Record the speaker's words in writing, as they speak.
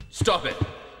Stop it!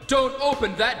 Don't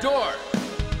open that door!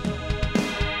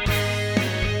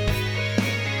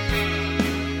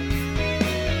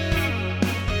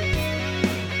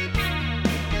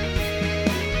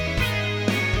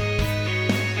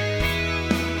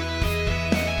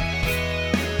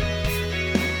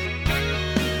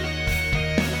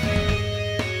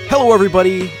 Hello,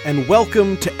 everybody, and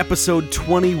welcome to episode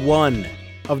 21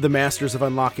 of the Masters of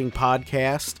Unlocking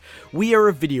podcast. We are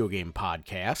a video game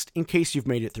podcast, in case you've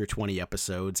made it through 20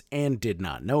 episodes and did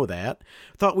not know that.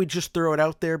 Thought we'd just throw it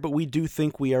out there, but we do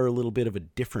think we are a little bit of a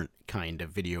different kind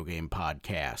of video game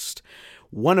podcast.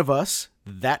 One of us,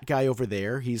 that guy over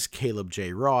there, he's Caleb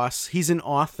J. Ross. He's an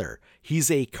author.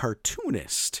 He's a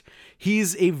cartoonist.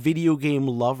 He's a video game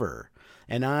lover.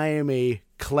 And I am a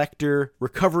collector,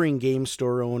 recovering game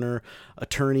store owner,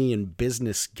 attorney, and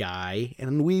business guy,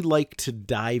 and we like to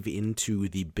dive into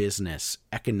the business,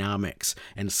 economics,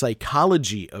 and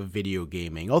psychology of video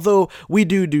gaming, although we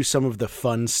do some of the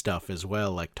fun stuff as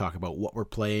well, like talk about what we're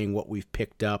playing, what we've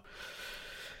picked up.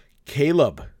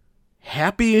 Caleb,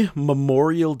 happy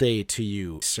Memorial Day to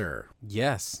you, sir.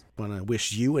 Yes. I want to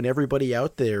wish you and everybody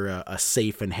out there a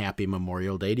safe and happy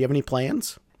Memorial Day. Do you have any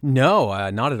plans? No,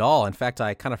 not at all. In fact,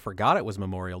 I kind of forgot it was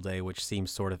Memorial Day, which seems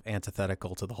sort of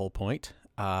antithetical to the whole point.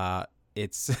 But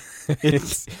in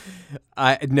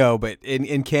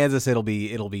Kansas it'll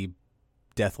be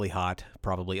deathly hot,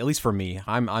 probably, at least for me.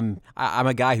 I'm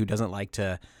a guy who doesn't like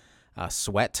to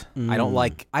sweat. I don't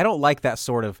like that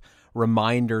sort of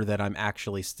reminder that I'm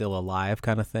actually still alive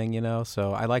kind of thing, you know.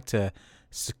 So I like to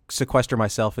sequester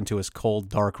myself into as cold,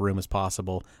 dark room as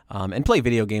possible, and play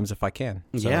video games if I can.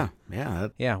 So,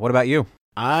 yeah. What about you?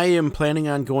 I am planning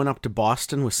on going up to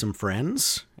Boston with some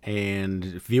friends and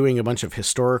viewing a bunch of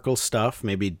historical stuff.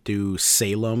 Maybe do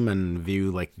Salem and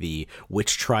view like the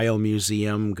Witch Trial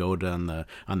Museum. Go down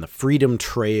on the Freedom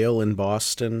Trail in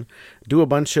Boston. Do a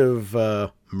bunch of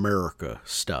America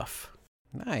stuff.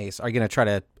 Nice. Are you gonna try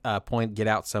to get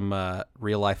out some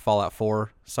real life Fallout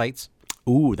 4 sites?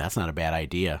 Ooh, that's not a bad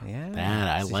idea.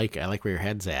 Yeah, I like where your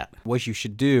head's at. What you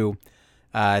should do,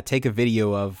 take a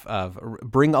video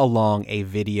bring along a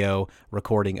video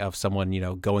recording of someone,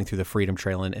 going through the Freedom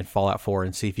Trail in Fallout 4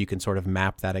 and see if you can sort of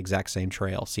map that exact same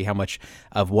trail. See how much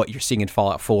of what you're seeing in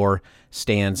Fallout 4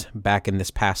 stands back in this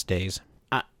past days.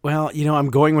 I'm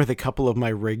going with a couple of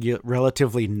my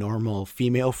relatively normal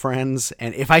female friends,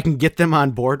 and if I can get them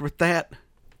on board with that,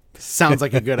 sounds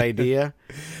like a good idea.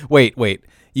 Wait.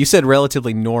 You said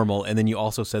relatively normal, and then you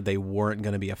also said they weren't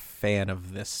going to be a fan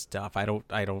of this stuff. I don't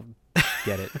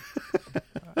get it.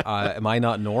 Am I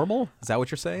not normal? Is that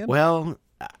what you're saying? Well,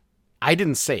 I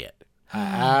didn't say it.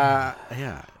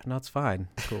 Yeah. No, it's fine.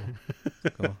 Cool.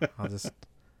 I'll just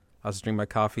drink my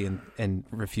coffee and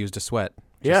refuse to sweat,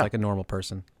 just like a normal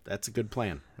person. That's a good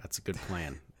plan.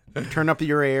 Turn up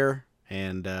your air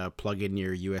and plug in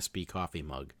your USB coffee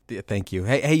mug. Thank you.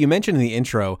 Hey, you mentioned in the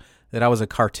intro that I was a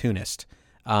cartoonist.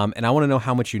 And I want to know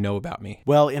how much you know about me.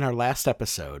 Well, in our last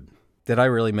episode, did I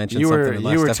really mention you something?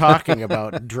 You were talking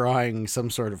about drawing some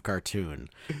sort of cartoon,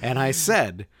 and I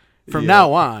said, from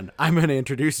now on, I'm going to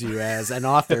introduce you as an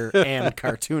author and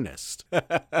cartoonist.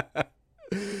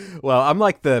 Well, I'm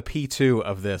like the P2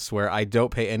 of this, where I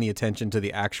don't pay any attention to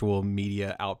the actual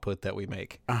media output that we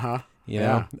make.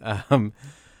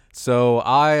 So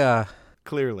I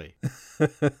clearly.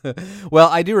 Well,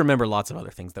 I do remember lots of other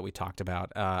things that we talked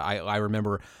about. I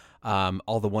remember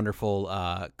all the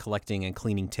wonderful collecting and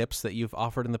cleaning tips that you've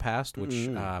offered in the past, which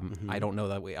I don't know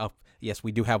that we... yes,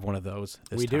 we do have one of those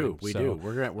this time. We do.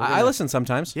 We're gonna, I listen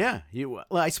sometimes. Yeah. Well,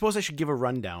 I suppose I should give a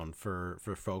rundown for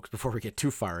folks before we get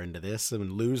too far into this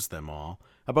and lose them all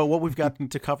about what we've got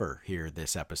to cover here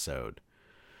this episode.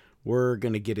 We're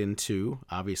going to get into,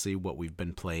 obviously, what we've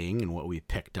been playing and what we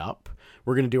picked up.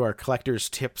 We're going to do our Collector's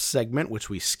Tips segment, which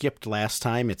we skipped last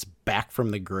time. It's back from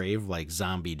the grave like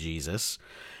zombie Jesus.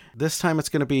 This time it's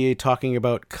going to be talking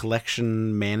about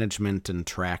collection management and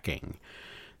tracking.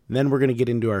 Then we're going to get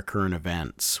into our current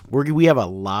events. We have a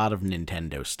lot of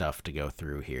Nintendo stuff to go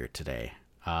through here today.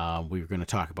 We're going to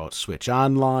talk about Switch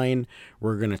Online.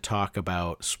 We're going to talk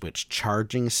about Switch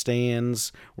charging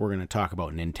stands. We're going to talk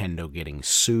about Nintendo getting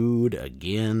sued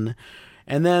again.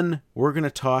 And then we're going to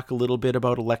talk a little bit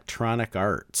about Electronic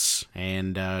Arts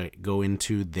and go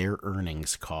into their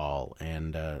earnings call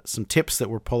and some tips that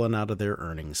we're pulling out of their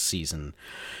earnings season.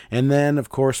 And then, of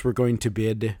course, we're going to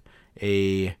bid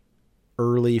a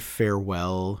early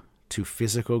farewell to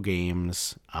physical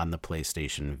games on the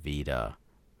PlayStation Vita.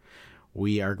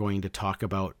 We are going to talk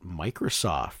about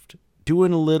Microsoft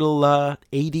doing a little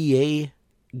ADA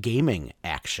gaming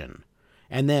action.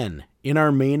 And then, in our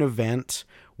main event,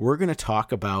 we're going to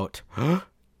talk about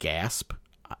gasp,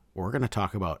 we're going to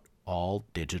talk about all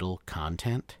digital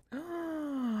content.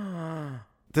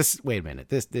 Wait a minute.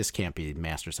 This can't be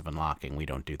Masters of Unlocking. We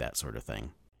don't do that sort of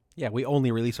thing. Yeah, we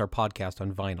only release our podcast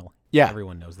on vinyl. Yeah.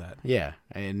 Everyone knows that. Yeah,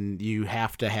 and you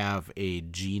have to have a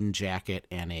jean jacket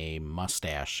and a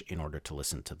mustache in order to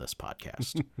listen to this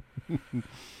podcast.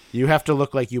 You have to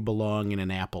look like you belong in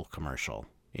an Apple commercial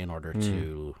in order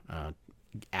to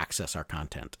access our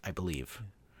content, I believe.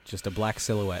 Just a black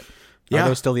silhouette. Yeah. Are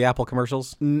those still the Apple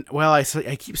commercials? Well, I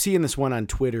keep seeing this one on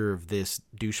Twitter of this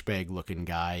douchebag-looking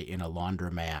guy in a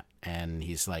laundromat, and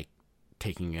he's like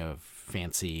taking a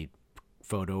fancy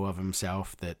photo of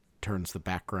himself that turns the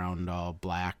background all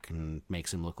black and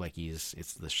makes him look like it's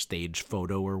the stage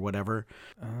photo or whatever.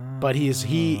 But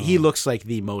he looks like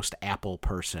the most Apple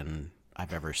person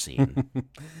I've ever seen.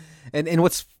 And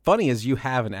what's funny is you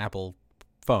have an Apple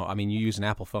phone. I mean, you use an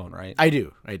Apple phone, right? I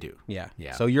do. Yeah.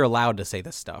 Yeah. So you're allowed to say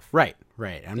this stuff. Right.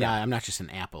 I'm not just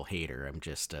an Apple hater. I'm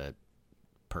just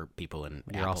people in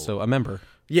You're Apple. also a member.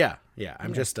 Yeah.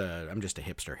 I'm just a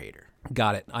hipster hater.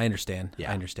 Got it. I understand.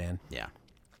 Yeah. I understand. Yeah.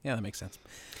 Yeah, that makes sense.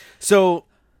 So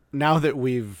now that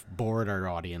we've bored our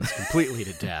audience completely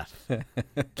to death,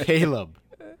 Caleb,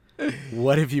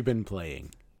 what have you been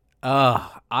playing? I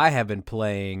have been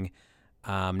playing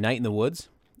Night in the Woods,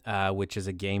 which is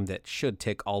a game that should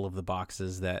tick all of the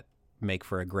boxes that make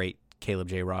for a great Caleb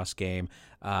J. Ross game.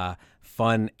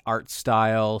 Fun art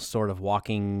style, sort of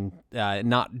walking,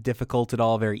 not difficult at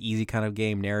all, very easy kind of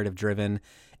game, narrative driven,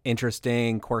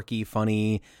 interesting, quirky,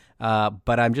 funny,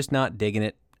 but I'm just not digging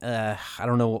it. I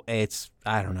don't know.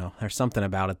 I don't know. There's something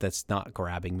about it that's not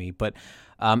grabbing me, but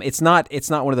it's not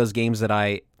one of those games that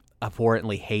I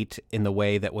abhorrently hate in the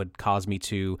way that would cause me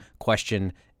to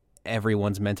question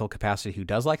everyone's mental capacity who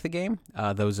does like the game.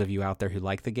 Those of you out there who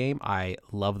like the game, I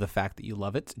love the fact that you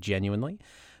love it genuinely,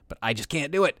 but I just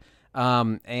can't do it.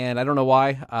 And I don't know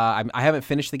why. I haven't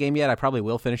finished the game yet. I probably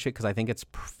will finish it because I think it's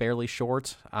fairly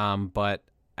short, but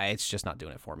it's just not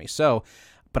doing it for me. So,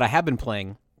 but I have been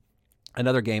playing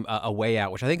another game, A Way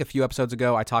Out, which I think a few episodes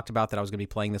ago I talked about that I was going to be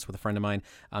playing this with a friend of mine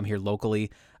here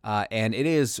locally, and it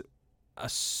is a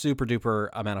super duper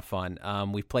amount of fun.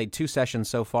 We've played 2 sessions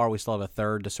so far. We still have a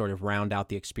third to sort of round out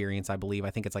the experience, I believe. I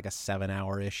think it's like a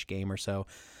 7-hour-ish game or so.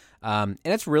 And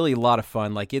it's really a lot of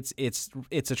fun. Like it's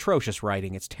atrocious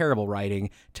writing. It's terrible writing,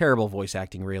 terrible voice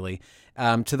acting, really,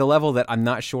 to the level that I'm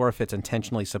not sure if it's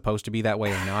intentionally supposed to be that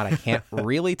way or not. I can't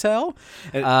really tell.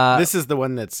 This is the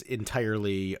one that's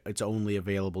it's only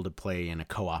available to play in a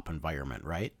co-op environment,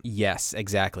 right? Yes,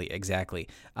 exactly.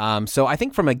 So I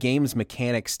think from a game's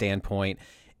mechanic standpoint,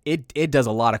 it does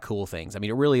a lot of cool things. I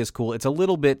mean, it really is cool. It's a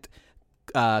little bit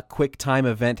quick time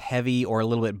event heavy, or a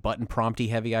little bit button prompty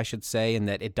heavy, I should say, in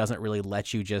that it doesn't really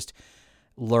let you just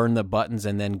learn the buttons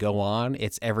and then go on.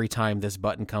 It's every time this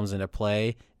button comes into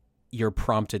play, you're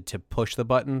prompted to push the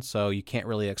button, so you can't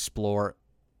really explore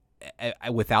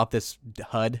without this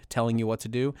HUD telling you what to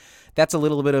do. That's a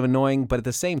little bit of annoying, but at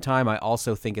the same time, I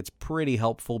also think it's pretty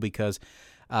helpful because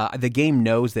the game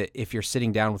knows that if you're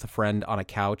sitting down with a friend on a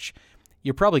couch,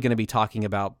 you're probably going to be talking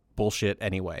about bullshit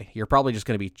anyway. You're probably just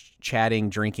going to be chatting,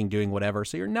 drinking, doing whatever.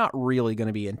 So you're not really going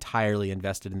to be entirely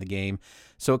invested in the game.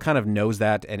 So it kind of knows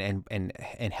that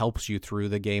and helps you through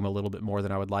the game a little bit more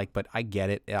than I would like. But I get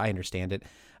it. I understand it.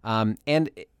 And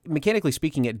mechanically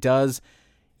speaking, it does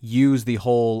use the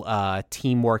whole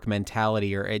teamwork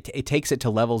mentality, or it takes it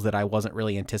to levels that I wasn't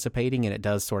really anticipating, and it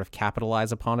does sort of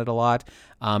capitalize upon it a lot.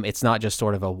 It's not just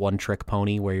sort of a one-trick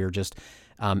pony where you're just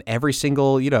every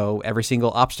single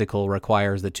obstacle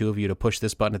requires the two of you to push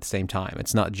this button at the same time.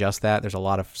 It's not just that. There's a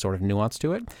lot of sort of nuance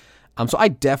to it. So I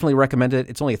definitely recommend it.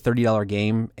 It's only a $30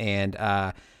 game, and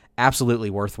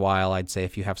absolutely worthwhile, I'd say,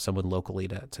 if you have someone locally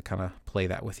to kind of play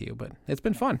that with you. But it's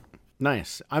been fun.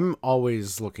 Nice. I'm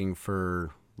always looking for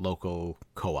local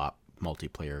co-op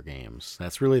multiplayer games.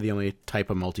 That's really the only type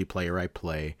of multiplayer I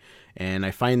play. And I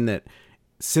find that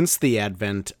since the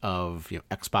advent of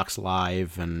Xbox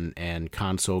Live and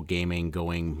console gaming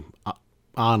going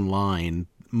online,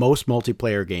 most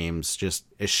multiplayer games just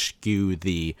eschew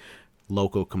the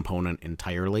local component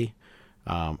entirely.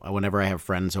 Whenever I have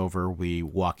friends over, we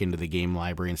walk into the game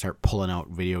library and start pulling out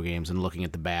video games and looking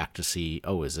at the back to see,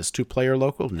 oh, is this 2-player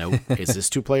local? Nope. Is this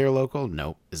 2-player local?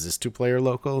 Nope. Is this 2-player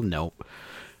local? Nope.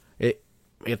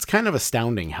 It's kind of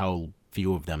astounding how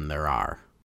few of them there are.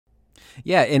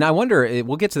 Yeah, and I wonder,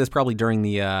 we'll get to this probably during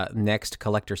the next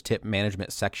collector's tip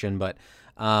management section, but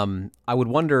I would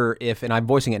wonder if, and I'm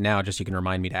voicing it now just so you can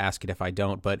remind me to ask it if I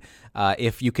don't, but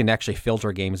if you can actually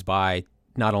filter games by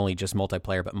not only just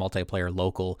multiplayer, but multiplayer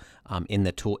local in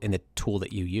the tool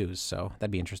that you use. So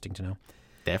that'd be interesting to know.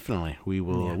 Definitely. We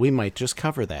will. Yeah. We might just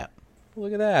cover that.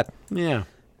 Look at that. Yeah.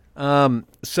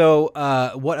 So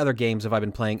what other games have I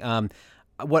been playing?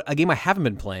 What a game I haven't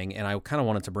been playing, and I kind of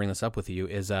wanted to bring this up with you,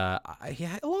 is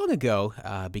long ago,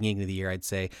 beginning of the year, I'd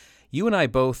say, you and I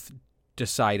both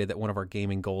decided that one of our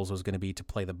gaming goals was going to be to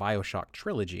play the BioShock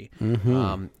trilogy.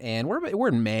 Mm-hmm. And we're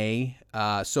in May,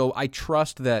 so I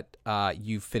trust that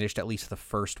you've finished at least the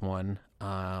first one,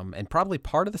 and probably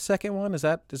part of the second one. Is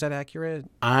that accurate?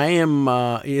 I am.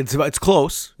 It's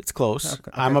close. It's close.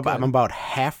 Okay, I'm about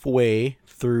halfway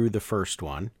through the first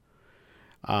one.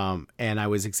 And I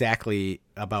was exactly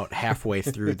about halfway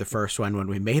through the first one when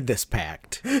we made this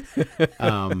pact.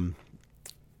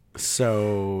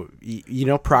 So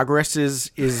progress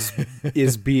is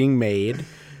being made,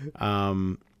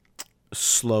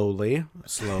 slowly,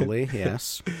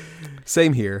 yes.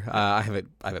 Same here. I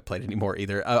haven't played anymore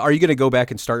either. Are you going to go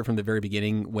back and start from the very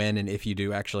beginning when and if you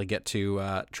do actually get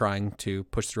to trying to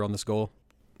push through on this goal?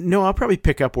 No, I'll probably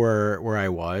pick up where I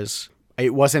was.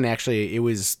 It wasn't actually. It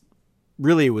was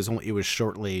late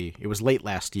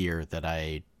last year that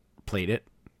I played it,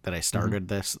 that I started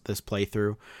this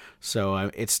playthrough. So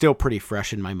it's still pretty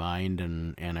fresh in my mind,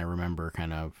 and I remember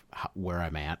kind of where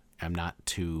I'm at. I'm not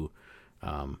too,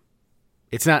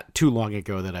 it's not too long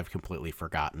ago that I've completely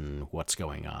forgotten what's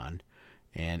going on.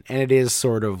 And it is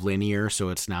sort of linear, so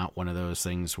it's not one of those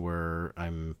things where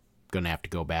I'm going to have to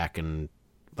go back and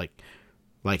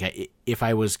if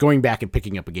I was going back and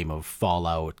picking up a game of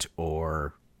Fallout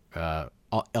or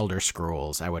Elder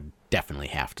Scrolls, I would definitely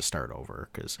have to start over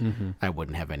because I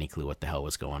wouldn't have any clue what the hell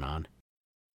was going on.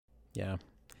 Yeah.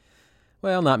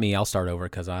 Well, not me. I'll start over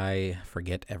because I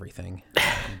forget everything.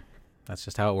 That's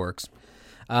just how it works.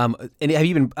 And have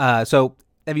you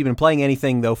been playing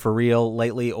anything though for real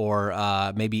lately,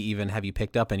 or maybe even have you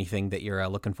picked up anything that you're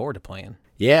looking forward to playing?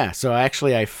 Yeah. So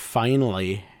actually, I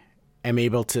finally am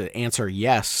able to answer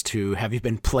yes to have you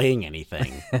been playing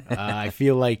anything. I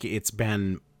feel like it's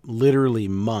been literally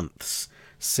months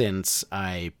since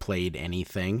I played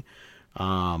anything.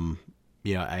 Work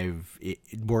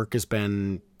has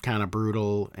been kind of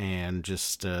brutal and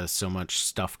just so much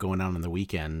stuff going on in the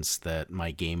weekends that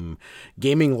my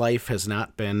gaming life has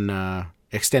not been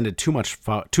extended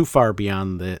too far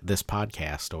beyond this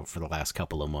podcast for the last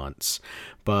couple of months.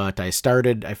 But I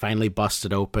finally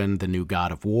busted open the new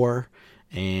God of War,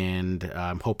 and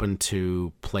I'm hoping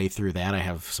to play through that. I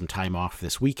have some time off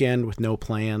this weekend with no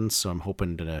plans, so I'm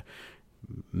hoping to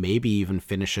maybe even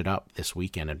finish it up this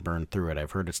weekend and burn through it.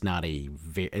 I've heard it's not a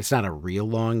real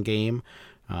long game,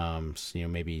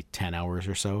 maybe 10 hours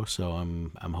or so. So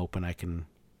I'm hoping I can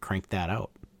crank that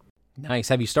out. Nice.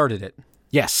 Have you started it?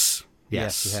 Yes, you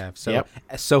have. So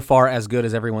So far, as good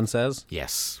as everyone says.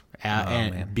 Yes,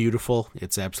 and beautiful.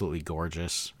 It's absolutely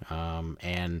gorgeous,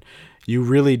 and you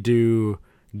really do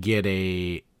get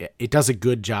it does a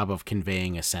good job of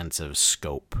conveying a sense of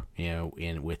scope,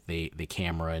 with the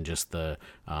camera and just the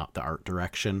art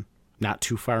direction. Not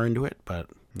too far into it, but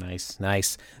nice.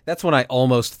 That's when I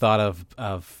almost thought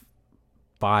of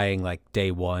buying like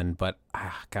day one, but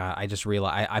God, I just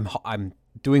realized I'm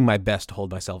doing my best to hold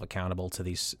myself accountable to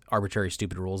these arbitrary,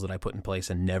 stupid rules that I put in place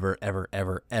and never, ever,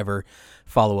 ever, ever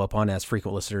follow up on. As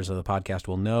frequent listeners of the podcast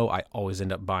will know, I always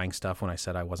end up buying stuff when I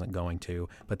said I wasn't going to.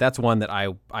 But that's one that I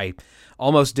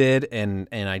almost did, and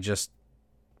I just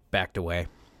backed away.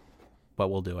 But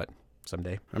we'll do it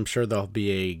someday. I'm sure there'll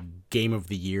be a Game of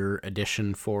the Year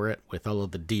edition for it with all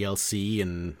of the DLC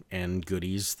and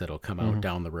goodies that'll come out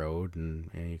down the road,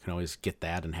 and you can always get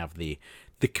that and have the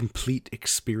complete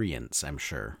experience, I'm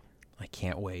sure. I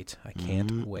can't wait.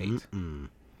 Wait.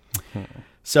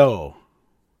 So,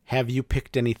 have you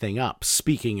picked anything up?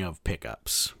 Speaking of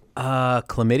pickups.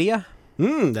 Chlamydia?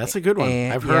 That's a good one.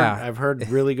 I've heard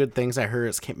really good things. I heard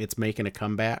it's making a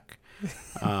comeback.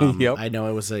 Yep. I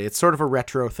know it's sort of a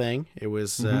retro thing. It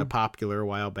was popular a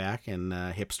while back, and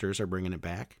hipsters are bringing it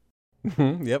back.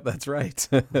 Yep, that's right.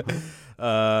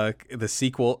 The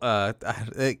sequel.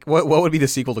 What would be the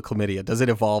sequel to Chlamydia? Does it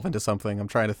evolve into something? I'm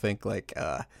trying to think. Like,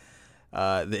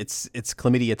 it's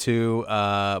Chlamydia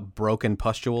 2. Broken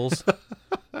pustules.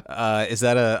 Is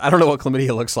that I don't know what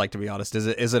Chlamydia looks like, to be honest.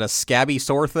 Is it a scabby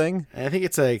sore thing? I think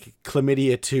it's a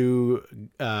Chlamydia 2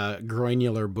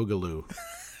 groinular boogaloo.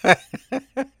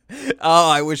 Oh,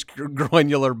 I wish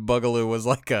groinular boogaloo was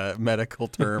like a medical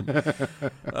term.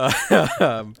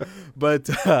 But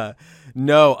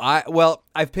no,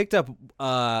 I've picked up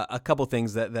a couple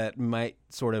things that might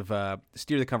sort of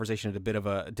steer the conversation in a bit of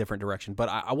a different direction. But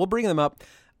I will bring them up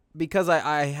because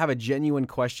I have a genuine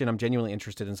question. I'm genuinely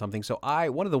interested in something. So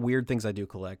one of the weird things I do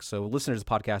collect, so listeners to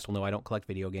the podcast will know I don't collect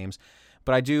video games,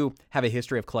 but I do have a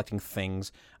history of collecting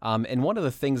things. And one of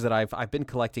the things that I've been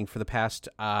collecting for the past,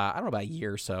 I don't know, about a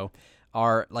year or so,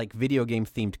 are like video game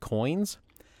themed coins.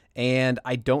 And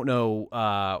I don't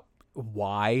know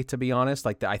why, to be honest.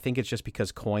 Like, I think it's just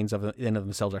because coins in and of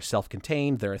themselves are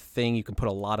self-contained. They're a thing. You can put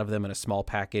a lot of them in a small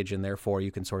package, and therefore you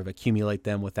can sort of accumulate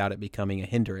them without it becoming a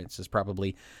hindrance, is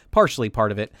probably partially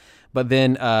part of it. But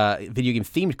then video game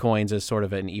themed coins is sort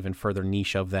of an even further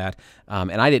niche of that.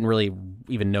 And I didn't really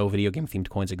even know video game themed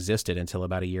coins existed until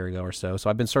about a year ago or so. So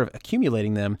I've been sort of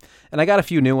accumulating them, and I got a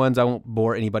few new ones. I won't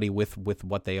bore anybody with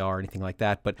what they are or anything like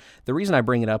that. But the reason I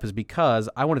bring it up is because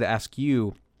I wanted to ask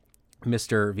you,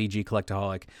 Mr. VG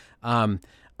Collectaholic.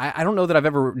 I don't know that I've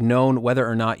ever known whether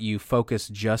or not you focus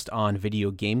just on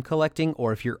video game collecting,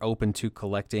 or if you're open to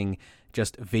collecting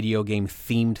just video game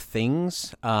themed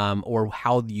things, or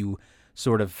how you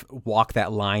sort of walk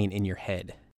that line in your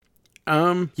head.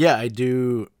 Yeah, I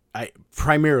do. I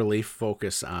primarily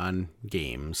focus on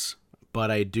games, but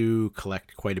I do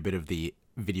collect quite a bit of the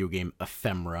video game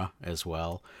ephemera as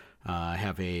well. I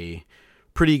have a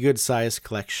pretty good sized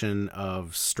collection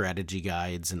of strategy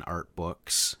guides and art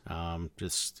books.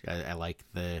 I like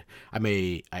I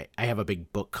have a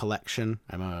big book collection.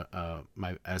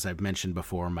 As I've mentioned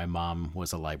before, my mom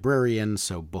was a librarian,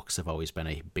 so books have always been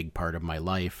a big part of my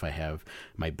life.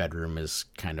 My bedroom is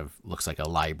kind of looks like a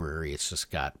library. It's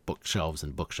just got bookshelves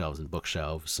and bookshelves and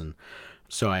bookshelves. And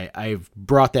so I've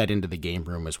brought that into the game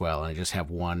room as well. And I just have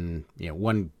one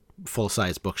full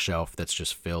size bookshelf that's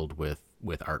just filled with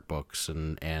art books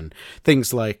and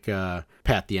things like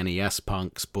Pat the NES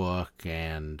Punk's book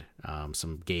and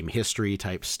some game history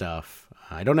type stuff.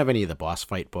 I don't have any of the boss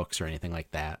fight books or anything like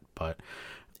that,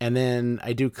 and then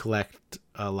I do collect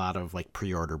a lot of like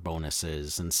pre-order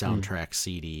bonuses and soundtrack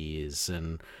CDs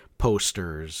and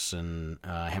posters, and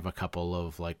I have a couple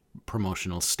of like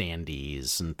promotional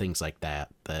standees and things like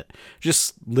that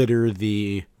just litter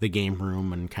the game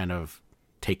room and kind of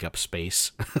take up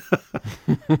space.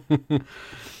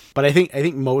 But I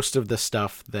think most of the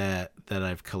stuff that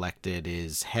I've collected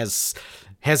has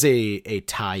a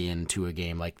tie-in to a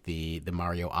game, like the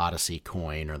Mario Odyssey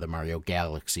coin or the Mario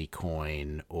Galaxy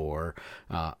coin, or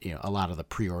a lot of the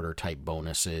pre-order type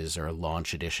bonuses or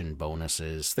launch edition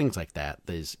bonuses, things like that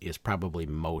is probably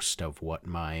most of what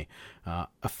my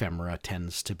ephemera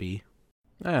tends to be.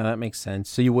 Yeah, that makes sense.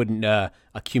 So you wouldn't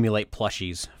accumulate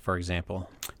plushies, for example?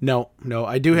 No.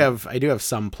 I do have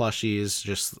some plushies.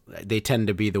 Just they tend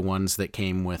to be the ones that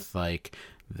came with like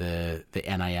the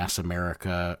NIS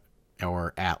America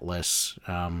or Atlas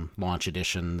launch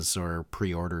editions or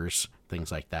pre-orders,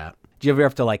 things like that. Do you ever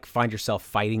have to like find yourself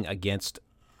fighting against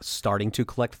starting to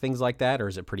collect things like that, or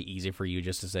is it pretty easy for you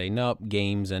just to say nope,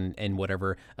 games and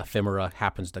whatever ephemera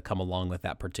happens to come along with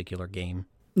that particular game?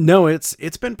 No, it's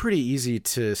been pretty easy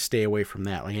to stay away from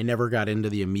that. Like, I never got into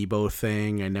the amiibo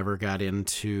thing. I never got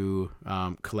into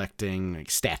collecting like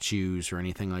statues or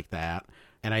anything like that.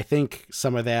 And I think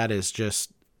some of that is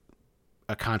just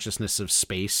a consciousness of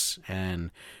space.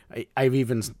 And I've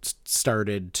even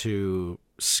started to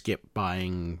skip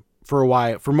buying for a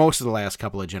while. For most of the last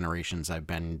couple of generations, I've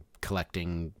been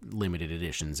collecting limited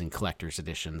editions and collector's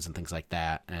editions and things like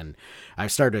that, and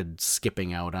I've started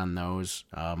skipping out on those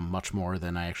much more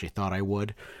than I actually thought I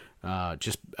would,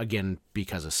 just again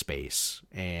because of space.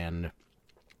 And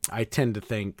I tend to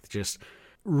think just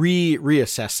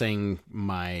reassessing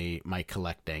my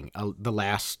collecting. The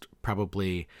last,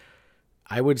 probably,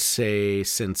 I would say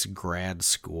since grad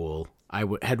school, I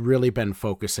had really been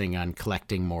focusing on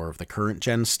collecting more of the current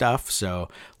gen stuff. So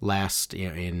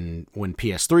when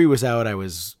PS3 was out, I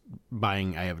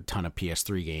have a ton of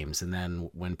PS3 games. And then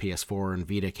when PS4 and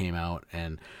Vita came out,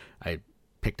 and I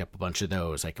picked up a bunch of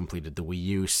those, I completed the Wii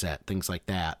U set, things like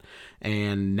that.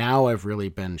 And now I've really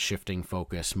been shifting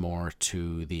focus more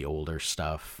to the older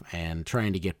stuff and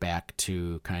trying to get back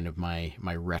to kind of my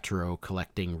retro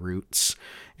collecting roots.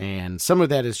 And some of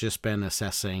that has just been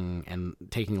assessing and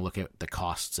taking a look at the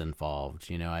costs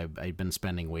involved. I've been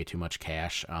spending way too much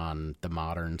cash on the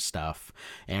modern stuff.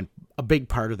 And a big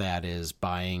part of that is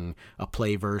buying a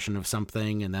play version of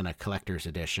something and then a collector's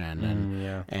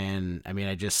edition. And I mean,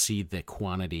 I just see the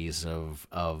quantities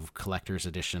of collector's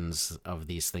editions of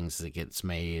these things that gets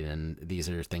made. And these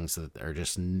are things that are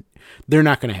just, they're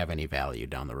not going to have any value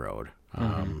down the road.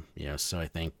 So I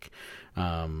think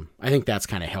that's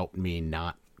kind of helped me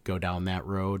not go down that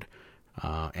road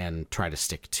and try to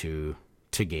stick to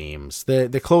games.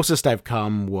 The closest I've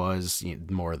come was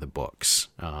more of the books,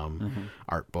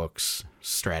 art books,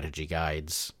 strategy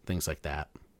guides, things like that.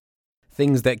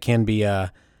 Things that can be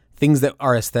things that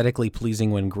are aesthetically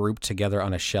pleasing when grouped together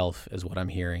on a shelf is what I'm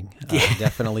hearing.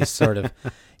 Definitely sort of,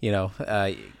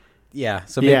 yeah.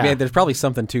 So maybe there's probably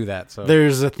something to that. So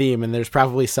there's a theme, and there's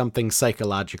probably something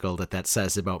psychological that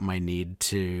says about my need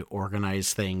to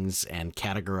organize things and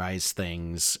categorize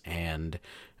things and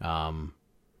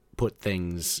put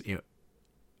things,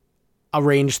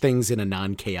 arrange things in a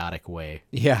non-chaotic way.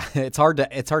 Yeah, it's hard to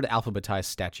alphabetize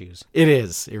statues. It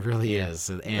is. It really is.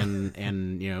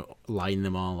 And line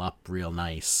them all up real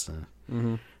nice.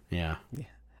 Yeah.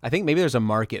 I think maybe there's a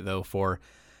market though for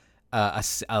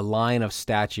a line of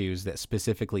statues that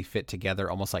specifically fit together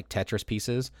almost like Tetris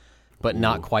pieces, but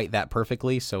not quite that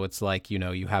perfectly. So it's like,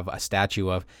 you have a statue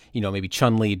of, maybe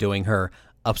Chun-Li doing her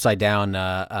upside down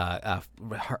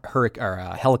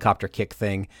helicopter kick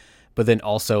thing, but then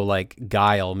also like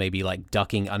Guile maybe like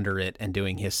ducking under it and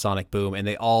doing his sonic boom, and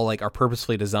they all like are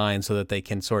purposefully designed so that they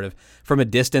can sort of from a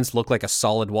distance look like a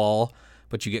solid wall,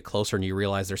 but you get closer and you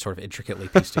realize they're sort of intricately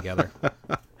pieced together.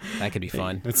 That could be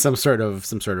fun. It's some sort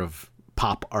of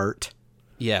pop art.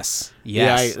 Yes.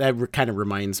 Yeah, that kind of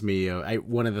reminds me of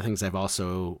one of the things I've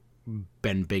also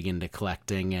been big into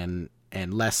collecting,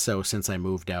 and less so since I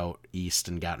moved out east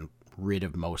and gotten rid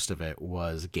of most of it,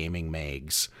 was gaming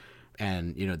mags.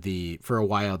 And for a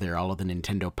while there, all of the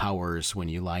Nintendo Powers, when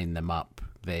you line them up,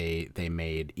 they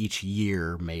made each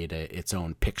year its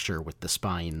own picture with the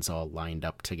spines all lined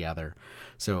up together.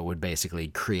 So it would basically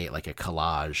create like a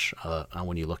collage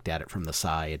when you looked at it from the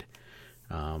side.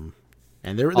 And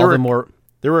there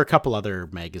were a couple other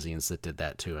magazines that did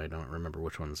that too. I don't remember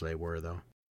which ones they were though.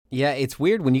 Yeah, it's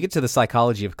weird when you get to the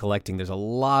psychology of collecting. There's a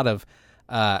lot of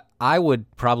I would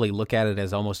probably look at it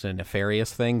as almost a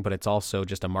nefarious thing, but it's also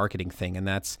just a marketing thing. And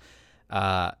that's,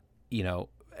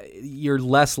 you're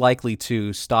less likely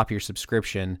to stop your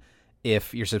subscription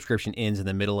if your subscription ends in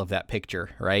the middle of that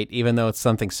picture, right? Even though it's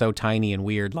something so tiny and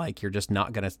weird, like you're just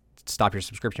not going to stop your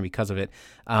subscription because of it.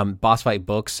 Boss Fight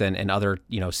books and other,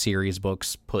 series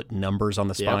books put numbers on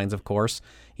the spines, of course.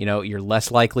 You're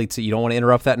less likely to, you don't want to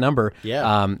interrupt that number.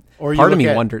 Yeah. Or part of me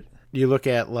wondered. You look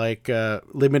at like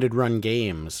limited run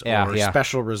games or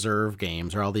special reserve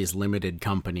games or all these limited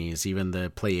companies, even the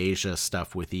Play Asia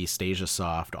stuff with East Asia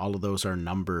Soft, all of those are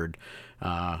numbered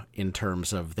in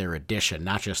terms of their edition,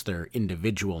 not just their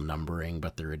individual numbering,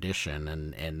 but their edition.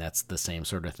 And that's the same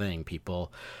sort of thing.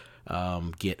 People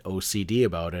get OCD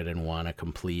about it and want to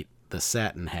complete the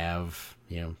set and have,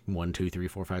 1, 2, 3,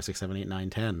 4, 5, 6, 7, 8, 9,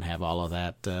 10, have all of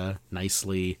that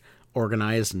nicely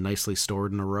organized and nicely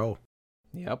stored in a row.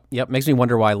 Yep. Makes me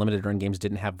wonder why limited run games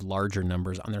didn't have larger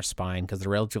numbers on their spine, because they're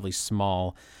relatively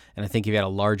small. And I think if you had a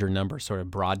larger number sort of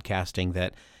broadcasting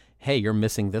that, hey, you're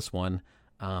missing this one,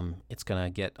 it's going to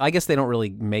get... I guess they don't really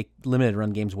make... Limited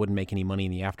run games wouldn't make any money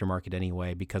in the aftermarket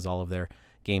anyway, because all of their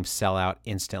games sell out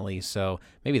instantly. So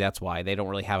maybe that's why they don't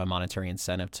really have a monetary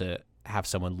incentive to have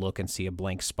someone look and see a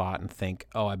blank spot and think,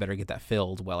 oh, I better get that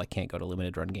filled. Well, I can't go to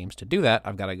limited run games to do that.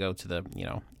 I've got to go to the,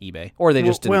 eBay. Or they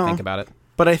just didn't think about it.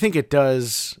 But I think it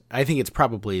does. I think it's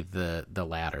probably the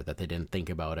latter, that they didn't think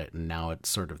about it, and now it's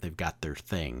sort of they've got their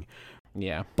thing.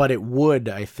 Yeah. But it would,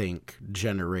 I think,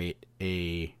 generate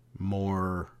a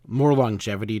more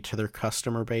longevity to their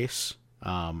customer base.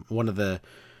 One of the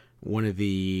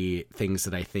things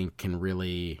that I think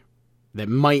that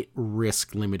might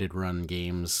risk limited run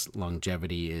games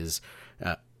longevity is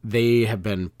they have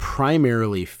been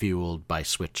primarily fueled by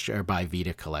Switch or by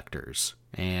Vita collectors.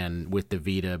 And with the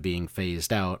Vita being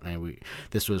phased out,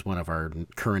 this was one of our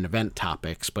current event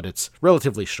topics, but it's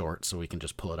relatively short, so we can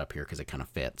just pull it up here because it kind of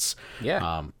fits.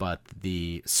 Yeah. But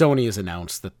the Sony has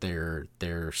announced that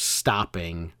they're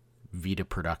stopping Vita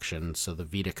production, so the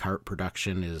Vita cart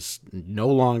production is no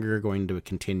longer going to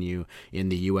continue in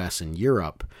the US and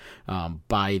Europe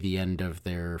by the end of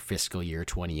their fiscal year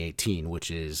 2018,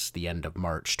 which is the end of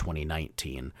March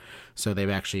 2019. So they've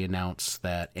actually announced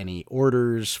that any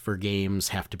orders for games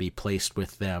have to be placed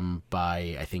with them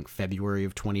by, I think, February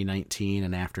of 2019,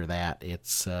 and after that,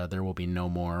 there will be no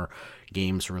more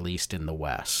games released in the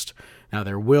West. Now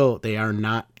they are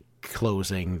not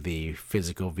closing the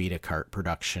physical Vita cart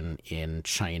production in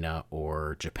China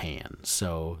or Japan.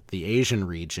 So the Asian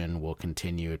region will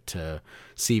continue to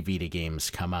see Vita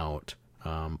games come out,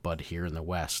 but here in the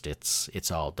West, it's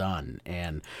all done.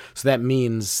 And so that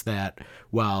means that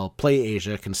while Play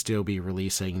Asia can still be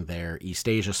releasing their East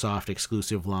Asia Soft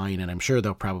exclusive line, and I'm sure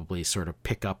they'll probably sort of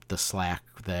pick up the slack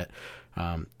that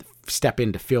step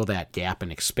in to fill that gap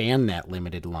and expand that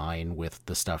limited line with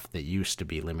the stuff that used to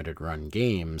be limited run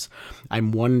games.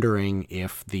 I'm wondering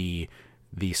if the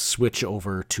switch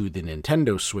over to the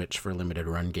Nintendo Switch for limited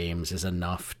run games is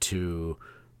enough to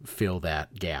fill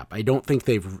that gap. I don't think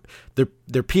their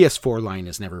PS4 line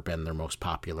has never been their most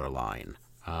popular line.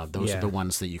 Those are the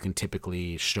ones that you can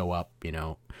typically show up,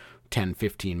 10,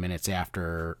 15 minutes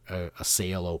after a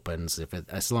sale opens,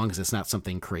 as long as it's not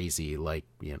something crazy like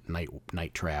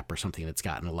Night Trap or something that's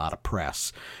gotten a lot of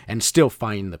press, and still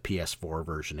find the PS4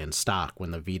 version in stock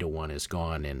when the Vita one is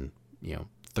gone in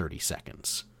 30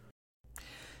 seconds.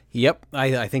 Yep,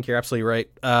 I think you're absolutely right.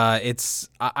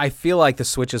 I feel like the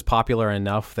Switch is popular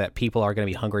enough that people are going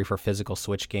to be hungry for physical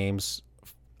Switch games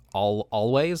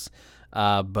always,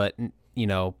 but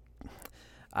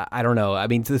I don't know. I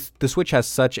mean, the Switch has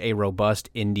such a robust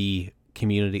indie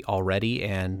community already,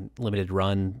 and Limited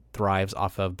Run thrives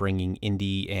off of bringing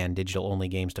indie and digital-only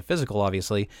games to physical,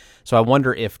 obviously. So I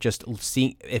wonder if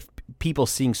if people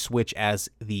seeing Switch as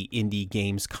the indie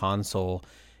games console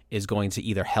is going to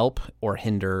either help or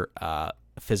hinder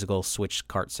physical Switch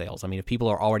cart sales. I mean, if people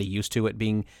are already used to it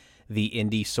being the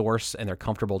indie source and they're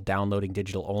comfortable downloading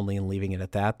digital-only and leaving it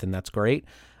at that, then that's great.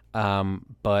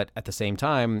 But at the same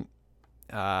time,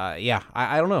 I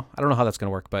don't know. I don't know how that's going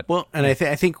to work, but and I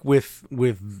think with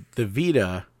the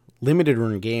Vita, Limited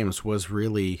Run Games was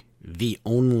really the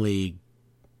only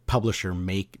publisher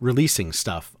releasing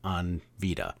stuff on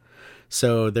Vita.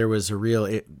 So there was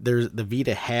the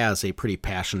Vita has a pretty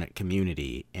passionate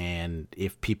community, and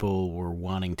if people were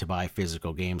wanting to buy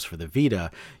physical games for the Vita,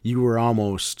 you were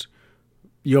almost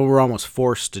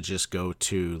forced to just go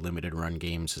to Limited Run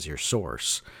Games as your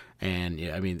source. And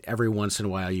I mean, every once in a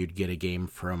while you'd get a game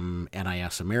from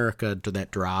NIS America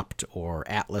that dropped, or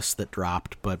Atlas that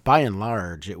dropped, but by and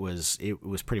large it was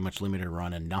pretty much Limited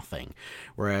Run and nothing.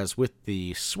 Whereas with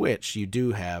the Switch, you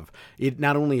do have it.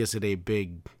 Not only does it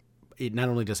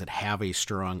have a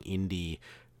strong indie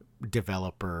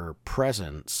developer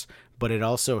presence, but it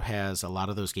also has a lot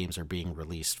of those games are being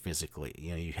released physically.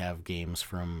 You have games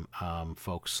from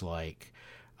folks like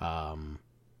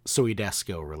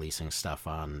Suidesco releasing stuff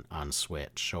on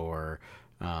Switch, or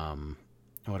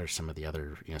what are some of the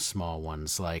other small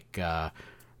ones like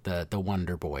the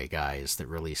Wonder Boy guys that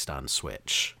released on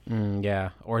Switch.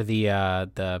 Or the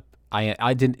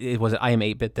I didn't, it was I Am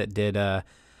 8-Bit that did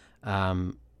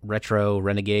Retro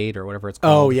Renegade or whatever it's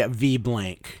called. Oh yeah, V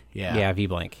Blank. Yeah, V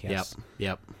Blank. Yes.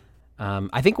 Yep.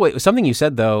 I think something you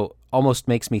said though almost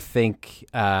makes me think.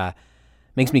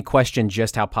 Makes me question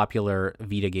just how popular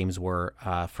Vita games were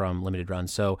from Limited Run.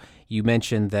 So you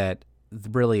mentioned that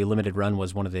really Limited Run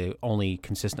was one of the only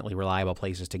consistently reliable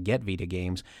places to get Vita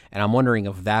games, and I'm wondering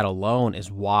if that alone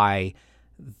is why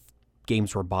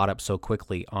games were bought up so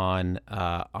quickly on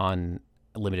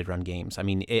Limited Run games. I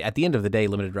mean, at the end of the day,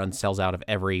 Limited Run sells out of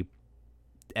every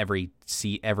game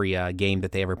that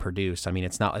they ever produce. I mean,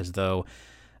 it's not as though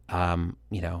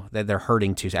that they're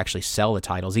hurting to actually sell the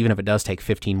titles. Even if it does take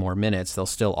 15 more minutes, they'll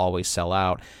still always sell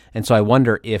out. And so I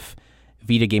wonder if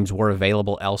Vita games were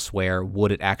available elsewhere,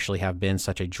 would it actually have been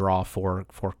such a draw for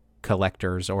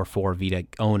collectors or for Vita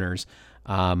owners?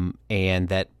 And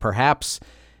that perhaps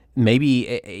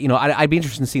maybe, I'd be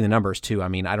interested in seeing the numbers too. I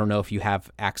mean, I don't know if you have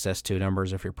access to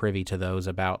numbers, if you're privy to those,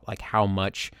 about like how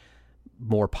much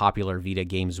more popular Vita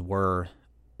games were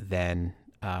than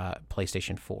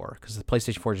PlayStation 4, because the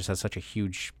PlayStation 4 just has such a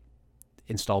huge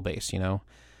install base, I don't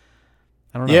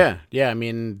know. Yeah. I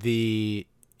mean,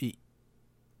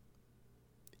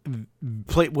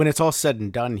 when it's all said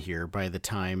and done here, by the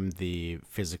time the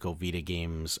physical Vita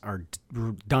games are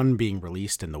done being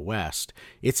released in the West,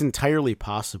 it's entirely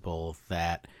possible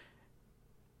that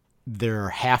there are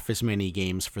half as many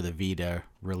games for the Vita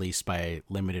released by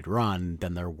Limited Run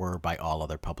than there were by all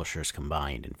other publishers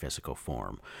combined in physical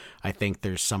form. I think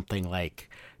there's something like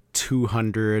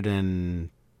 200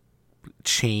 and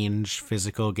change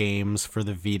physical games for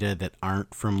the Vita that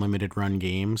aren't from Limited Run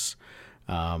Games.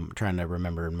 I'm trying to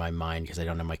remember in my mind because I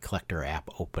don't have my collector app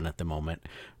open at the moment,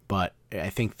 but I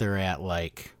think they're at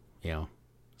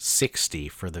 60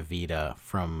 for the Vita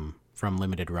from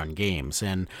Limited Run Games.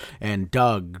 And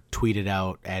Doug tweeted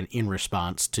out, and in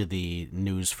response to the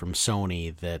news from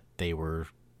Sony that they were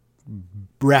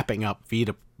wrapping up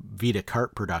Vita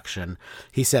cart production,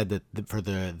 he said that for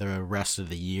the rest of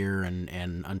the year and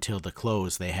until the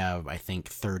close, they have, I think,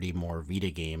 30 more Vita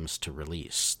games to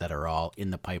release that are all in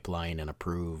the pipeline and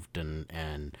approved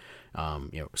and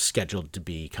scheduled to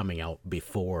be coming out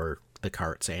before the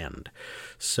carts end.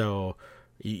 So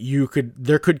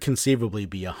there could conceivably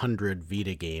be 100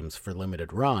 Vita games for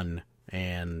Limited Run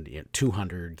and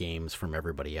 200 games from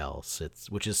everybody else.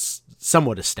 Which is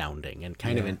somewhat astounding and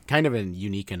kind of a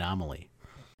unique anomaly.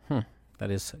 That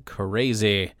is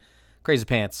crazy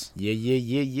pants.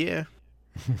 Yeah.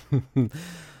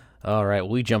 All right,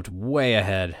 we jumped way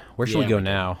ahead. Where should we go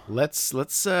now? Let's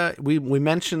we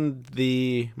mentioned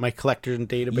my collector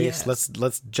database. Yes.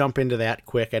 Let's jump into that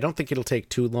quick. I don't think it'll take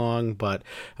too long, but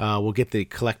we'll get the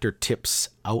collector tips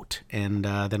out, and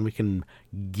then we can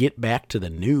get back to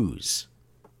the news.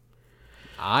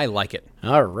 I like it.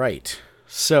 All right.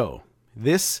 So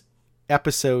this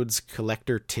episode's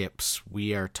collector tips,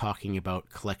 we are talking about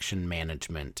collection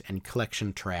management and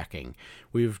collection tracking.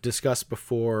 We've discussed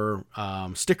before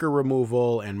sticker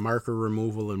removal and marker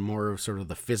removal and more of sort of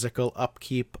the physical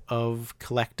upkeep of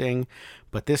collecting,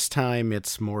 but this time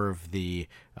it's more of the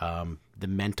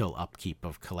mental upkeep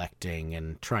of collecting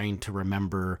and trying to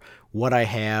remember what I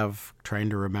have,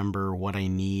 trying to remember what I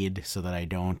need so that I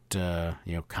don't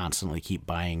constantly keep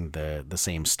buying the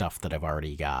same stuff that I've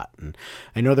already got. And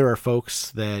I know there are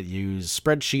folks that use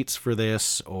spreadsheets for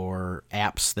this or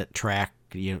apps that track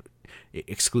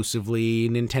exclusively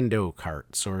Nintendo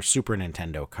carts or Super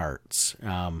Nintendo carts.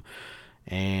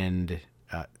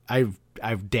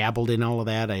 I've dabbled in all of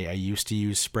that. I used to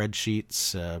use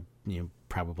spreadsheets,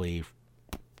 probably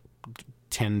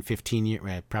 10, 15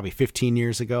 years, probably 15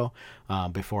 years ago,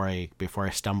 before I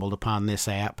stumbled upon this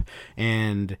app.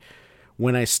 And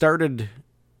when I started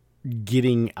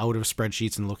getting out of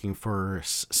spreadsheets and looking for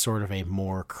sort of a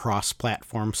more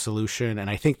cross-platform solution, and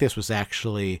I think this was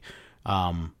actually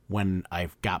when I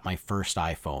got my first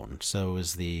iPhone. So it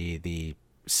was the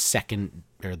second,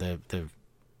 or the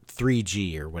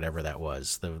 3G or whatever that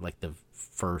was, the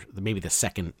first, maybe the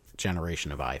second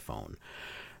generation of iPhone.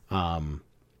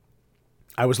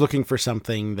 I was looking for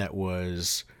something that would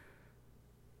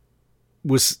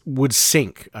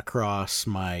sync across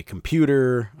my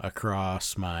computer,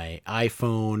 across my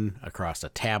iPhone, across a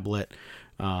tablet,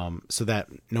 so that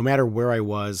no matter where I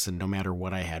was and no matter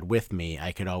what I had with me,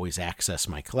 I could always access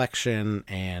my collection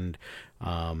and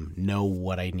know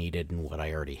what I needed and what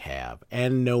I already have,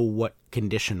 and know what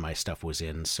condition my stuff was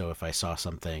in. So if I saw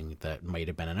something that might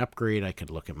have been an upgrade, I could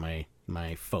look at my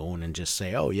phone and just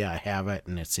say, oh yeah, I have it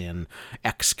and it's in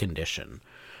X condition.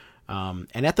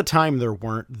 And at the time, there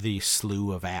weren't the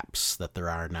slew of apps that there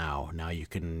are now. Now you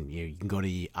can go to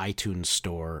the iTunes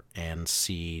store and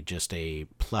see just a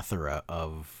plethora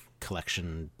of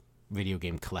video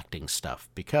game collecting stuff.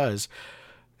 Because,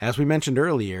 as we mentioned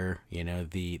earlier,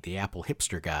 the Apple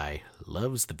hipster guy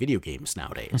loves the video games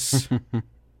nowadays.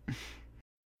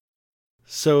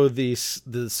 So the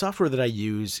software that I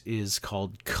use is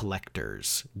called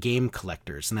Collectors, Game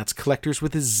Collectors, and that's Collectors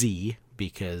with a Z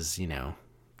because,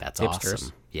 that's hipsters.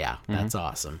 Awesome. Yeah, that's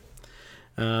awesome.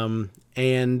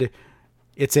 And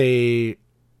it's a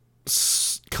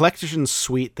collection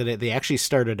suite that they actually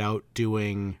started out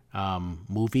doing a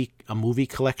movie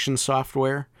collection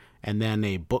software, and then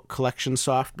a book collection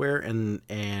software, and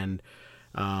then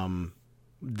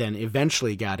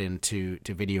eventually got into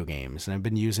video games. And I've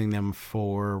been using them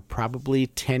for probably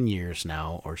 10 years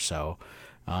now or so.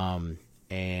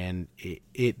 And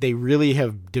they really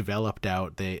have developed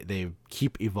out. They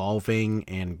keep evolving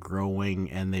and growing,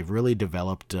 and they've really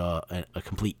developed a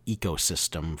complete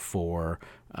ecosystem for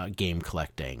game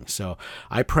collecting. So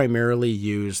I primarily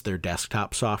use their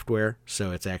desktop software.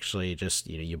 So it's actually just,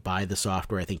 you buy the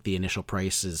software. I think the initial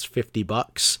price is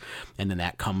 $50, and then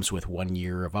that comes with 1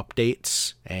 year of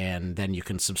updates. And then you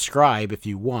can subscribe if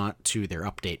you want to their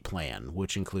update plan,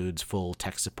 which includes full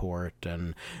tech support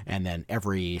and then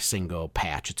every single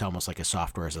patch. It's almost like a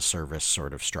software as a service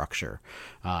sort of structure.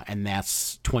 And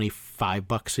that's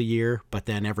 $25 a year, but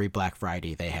then every Black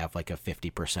Friday they have like a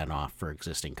 50% off for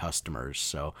existing customers.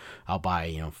 So I'll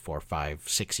buy 4, 5,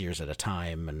 6 years at a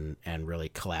time and really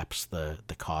collapse the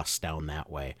costs down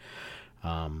that way.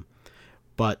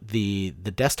 But the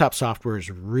desktop software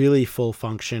is really full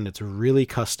function. It's really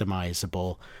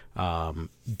customizable.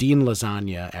 Dean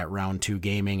Lasagna at Round 2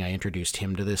 Gaming, I introduced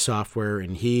him to this software,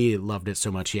 and he loved it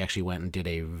so much he actually went and did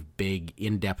a big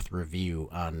in-depth review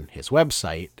on his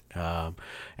website.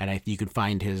 And you can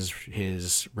find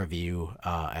his review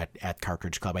at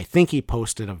Cartridge Club. I think he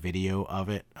posted a video of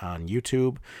it on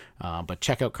YouTube, but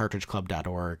check out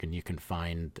cartridgeclub.org and you can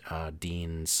find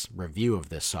Dean's review of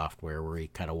this software where he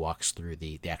kind of walks through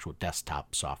the actual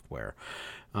desktop software.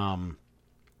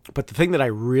 But the thing that I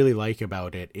really like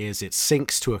about it is it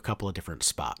syncs to a couple of different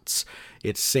spots.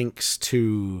 It syncs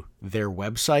to their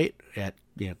website at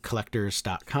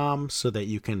collectors.com so that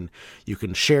you can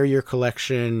share your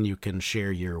collection, you can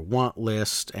share your want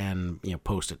list, and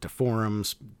post it to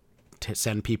forums, to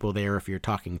send people there if you're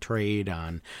talking trade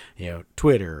on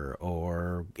Twitter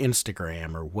or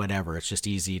Instagram or whatever. It's just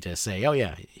easy to say, oh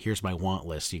yeah, here's my want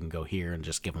list. You can go here and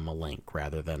just give them a link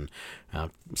rather than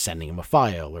sending them a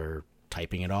file or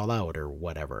typing it all out or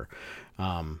whatever.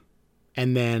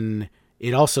 And then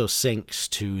it also syncs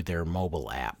to their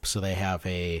mobile app. So they have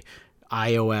a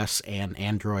iOS and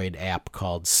Android app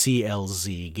called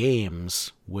CLZ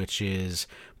Games, which is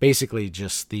basically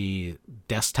just the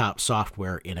desktop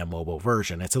software in a mobile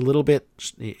version. It's a little bit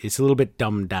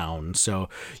dumbed down. So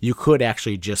you could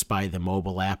actually just buy the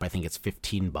mobile app. I think it's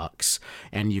 $15,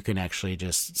 and you can actually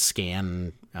just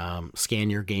scan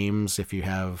your games if you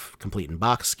have complete in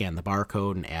box, scan the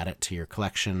barcode and add it to your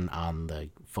collection on the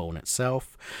phone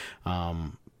itself.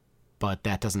 But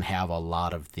that doesn't have a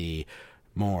lot of the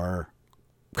more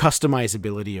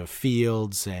customizability of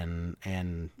fields and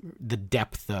the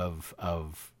depth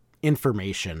of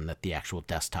information that the actual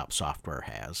desktop software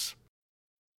has.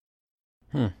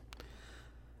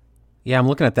 Yeah, I'm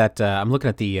looking at that. I'm looking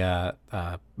at the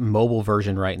mobile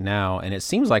version right now, and it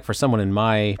seems like for someone in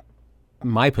my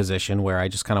position, where I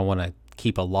just kind of want to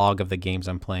keep a log of the games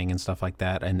I'm playing and stuff like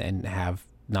that, and have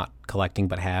not collecting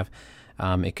but have,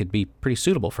 it could be pretty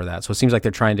suitable for that. So it seems like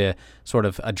they're trying to sort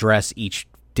of address each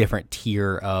different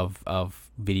tier of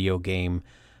video game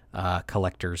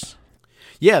collectors.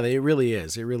 Yeah, it really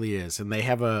is. It really is. And they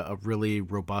have a really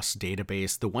robust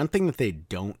database. The one thing that they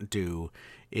don't do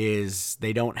is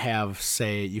they don't have,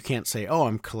 you can't say, oh,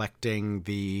 I'm collecting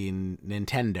the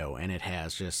Nintendo, and it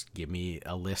has just give me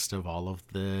a list of all of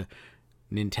the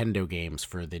Nintendo games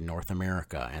for the North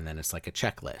America, and then it's like a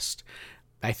checklist.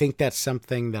 I think that's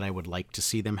something that I would like to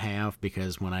see them have,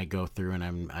 because when I go through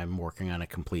and I'm working on a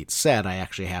complete set, I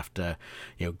actually have to,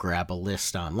 grab a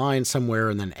list online somewhere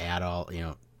and then add all,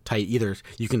 either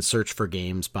you can search for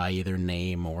games by either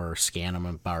name or scan them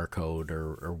a barcode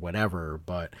or whatever,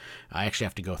 but I actually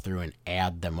have to go through and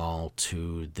add them all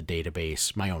to the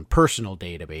database, my own personal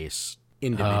database,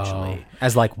 individually.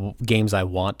 As like games I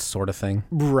want sort of thing.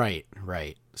 Right.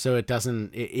 So it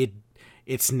doesn't,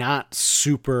 it's not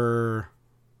super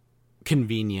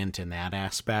convenient in that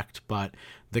aspect, but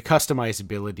the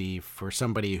customizability for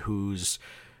somebody who's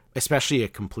especially a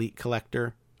complete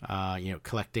collector,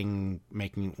 wanting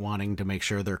to make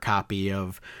sure their copy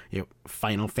of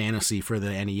Final Fantasy for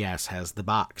the NES has the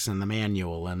box and the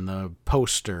manual and the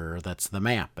poster that's the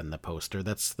map and the poster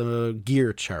that's the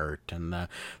gear chart and the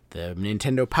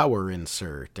Nintendo Power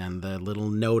insert and the little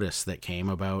notice that came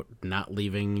about not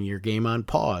leaving your game on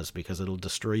pause because it'll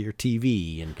destroy your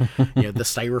TV, and the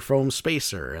styrofoam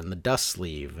spacer and the dust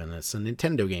sleeve, and it's a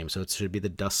Nintendo game, so it should be the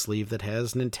dust sleeve that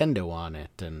has Nintendo on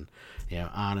it, and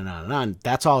on and on and on.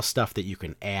 That's all stuff that you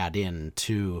can add in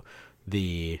to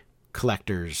the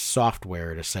collector's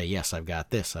software to say, yes, I've got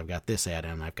this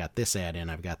add-in, I've got this add-in,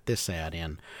 I've got this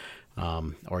add-in.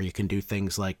 Or you can do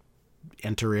things like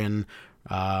enter in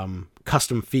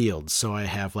custom fields. So I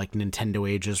have like Nintendo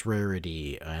Ages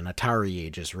Rarity and Atari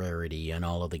Ages Rarity and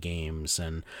all of the games,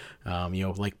 and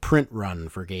like print run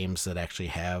for games that actually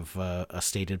have a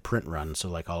stated print run. So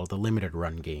like all of the limited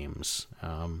run games.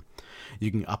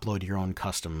 You can upload your own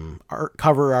custom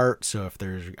cover art. So if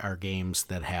there are games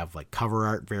that have like cover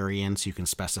art variants, you can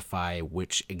specify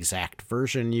which exact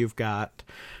version you've got,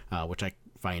 which I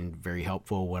find very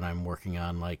helpful when I'm working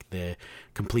on like the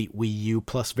complete Wii U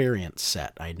plus variants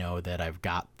set. I know that I've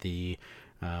got the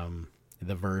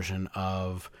version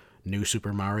of New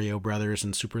Super Mario Brothers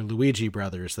and Super Luigi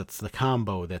Brothers. That's the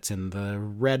combo that's in the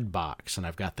red box, and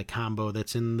I've got the combo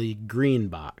that's in the green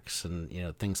box,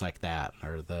 and things like that.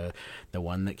 Or the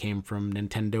one that came from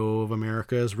Nintendo of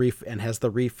America's and has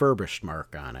the refurbished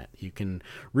mark on it. You can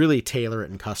really tailor it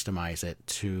and customize it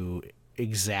to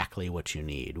exactly what you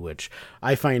need, which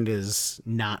I find is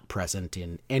not present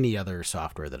in any other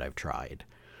software that I've tried.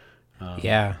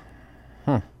 Yeah.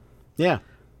 Yeah.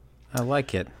 I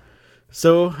like it.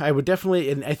 So I would definitely,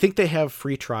 and I think they have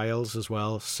free trials as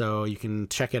well, so you can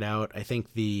check it out. I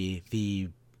think the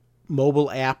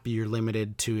mobile app, you're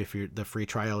limited to, the free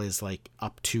trial is like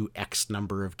up to X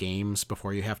number of games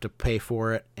before you have to pay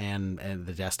for it, and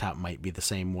the desktop might be the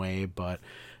same way. But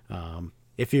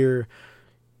if you're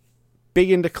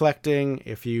big into collecting,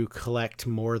 if you collect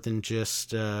more than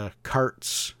just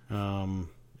carts,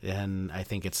 then I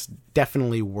think it's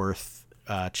definitely worth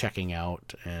checking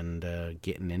out and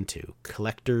getting into.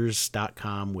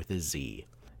 Collectors.com with a Z.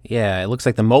 Yeah, it looks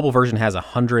like the mobile version has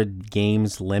 100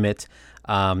 games limit.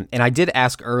 And I did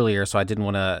ask earlier, so I don't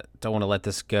want to let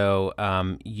this go.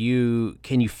 Can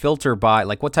you filter by,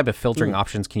 like, what type of filtering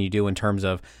options can you do in terms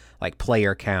of like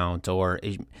player count, or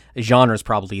genre is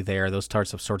probably there, those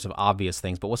sorts of obvious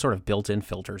things, but what sort of built-in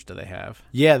filters do they have?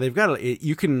 Yeah, they've got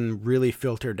you can really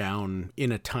filter down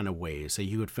in a ton of ways. So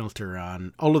you would filter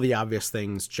on all of the obvious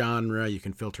things, genre, you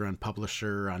can filter on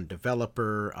publisher, on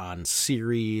developer, on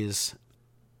series,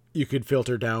 you could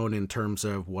filter down in terms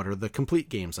of what are the complete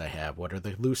games I have, what are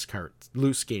the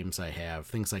loose games I have,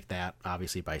 things like that,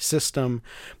 obviously by system.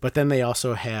 But then they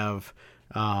also have,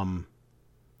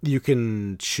 you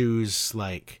can choose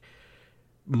like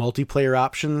multiplayer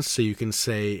options. So you can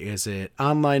say, is it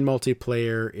online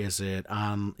multiplayer? Is it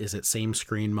same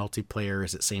screen multiplayer?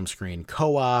 Is it same screen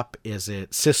co-op? Is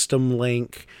it system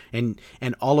link? And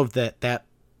all of that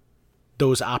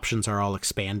those options are all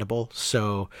expandable.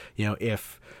 So,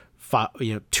 if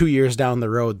 2 years down the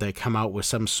road, they come out with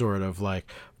some sort of like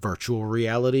virtual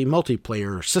reality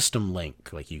multiplayer system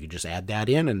link, like you could just add that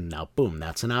in and now boom,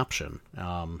 that's an option.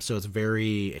 So it's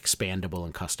very expandable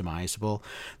and customizable.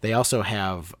 They also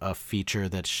have a feature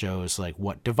that shows like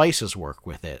what devices work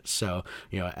with it. So,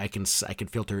 I can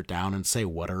filter it down and say,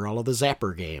 what are all of the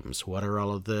Zapper games? What are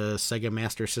all of the Sega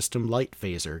Master System Light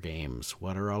Phaser games?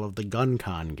 What are all of the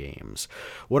GunCon games?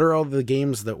 What are all the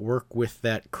games that work with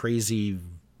that crazy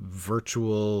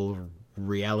virtual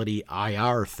reality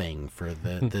IR thing for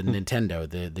the Nintendo,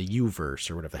 the Uverse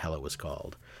or whatever the hell it was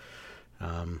called.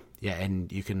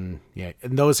 And you can,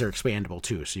 and those are expandable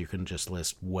too. So you can just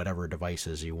list whatever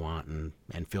devices you want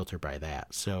and filter by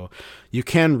that. So you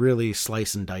can really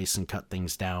slice and dice and cut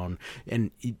things down.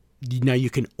 And now you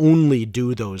can only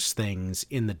do those things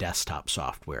in the desktop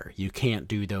software. You can't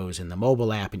do those in the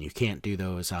mobile app, and you can't do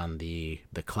those on the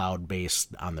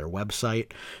cloud-based on their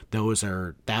website.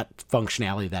 That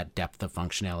functionality, that depth of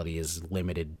functionality is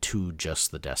limited to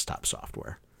just the desktop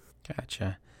software.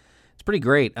 Gotcha. It's pretty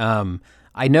great.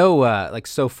 I know,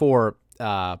 so for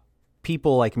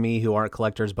people like me who aren't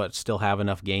collectors but still have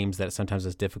enough games that sometimes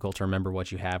it's difficult to remember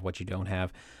what you have, what you don't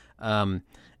have.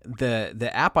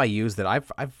 The app I use that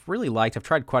I've really liked, I've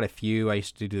tried quite a few. I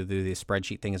used to do the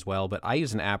spreadsheet thing as well, but I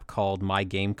use an app called My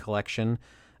Game Collection,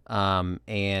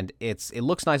 and it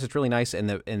looks nice. It's really nice,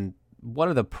 and one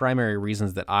of the primary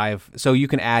reasons that so you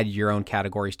can add your own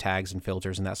categories, tags, and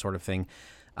filters, and that sort of thing.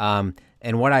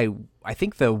 And what I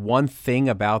think the one thing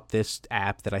about this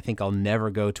app that I think I'll never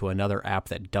go to another app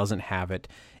that doesn't have it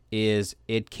is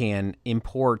it can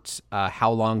import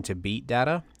how long to beat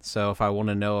data. So if I want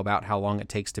to know about how long it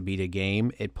takes to beat a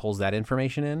game, it pulls that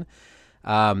information in.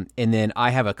 And then I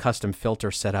have a custom filter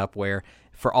set up where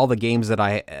for all the games that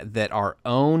are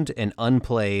owned and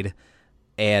unplayed,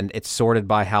 and it's sorted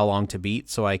by how long to beat.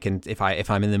 So I can, if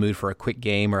I'm in the mood for a quick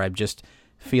game or I'm just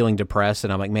feeling depressed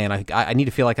and I'm like, man, I need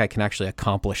to feel like I can actually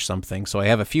accomplish something. So I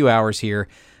have a few hours here.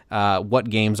 What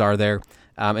games are there?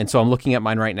 And so I'm looking at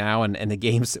mine right now, and the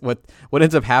games, what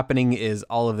ends up happening is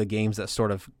all of the games that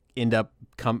sort of end up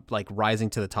rising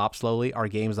to the top slowly are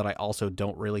games that I also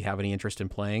don't really have any interest in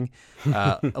playing,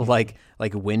 like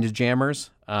Windjammers.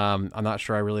 I'm not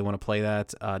sure I really want to play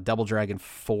that. Double Dragon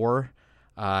 4,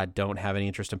 don't have any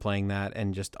interest in playing that,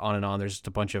 and just on and on. There's just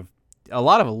a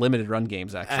lot of limited run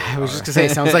games, actually. I was just going to say,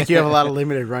 it sounds like you have a lot of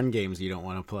limited run games you don't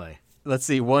want to play. Let's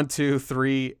see, 1, 2,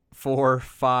 3, 4,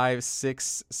 5,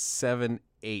 6, 7,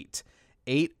 8.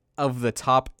 8 of the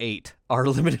top 8 are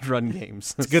limited run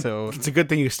games. It's a good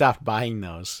thing you stopped buying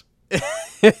those.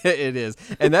 It is.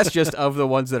 And that's just of the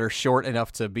ones that are short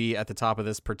enough to be at the top of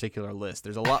this particular list.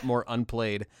 There's a lot more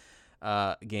unplayed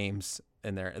games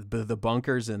in there. The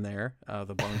Bunker's in there.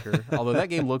 The Bunker. Although that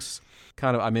game looks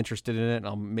I'm interested in it,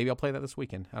 and maybe I'll play that this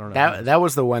weekend. I don't know. That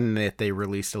was the one that they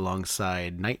released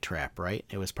alongside Night Trap, right?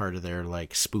 It was part of their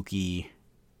like spooky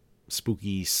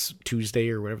Tuesday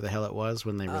or whatever the hell it was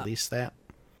when they released that.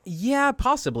 Yeah,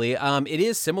 possibly. It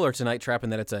is similar to Night Trap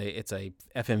in that it's a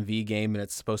FMV game and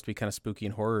it's supposed to be kind of spooky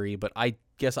and horror-y, but I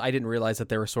guess I didn't realize that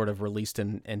they were sort of released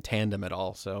in tandem at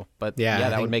all. So, but yeah,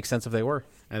 that would make sense if they were.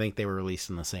 I think they were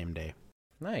released on the same day.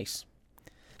 Nice.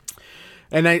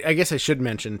 And I guess I should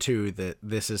mention too that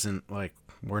this isn't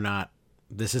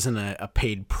this isn't a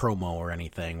paid promo or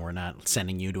anything. We're not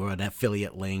sending you to an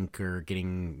affiliate link or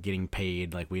getting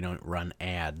paid. Like, we don't run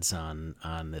ads on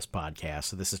this podcast.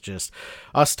 So this is just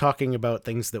us talking about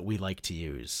things that we like to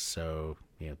use. So,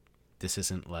 this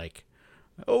isn't like,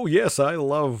 oh yes, I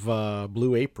love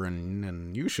Blue Apron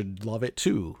and you should love it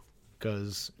too.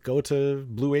 Because go to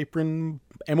Blue Apron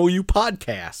MOU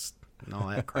podcast and all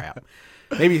that crap.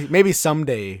 Maybe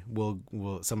someday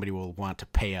somebody will want to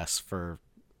pay us for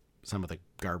some of the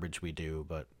garbage we do,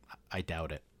 but I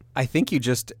doubt it. I think you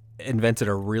just invented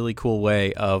a really cool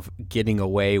way of getting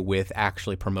away with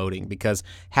actually promoting, because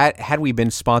had we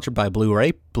been sponsored by Blue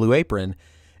Apron,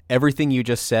 everything you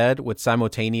just said would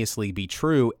simultaneously be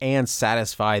true and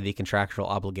satisfy the contractual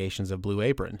obligations of Blue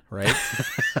Apron, right?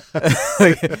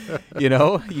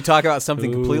 You talk about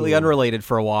something completely unrelated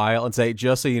for a while and say,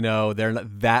 just so you know,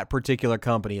 that particular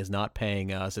company is not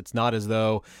paying us. It's not as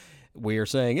though we are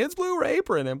saying it's Blue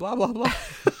Apron and blah, blah, blah.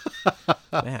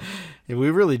 Man. We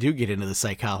really do get into the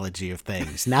psychology of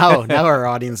things. Now our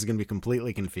audience is going to be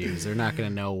completely confused. They're not going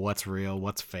to know what's real,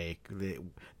 what's fake.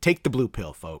 Take the blue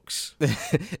pill, folks.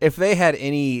 If they had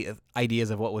any ideas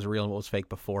of what was real and what was fake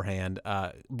beforehand,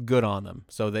 good on them.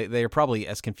 So they are probably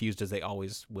as confused as they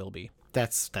always will be.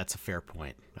 That's a fair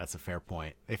point. That's a fair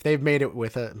point. If they've made it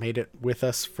with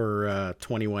us for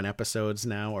 21 episodes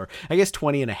now, or I guess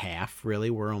 20 and a half, really,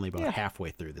 we're only about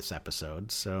halfway through this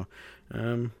episode. So,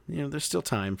 there's still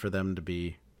time for them to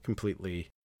be completely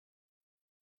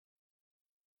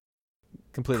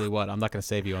what? I'm not going to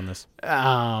save you on this.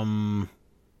 I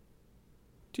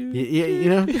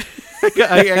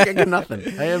got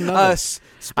nothing. I have nothing.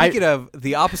 Speaking of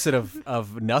the opposite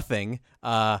of nothing,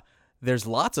 there's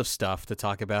lots of stuff to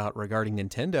talk about regarding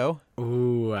Nintendo.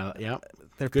 Ooh, yeah.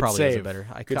 There Good probably save. is a better.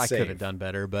 I Good could save. have done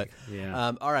better, but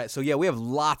Yeah. all right. So yeah, we have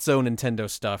lots of Nintendo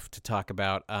stuff to talk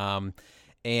about.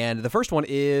 And the first one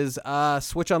is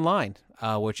Switch Online,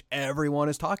 which everyone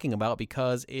is talking about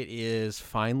because it is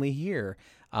finally here.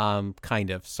 Kind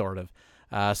of, sort of.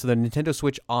 So the Nintendo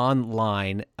Switch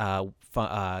Online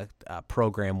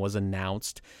program was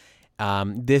announced.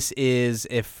 This is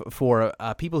for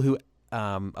people who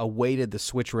awaited the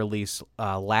Switch release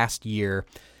last year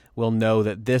will know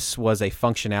that this was a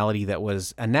functionality that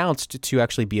was announced to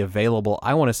actually be available.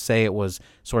 I want to say it was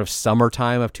sort of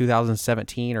summertime of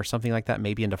 2017 or something like that,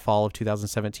 maybe into fall of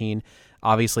 2017.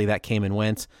 Obviously, that came and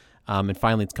went, and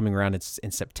finally it's coming around. It's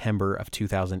in September of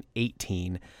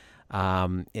 2018.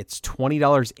 It's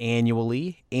 $20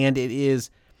 annually, and it is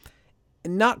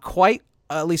not quite,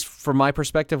 at least from my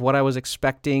perspective, what I was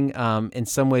expecting. In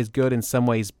some ways good, in some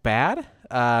ways bad.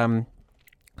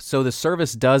 So the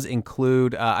service does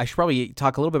include, I should probably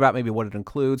talk a little bit about maybe what it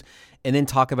includes, and then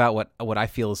talk about what I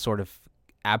feel is sort of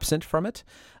absent from it.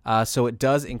 So it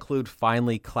does include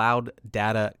finally cloud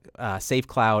data, save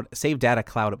data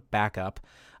cloud backup,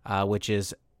 which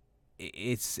is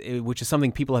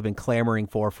something people have been clamoring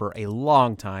for a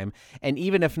long time. And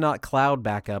even if not cloud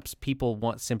backups, people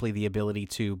want simply the ability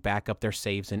to back up their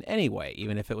saves in any way,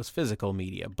 even if it was physical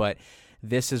media. But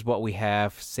this is what we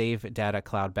have, Save Data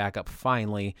Cloud Backup,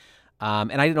 finally.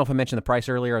 And I didn't know if I mentioned the price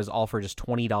earlier. It was all for just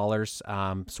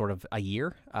 $20 sort of a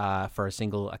year for a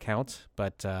single account.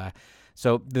 But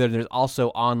so there's also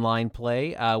online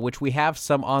play, which we have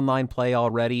some online play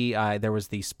already. There was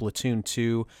the Splatoon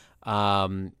 2.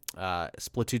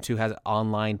 Splatoon 2 has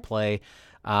online play.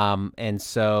 And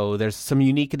so there's some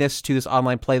uniqueness to this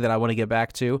online play that I want to get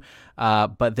back to.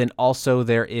 But then also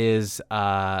there's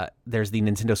the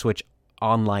Nintendo Switch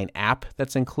online app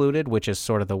that's included, which is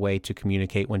sort of the way to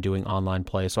communicate when doing online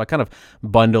play. So I kind of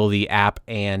bundle the app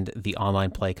and the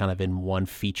online play kind of in one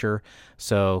feature.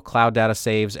 So cloud data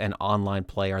saves and online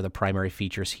play are the primary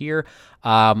features here.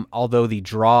 Although the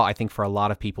draw, I think for a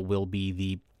lot of people, will be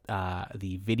the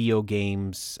video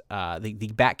games,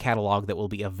 the back catalog that will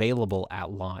be available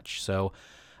at launch. So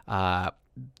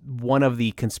one of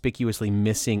the conspicuously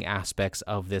missing aspects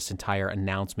of this entire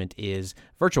announcement is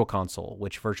Virtual Console,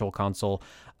 which Virtual Console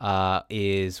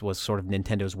was sort of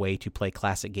Nintendo's way to play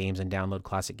classic games and download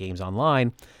classic games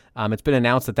online. It's been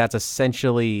announced that that's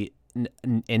essentially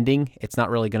ending. It's not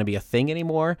really going to be a thing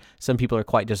anymore. Some people are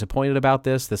quite disappointed about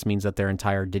this. This means that their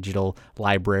entire digital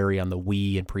library on the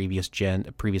Wii and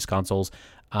previous consoles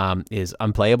is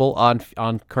unplayable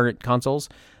on current consoles.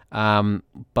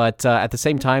 But at the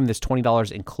same time, this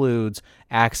 $20 includes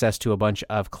access to a bunch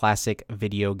of classic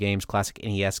video games, classic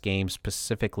NES games,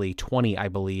 specifically 20, I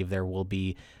believe there will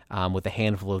be, with a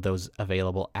handful of those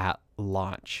available at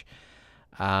launch.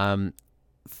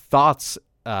 Thoughts,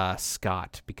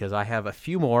 Scott, because I have a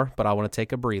few more, but I want to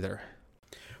take a breather.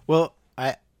 Well,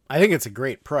 I think it's a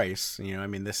great price. I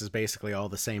mean, this is basically all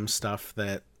the same stuff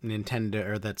that Nintendo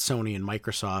or that Sony and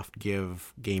Microsoft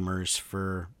give gamers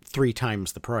for 3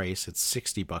 times the price. It's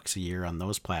 $60 a year on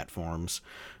those platforms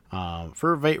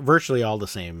for virtually all the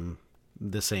same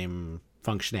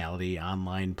functionality,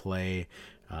 online play,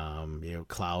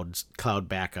 cloud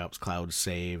backups, cloud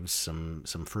saves,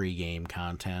 some free game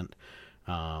content.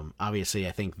 Obviously,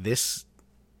 I think this,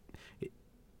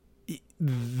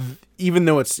 even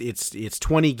though it's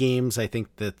 20 games, I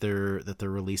think that they're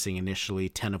releasing initially,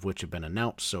 10 of which have been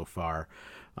announced so far.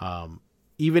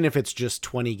 Even if it's just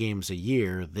 20 games a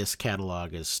year, this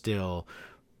catalog is still,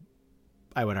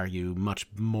 I would argue, much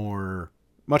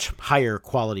higher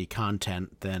quality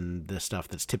content than the stuff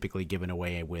that's typically given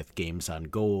away with Games on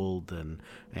Gold and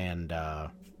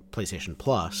PlayStation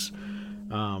Plus.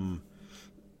 I'm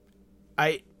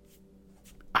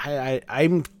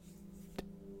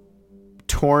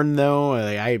torn though.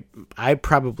 I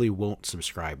probably won't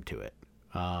subscribe to it.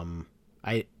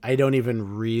 I don't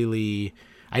even really,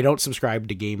 I don't subscribe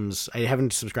to games. I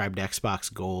haven't subscribed to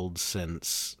Xbox Gold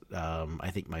since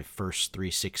I think my first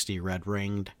 360 Red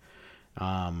Ringed.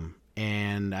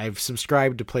 And I've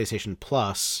subscribed to PlayStation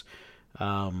Plus,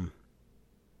 and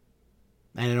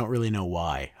I don't really know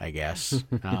why, I guess.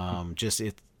 Just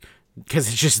it, because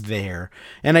it's just there.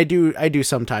 And I do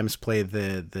sometimes play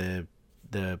the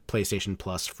PlayStation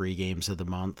Plus free games of the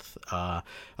month. A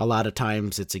lot of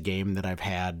times it's a game that I've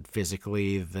had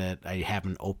physically that I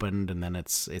haven't opened, and then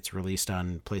it's released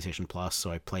on PlayStation Plus, so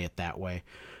I play it that way,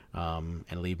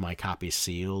 and leave my copies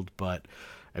sealed. But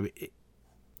I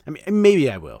mean,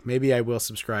 maybe I will. Maybe I will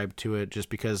subscribe to it, just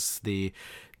because the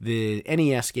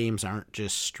NES games aren't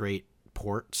just straight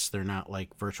ports. They're not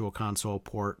like Virtual Console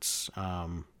ports.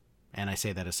 And I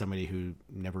say that as somebody who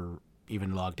never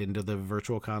even logged into the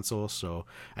Virtual Console, so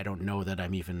I don't know that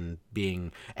I'm even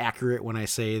being accurate when I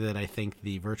say that I think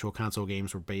the Virtual Console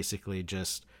games were basically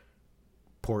just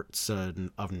ports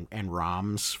and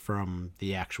ROMs from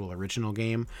the actual original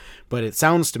game. But it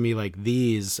sounds to me like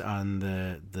these on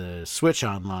the Switch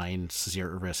Online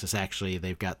service is actually,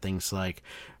 they've got things like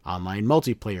online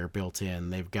multiplayer built in.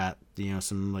 They've got,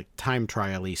 some like time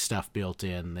trial-y stuff built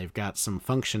in. They've got some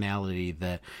functionality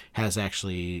that has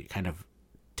actually kind of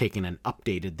taken and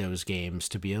updated those games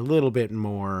to be a little bit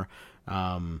more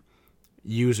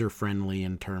user-friendly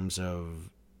in terms of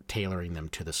tailoring them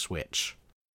to the Switch.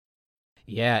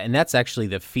 Yeah, and that's actually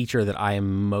the feature that I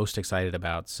am most excited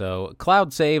about. So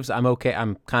cloud saves, I'm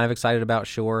kind of excited about,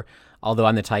 sure. Although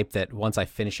I'm the type that once I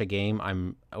finish a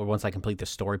game, or once I complete the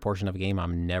story portion of a game,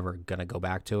 I'm never gonna go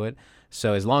back to it.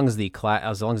 So as long as the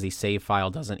save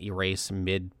file doesn't erase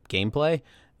mid gameplay,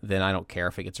 then I don't care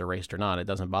if it gets erased or not. It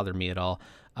doesn't bother me at all.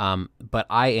 But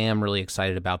I am really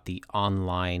excited about the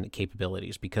online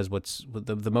capabilities, because what's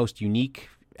the most unique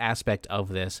aspect of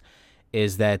this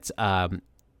is that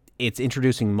it's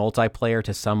introducing multiplayer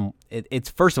to some.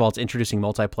 First of all, it's introducing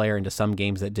multiplayer into some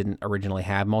games that didn't originally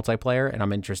have multiplayer, and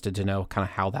I'm interested to know kind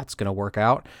of how that's going to work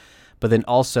out. But then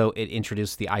also it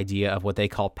introduced the idea of what they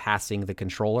call passing the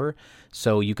controller.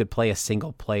 So you could play a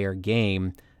single player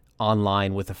game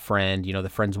online with a friend, the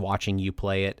friend's watching you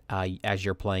play it as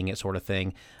you're playing it, sort of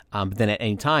thing. But then at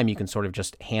any time, you can sort of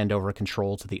just hand over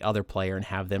control to the other player and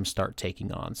have them start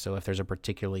taking on. So if there's a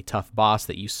particularly tough boss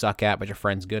that you suck at but your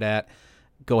friend's good at,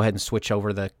 go ahead and switch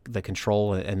over the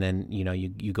control, and then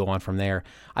you go on from there.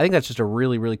 I think that's just a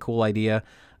really, really cool idea.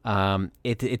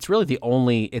 It's really the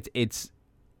only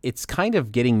it's kind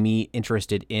of getting me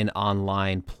interested in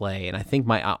online play, and I think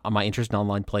my interest in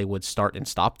online play would start and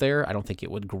stop there. I don't think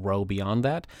it would grow beyond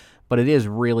that, but it is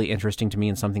really interesting to me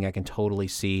and something I can totally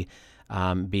see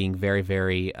being very,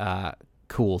 very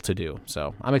cool to do.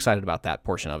 So I'm excited about that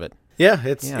portion of it. Yeah,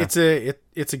 it's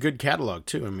a good catalog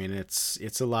too. I mean,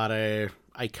 it's a lot of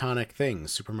iconic things: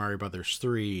 Super Mario Brothers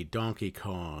 3, Donkey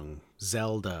Kong,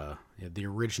 Zelda, the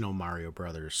original Mario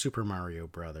Brothers, Super Mario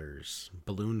Brothers,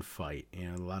 Balloon Fight,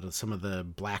 some of the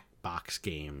black box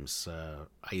games,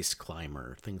 Ice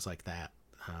Climber, things like that,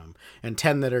 and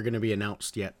 10 that are going to be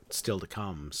announced yet still to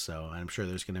come. So I'm sure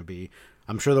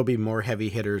there'll be more heavy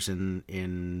hitters in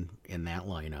that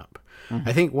lineup. Mm-hmm.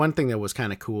 I think one thing that was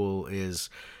kind of cool is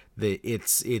that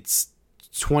it's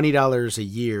 $20 a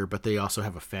year, but they also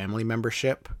have a family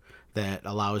membership that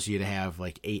allows you to have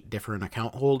like 8 different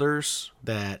account holders.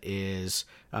 That is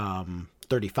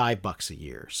 $35 a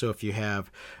year. So if you have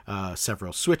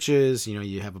several Switches,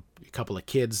 you have a couple of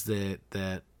kids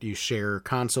that you share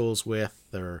consoles with,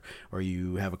 or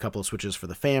you have a couple of Switches for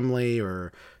the family,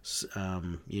 or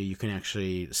you can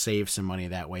actually save some money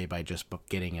that way by just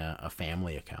getting a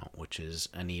family account, which is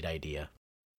a neat idea.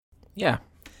 Yeah,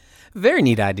 very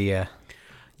neat idea.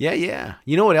 Yeah.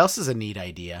 You know what else is a neat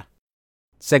idea?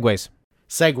 Segways.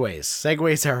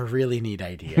 Segways are a really neat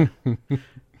idea.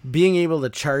 Being able to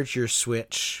charge your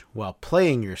Switch while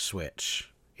playing your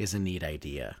Switch is a neat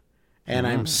idea. And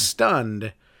I'm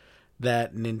stunned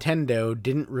that Nintendo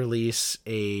didn't release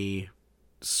a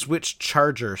Switch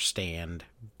charger stand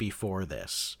before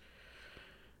this.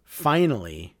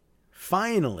 Finally,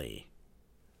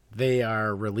 they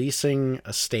are releasing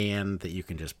a stand that you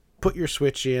can just put your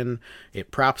Switch in.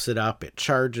 It props it up, it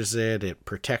charges it, it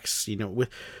protects,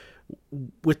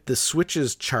 with the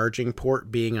Switch's charging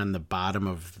port being on the bottom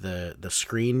of the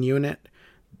screen unit,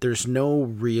 there's no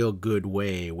real good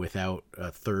way without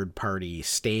a third-party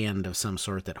stand of some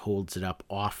sort that holds it up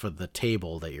off of the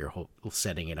table that you're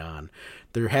setting it on.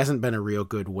 There hasn't been a real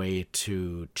good way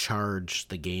to charge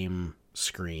the game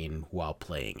screen while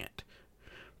playing it.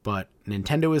 But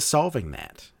Nintendo is solving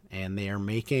that. and they are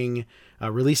releasing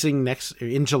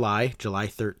in July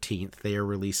 13th. They are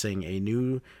releasing a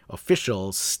new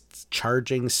official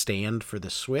charging stand for the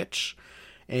Switch,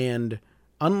 and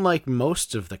unlike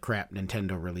most of the crap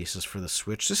Nintendo releases for the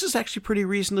Switch, this is actually pretty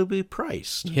reasonably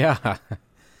priced. Yeah,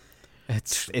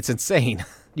 it's insane.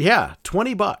 Yeah,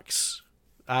 $20,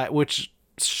 which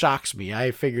shocks me.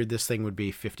 I figured this thing would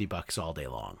be $50 all day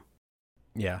long.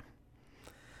 Yeah,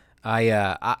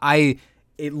 I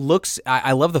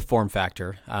love the form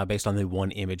factor based on the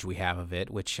one image we have of it,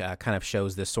 which kind of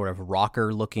shows this sort of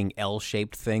rocker-looking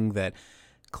L-shaped thing that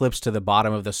clips to the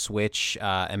bottom of the Switch.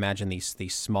 Imagine these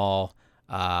small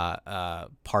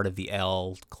part of the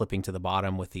L clipping to the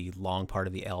bottom with the long part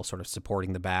of the L sort of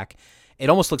supporting the back. It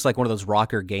almost looks like one of those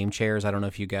rocker game chairs. I don't know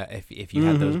if you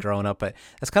had those growing up, but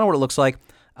that's kind of what it looks like.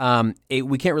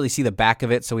 We can't really see the back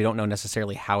of it, so we don't know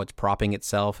necessarily how it's propping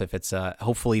itself. If it's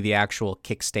hopefully the actual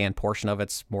kickstand portion of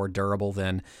it's more durable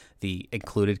than the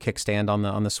included kickstand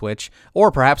on the Switch,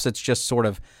 or perhaps it's just sort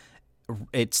of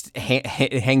it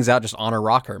hangs out just on a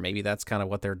rocker. Maybe that's kind of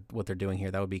what they're doing here.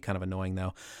 That would be kind of annoying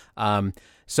though.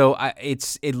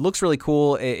 It looks really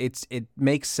cool. It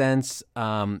makes sense.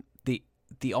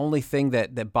 The only thing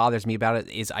that bothers me about it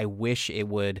is I wish it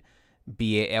would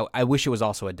I wish it was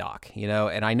also a dock,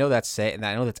 and I know that's it, and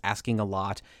I know that's asking a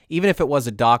lot. Even if it was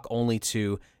a dock only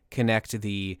to connect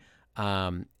the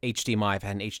HDMI, if it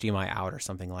had an HDMI out or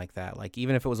something like that. Like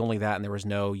even if it was only that and there was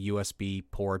no USB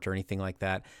port or anything like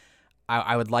that,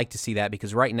 I would like to see that,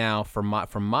 because right now, from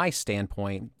my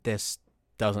standpoint, this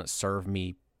doesn't serve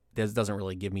me. This doesn't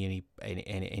really give me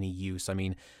any use. I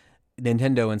mean,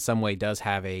 Nintendo in some way does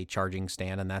have a charging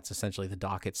stand, and that's essentially the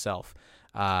dock itself.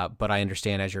 But I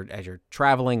understand as you're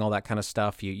traveling, all that kind of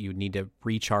stuff, you need to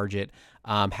recharge it.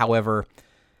 However,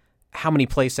 how many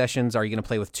play sessions are you going to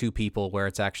play with two people where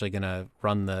it's actually going to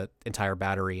run the entire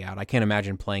battery out? I can't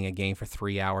imagine playing a game for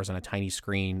 3 hours on a tiny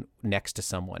screen next to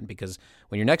someone, because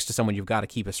when you're next to someone, you've got to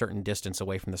keep a certain distance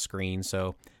away from the screen.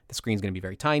 So the screen's going to be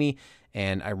very tiny,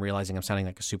 and I'm realizing I'm sounding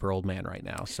like a super old man right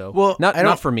now. So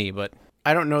not for me, but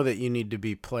I don't know that you need to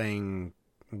be playing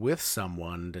with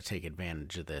someone to take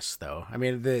advantage of this, though. I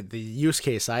mean, the use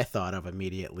case I thought of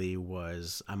immediately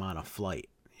was I'm on a flight.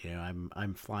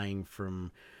 I'm flying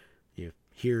from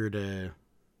here to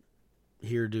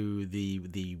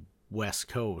the West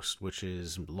Coast, which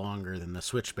is longer than the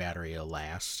Switch battery will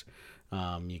last.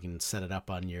 You can set it up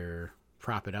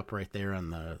prop it up right there on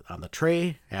the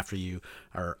tray after you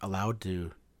are allowed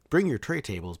to bring your tray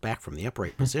tables back from the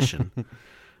upright position.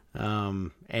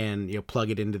 And you'll plug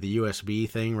it into the USB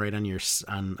thing right on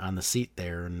on the seat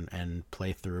there and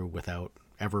play through without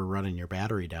ever running your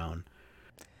battery down.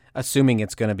 Assuming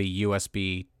it's going to be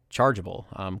USB chargeable,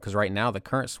 because right now the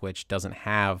current Switch doesn't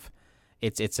have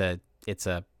it's a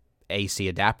AC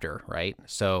adapter, right?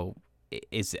 So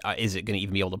is it going to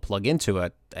even be able to plug into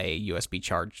a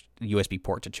USB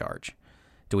port to charge?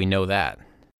 Do we know that?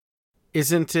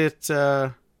 Isn't it?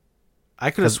 I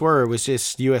could have swore it was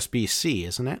just USB-C,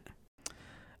 isn't it?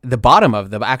 The bottom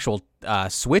of the actual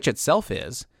Switch itself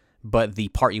is, but the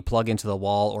part you plug into the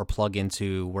wall or plug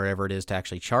into wherever it is to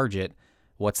actually charge it,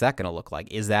 what's that going to look like?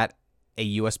 Is that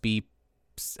a USB?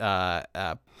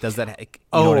 Does that? You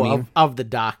know what I mean? Of the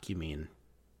dock, you mean?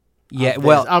 Yeah,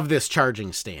 of this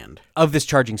charging stand. Of this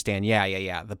charging stand,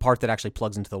 yeah. The part that actually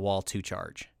plugs into the wall to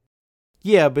charge.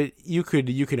 Yeah, but you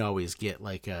can always get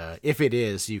if it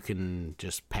is, you can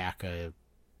just pack a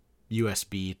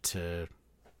USB to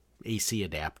AC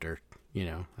adapter.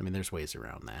 I mean, there's ways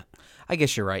around that. I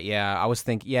guess you're right. Yeah, I was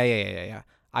thinking. Yeah.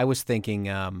 I was thinking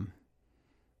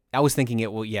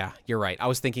it will. Yeah, you're right. I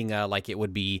was thinking like it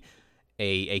would be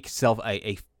a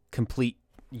complete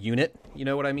unit. You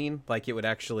know what I mean? Like it would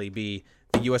actually be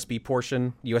the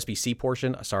USB-C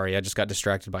portion. Sorry, I just got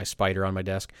distracted by a spider on my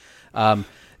desk.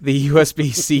 The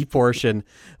USB-C portion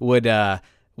would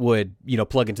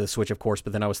plug into the Switch, of course,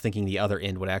 but then I was thinking the other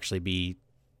end would actually be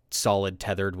solid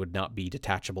tethered, would not be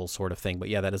detachable sort of thing. But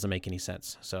yeah, that doesn't make any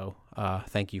sense. So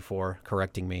thank you for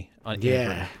correcting me.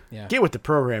 Yeah. Get with the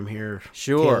program here.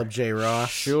 Sure. Caleb J.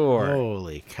 Ross. Sure.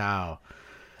 Holy cow.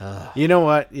 You know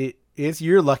what?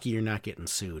 You're lucky you're not getting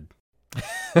sued.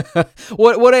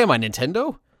 What am I,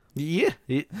 Nintendo? Yeah,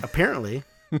 apparently.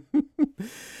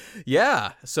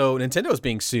 Yeah, so Nintendo is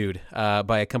being sued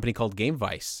by a company called Game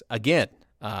Vice again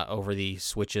over the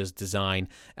Switch's design,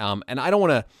 and I don't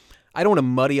want I don't want to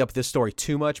muddy up this story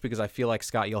too much because I feel like,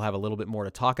 Scott, you'll have a little bit more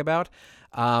to talk about.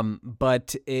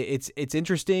 But it's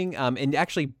interesting. And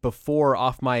actually, before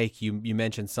off mic, you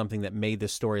mentioned something that made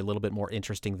this story a little bit more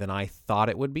interesting than I thought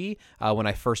it would be. When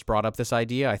I first brought up this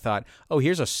idea, I thought, oh,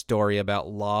 here's a story about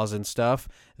laws and stuff.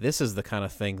 This is the kind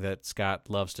of thing that Scott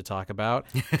loves to talk about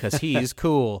because he's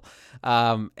cool.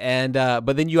 But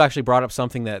then you actually brought up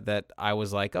something that I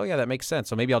was like, oh yeah, that makes sense.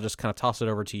 So maybe I'll just kind of toss it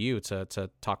over to you to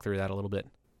talk through that a little bit.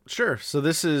 Sure. So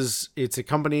it's a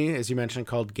company, as you mentioned,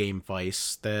 called Game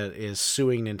Vice that is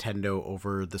suing Nintendo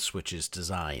over the Switch's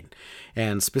design.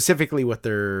 And specifically what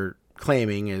they're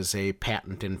claiming is a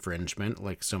patent infringement,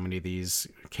 like so many of these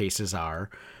cases are,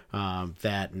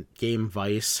 that Game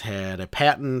Vice had a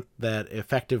patent that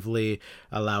effectively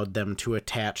allowed them to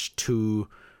attach two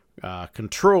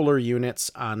controller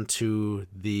units onto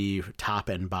the top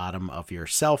and bottom of your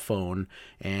cell phone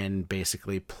and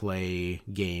basically play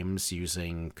games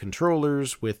using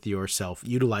controllers with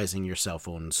utilizing your cell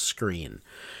phone's screen.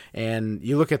 And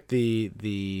you look at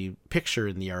the picture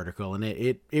in the article, and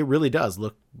it really does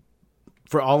look,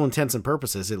 for all intents and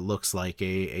purposes, it looks like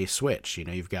a Switch. You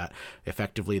know, you've got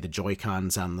effectively the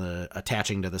Joy-Cons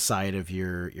attaching to the side of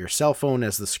your cell phone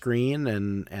as the screen,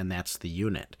 and that's the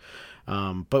unit.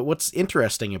 But what's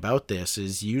interesting about this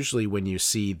is usually when you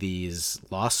see these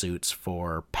lawsuits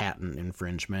for patent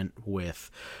infringement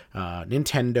with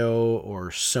Nintendo or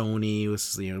Sony,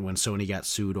 when Sony got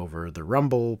sued over the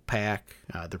Rumble Pack,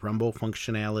 the Rumble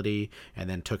functionality, and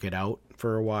then took it out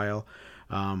for a while.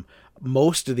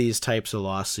 Most of these types of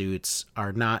lawsuits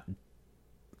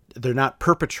they're not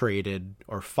perpetrated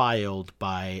or filed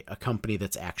by a company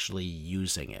that's actually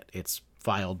using it. It's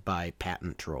filed by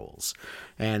patent trolls.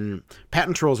 And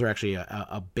patent trolls are actually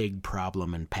a big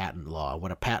problem in patent law.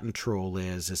 What a patent troll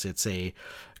is it's a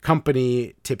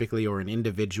company typically, or an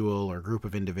individual or group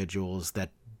of individuals, that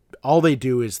all they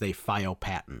do is they file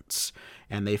patents.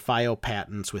 And they file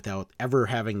patents without ever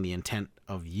having the intent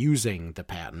of using the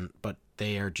patent, but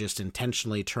they are just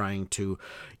intentionally trying to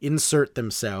insert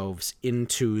themselves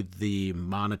into the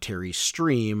monetary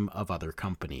stream of other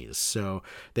companies. So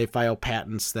they file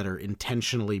patents that are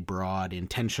intentionally broad,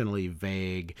 intentionally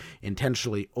vague,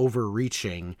 intentionally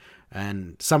overreaching,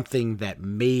 and something that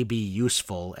may be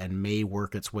useful and may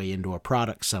work its way into a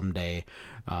product someday,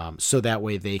 so that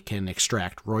way they can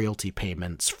extract royalty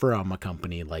payments from a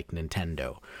company like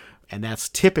Nintendo. And that's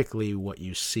typically what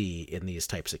you see in these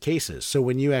types of cases. So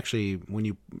when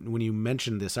you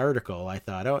mentioned this article, I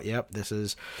thought, oh, yep,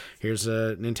 here's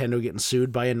a Nintendo getting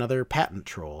sued by another patent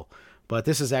troll. But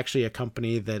this is actually a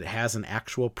company that has an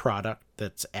actual product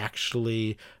that's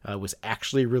actually was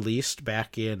actually released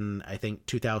back in, I think,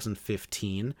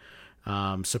 2015.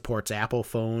 Supports Apple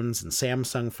phones and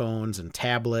Samsung phones and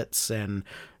tablets, and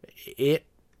it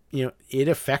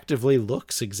effectively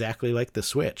looks exactly like the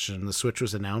Switch. And the Switch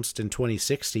was announced in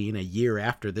 2016, a year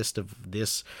after this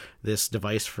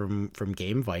device from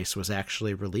Game Vice was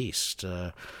actually released.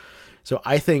 So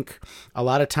I think a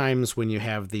lot of times when you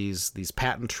have these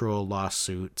patent troll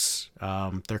lawsuits,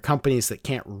 they're companies that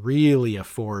can't really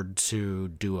afford to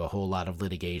do a whole lot of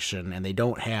litigation, and they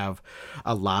don't have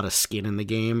a lot of skin in the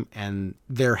game, and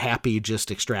they're happy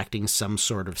just extracting some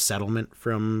sort of settlement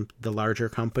from the larger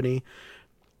company.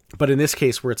 But in this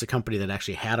case, where it's a company that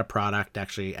actually had a product, I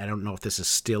don't know if this is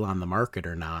still on the market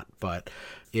or not, but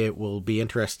it will be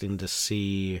interesting to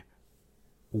see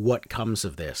what comes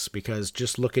of this, because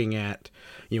just looking at,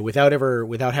 without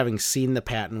having seen the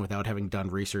patent, without having done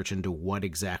research into what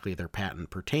exactly their patent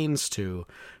pertains to,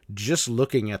 just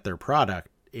looking at their product,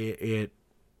 it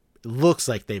looks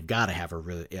like they've got to have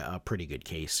a pretty good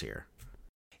case here.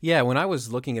 Yeah, when I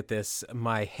was looking at this,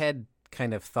 my head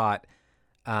kind of thought,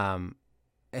 and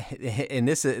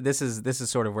this is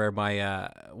sort of where my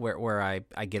where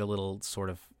I get a little sort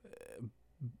of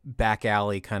back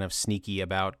alley kind of sneaky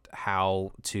about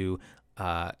how to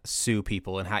sue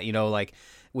people, and how,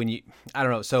 when you, I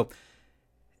don't know. So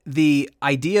the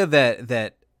idea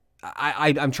that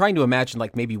I'm trying to imagine,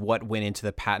 like, maybe what went into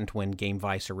the patent when Game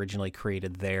Vice originally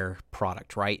created their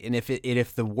product, right? And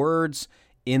if the words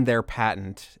in their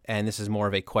patent, and this is more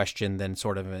of a question than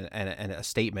sort of a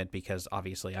statement, because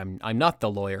obviously I'm not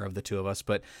the lawyer of the two of us,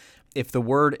 but if the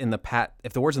words in the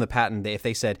patent, if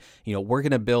they said, we're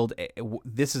going to build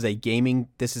this is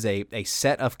a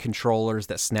set of controllers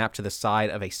that snap to the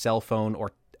side of a cell phone,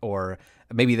 or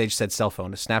maybe they just said cell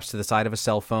phone, it snaps to the side of a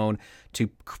cell phone to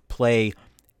play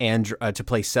games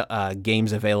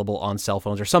available on cell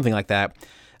phones or something like that.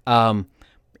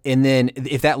 And then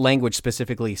if that language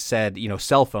specifically said,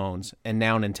 cell phones, and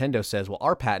now Nintendo says, well,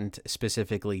 our patent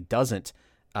specifically doesn't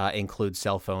include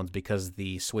cell phones because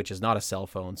the Switch is not a cell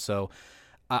phone. So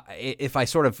if I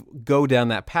sort of go down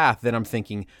that path, then I'm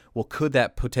thinking, well, could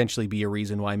that potentially be a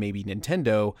reason why maybe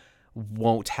Nintendo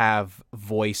won't have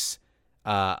voice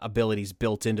abilities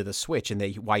built into the Switch, and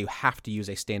why you have to use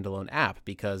a standalone app?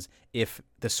 Because if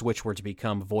the Switch were to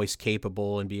become voice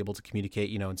capable and be able to communicate,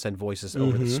 and send voices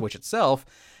over the Switch itself,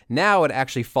 now it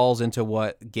actually falls into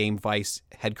what Game Vice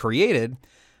had created.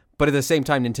 But at the same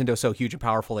time, Nintendo's so huge and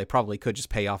powerful, they probably could just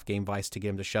pay off Game Vice to get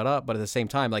him to shut up. But at the same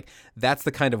time, like, that's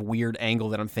the kind of weird angle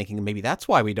that I'm thinking maybe that's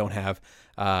why we don't have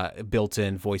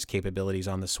built-in voice capabilities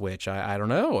on the Switch. I don't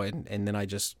know. And then I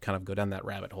just kind of go down that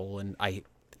rabbit hole, and I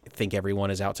think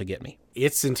everyone is out to get me.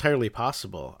 It's entirely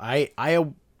possible. I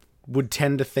would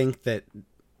tend to think that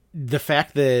the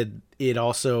fact that it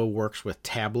also works with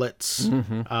tablets,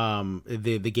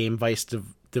 the Game Vice the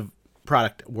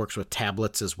product works with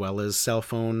tablets as well as cell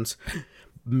phones,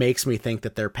 makes me think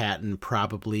that their patent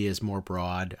probably is more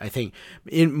broad. I think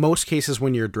in most cases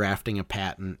when you're drafting a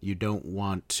patent, you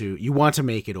want to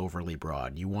make it overly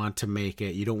broad. You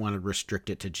don't want to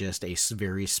restrict it to just a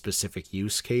very specific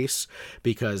use case,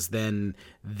 because then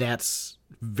that's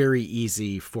very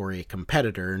easy for a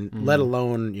competitor, let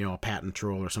alone, a patent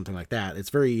troll or something like that.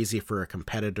 It's very easy for a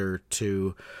competitor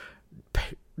to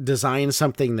design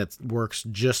something that works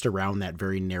just around that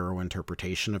very narrow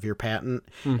interpretation of your patent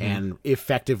and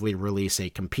effectively release a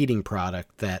competing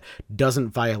product that doesn't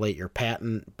violate your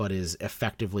patent but is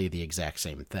effectively the exact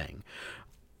same thing.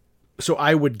 So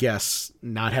I would guess,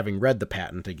 not having read the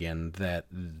patent again, that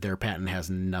their patent has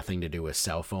nothing to do with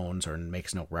cell phones or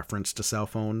makes no reference to cell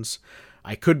phones.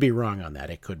 I could be wrong on that.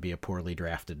 It could be a poorly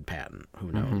drafted patent.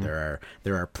 Who knows?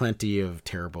 There are plenty of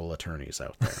terrible attorneys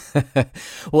out there.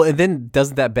 Well, and then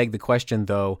doesn't that beg the question,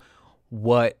 though,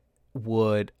 what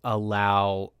would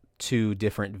allow two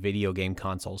different video game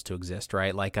consoles to exist,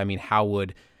 right? Like, I mean, how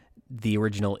would the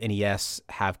original NES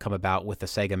have come about with the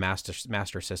Sega Master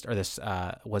System? Or this,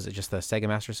 was it just the Sega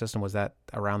Master System? Was that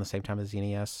around the same time as the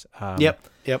NES?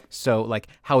 Yep. So, like,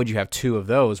 how would you have two of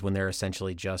those when they're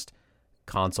essentially just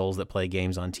consoles that play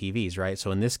games on TVs, right?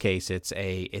 So in this case, it's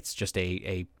just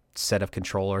a set of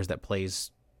controllers that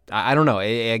plays. I don't know.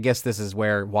 I guess this is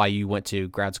why you went to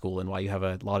grad school and why you have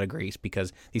a law degree,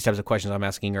 because these types of questions I'm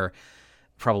asking are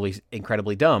probably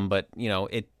incredibly dumb. But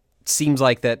it seems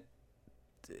like that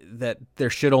there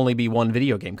should only be one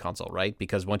video game console, right?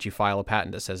 Because once you file a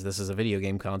patent that says this is a video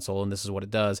game console and this is what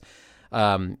it does,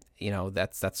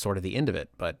 that's sort of the end of it.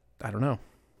 But I don't know.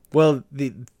 Well,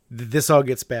 this all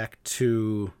gets back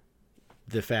to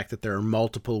the fact that there are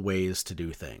multiple ways to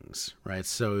do things, right?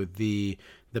 So the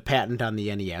patent on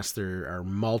the NES, there are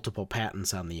multiple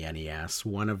patents on the NES.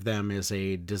 One of them is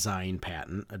a design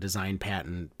patent. A design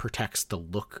patent protects the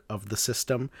look of the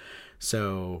system.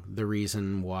 So the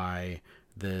reason why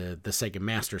the Sega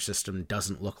Master System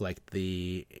doesn't look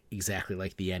exactly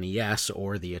like the NES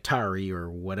or the Atari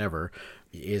or whatever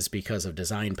is because of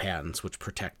design patents, which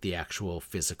protect the actual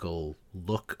physical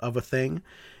look of a thing.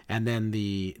 And then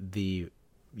the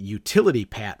utility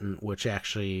patent, which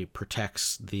actually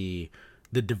protects the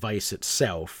device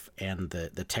itself and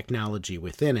the technology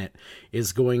within it,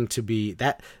 is going to be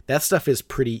that stuff is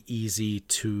pretty easy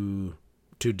to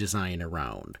design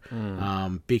around,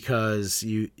 because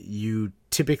you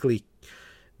typically,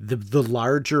 the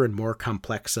larger and more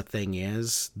complex a thing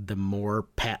is, the more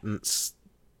patents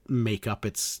make up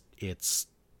its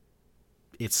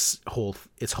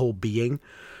whole being.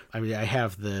 I mean, I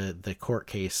have the court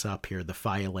case up here, the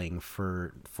filing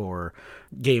for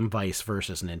Game Vice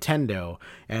versus Nintendo,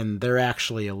 and they're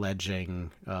actually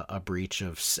alleging a breach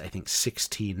of, I think,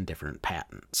 16 different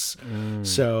patents.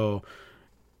 So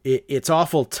it's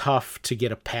awful tough to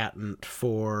get a patent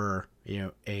for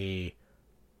a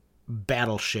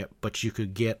battleship, but you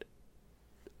could get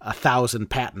 1,000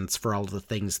 patents for all the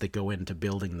things that go into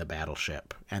building the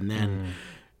battleship. And then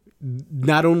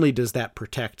not only does that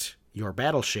protect your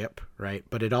battleship, right,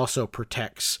 but it also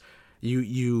protects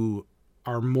you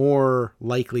are more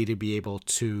likely to be able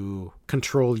to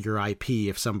control your IP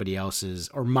if somebody else's,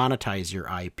 or monetize your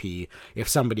IP if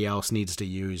somebody else needs to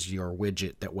use your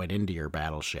widget that went into your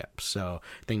battleship. So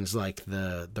things like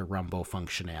the rumble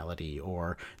functionality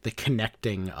or the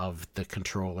connecting of the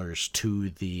controllers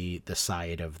to the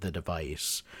side of the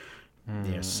device.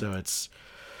 Yeah, so it's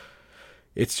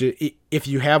just, if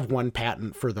you have one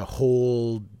patent for the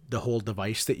whole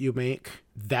device that you make,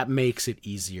 that makes it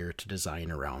easier to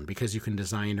design around, because you can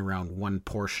design around one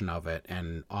portion of it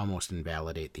and almost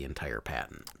invalidate the entire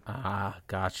patent. Ah,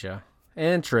 gotcha.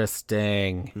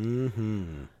 Interesting.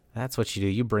 That's what you do.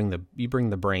 You bring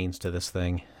the brains to this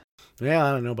thing. Yeah,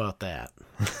 I don't know about that.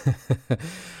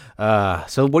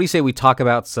 So what do you say we talk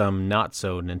about some not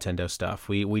so Nintendo stuff?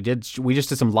 We just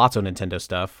did some lots of Nintendo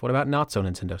stuff. What about not so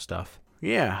Nintendo stuff?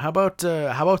 Yeah, how about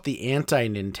the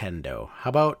anti-Nintendo? How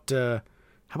about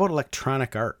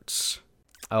Electronic Arts?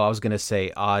 Oh, I was gonna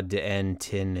say odd and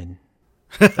tin and.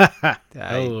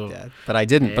 Oh. But I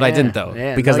didn't. But I didn't though,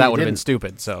 because no, that you would have been didn't.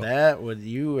 stupid. So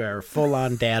You are full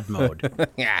on dad mode.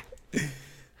 yeah,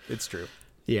 it's true.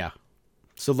 Yeah.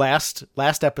 So last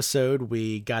episode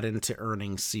we got into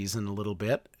earnings season a little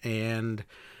bit and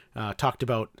talked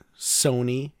about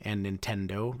Sony and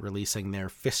Nintendo releasing their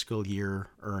fiscal year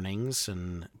earnings,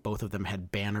 and both of them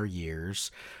had banner years.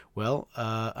 Well,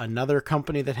 another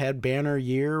company that had banner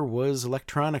year was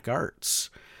Electronic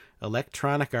Arts.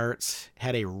 Electronic Arts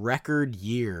had a record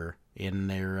year in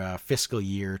their fiscal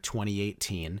year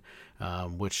 2018,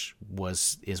 which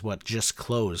is what just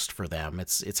closed for them.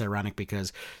 It's ironic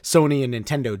because Sony and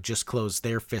Nintendo just closed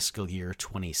their fiscal year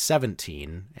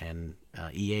 2017, and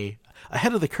EA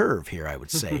ahead of the curve here, I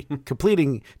would say,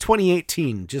 completing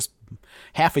 2018 just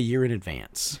half a year in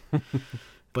advance.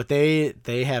 But they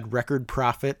had record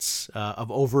profits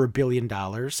of over $1 billion.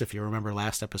 If you remember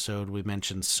last episode, we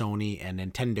mentioned Sony and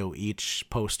Nintendo each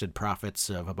posted profits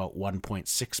of about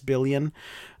 $1.6 billion.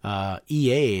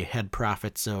 EA had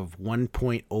profits of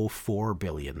 $1.04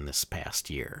 billion this past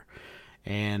year.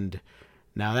 And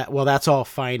now that's all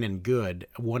fine and good.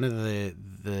 One of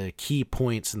the key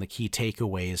points and the key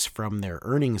takeaways from their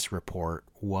earnings report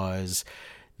was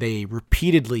they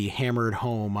repeatedly hammered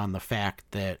home on the fact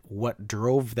that what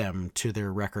drove them to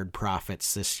their record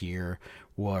profits this year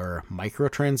were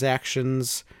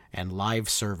microtransactions and live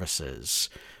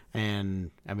services. And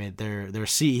I mean, their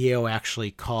CEO actually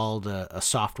called a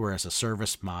software as a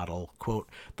service model, quote,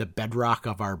 the bedrock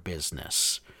of our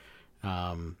business.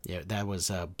 That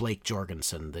was Blake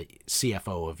Jorgensen, the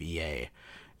CFO of EA.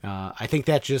 I think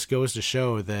that just goes to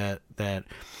show that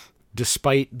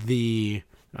despite the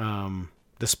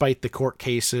court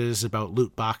cases about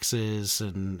loot boxes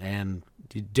and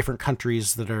different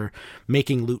countries that are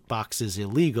making loot boxes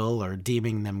illegal or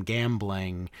deeming them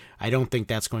gambling, I don't think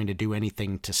that's going to do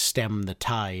anything to stem the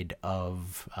tide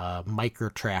of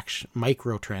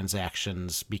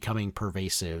microtransactions becoming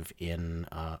pervasive in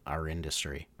our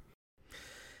industry.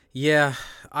 Yeah,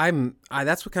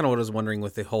 that's what I was wondering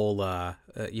with the whole, how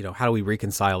do we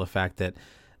reconcile the fact that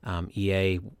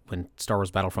EA, when Star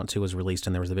Wars Battlefront 2 was released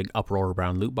and there was a big uproar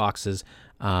around loot boxes,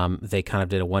 they kind of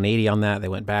did a 180 on that. They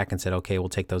went back and said, okay, we'll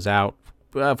take those out.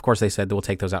 Of course, they said we'll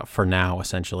take those out for now,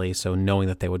 essentially, so knowing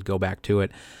that they would go back to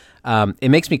it. It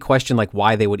makes me question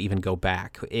why they would even go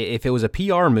back. If it was a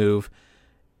PR move,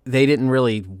 they didn't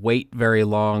really wait very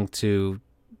long to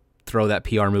throw that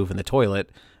PR move in the toilet.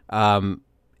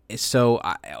 So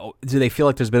do they feel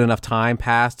like there's been enough time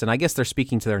passed? And I guess they're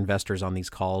speaking to their investors on these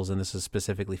calls, and this is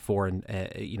specifically for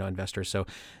investors. So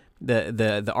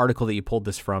the article that you pulled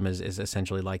this from is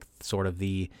essentially like sort of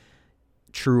the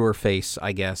truer face,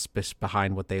 I guess,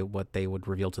 behind what they would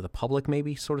reveal to the public,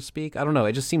 maybe, so to speak. I don't know.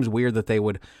 It just seems weird that they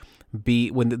would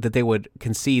that they would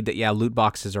concede that loot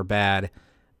boxes are bad,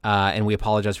 and we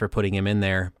apologize for putting him in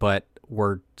there, but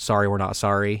we're sorry, we're not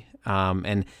sorry.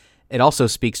 And it also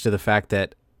speaks to the fact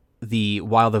that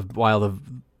while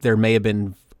there may have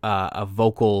been a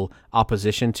vocal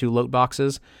opposition to loot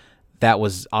boxes, that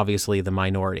was obviously the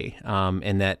minority,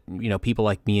 and that people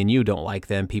like me and you don't like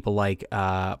them. People like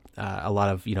a lot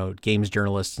of games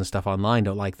journalists and stuff online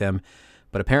don't like them,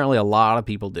 but apparently a lot of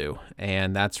people do,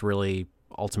 and that's really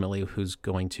ultimately who's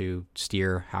going to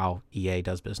steer how EA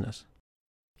does business.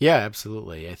 Yeah,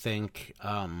 absolutely. I think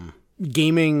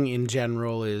gaming in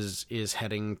general is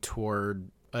heading toward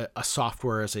a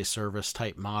software as a service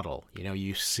type model.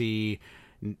 You see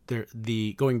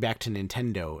the going back to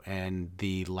Nintendo and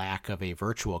the lack of a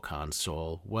virtual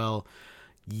console. Well,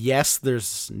 yes,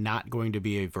 there's not going to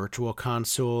be a virtual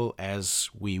console as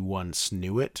we once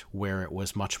knew it, where it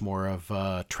was much more of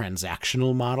a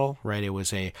transactional model, right? It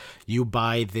was you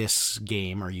buy this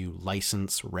game or you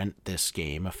rent this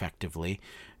game effectively,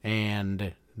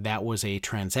 and that was a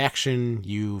transaction.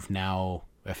 You've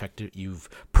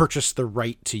purchased the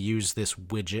right to use this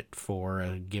widget for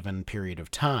a given period of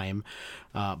time.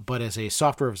 But as a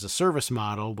software as a service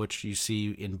model, which you see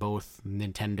in both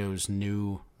Nintendo's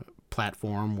new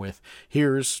platform with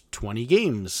here's 20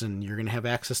 games and you're going to have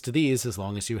access to these as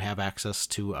long as you have access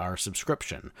to our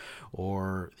subscription.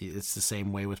 Or it's the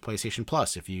same way with PlayStation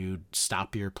Plus. If you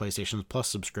stop your PlayStation Plus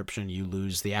subscription, you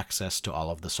lose the access to all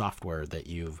of the software that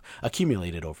you've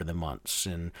accumulated over the months.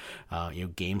 And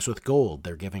games with gold,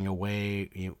 they're giving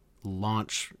away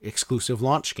exclusive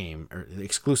launch game or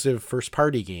exclusive first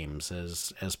party games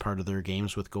as part of their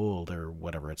games with gold or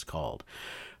whatever it's called.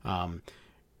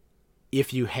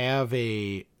 If you have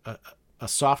a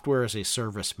software as a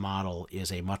service model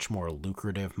is a much more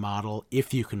lucrative model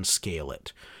if you can scale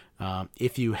it.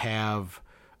 If you have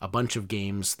a bunch of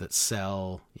games that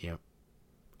sell,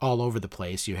 all over the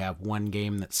place, you have one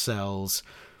game that sells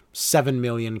 7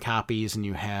 million copies and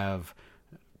you have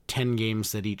 10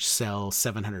 games that each sell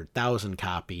 700,000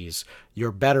 copies,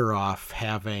 you're better off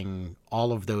having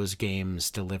all of those games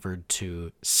delivered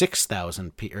to 6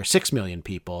 million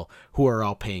people who are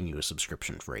all paying you a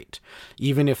subscription rate.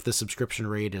 Even if the subscription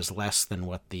rate is less than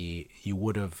what you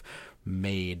would have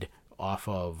made off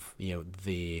of,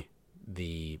 the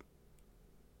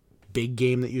big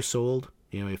game that you sold.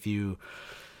 If you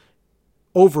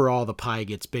overall the pie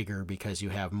gets bigger because you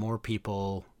have more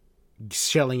people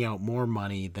shelling out more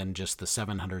money than just the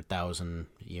 700,000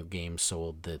 games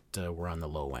sold that were on the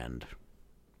low end.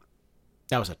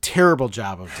 That was a terrible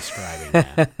job of describing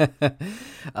that.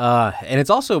 And it's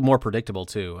also more predictable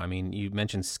too. I mean, you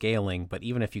mentioned scaling, but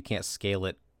even if you can't scale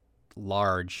it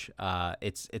large,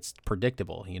 it's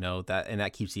predictable, that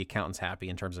keeps the accountants happy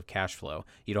in terms of cash flow.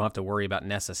 You don't have to worry about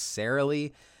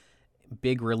necessarily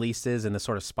big releases and the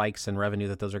sort of spikes in revenue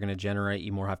that those are going to generate.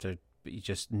 You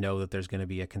just know that there's going to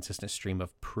be a consistent stream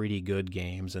of pretty good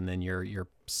games, and then you're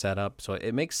set up. So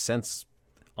it makes sense.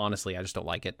 Honestly, I just don't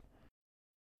like it.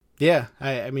 Yeah,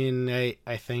 I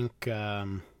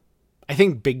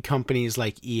think big companies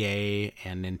like EA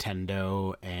and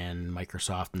Nintendo and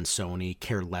Microsoft and Sony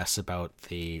care less about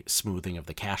the smoothing of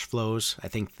the cash flows. I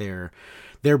think they're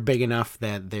big enough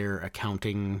that their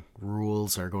accounting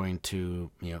rules are going to,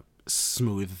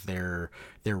 smooth their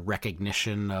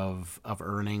recognition of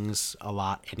earnings a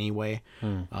lot anyway.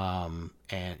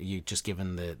 And you just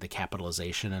given the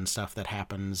capitalization and stuff that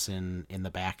happens in the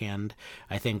back end,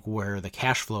 I think where the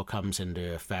cash flow comes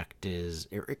into effect is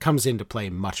it comes into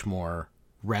play much more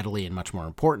readily and much more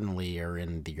importantly are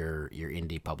in your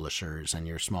indie publishers and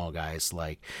your small guys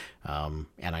like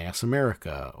NIS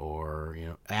America or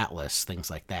Atlas,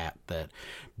 things like that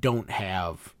don't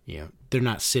have, they're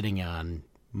not sitting on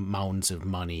mounds of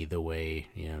money the way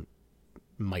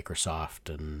Microsoft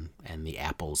and the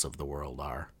Apples of the world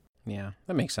are. Yeah,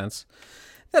 that makes sense.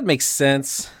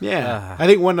 Yeah. I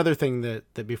think one other thing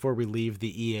that before we leave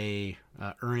the EA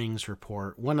earnings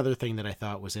report, one other thing that I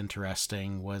thought was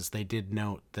interesting was they did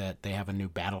note that they have a new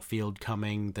Battlefield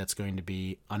coming that's going to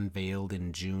be unveiled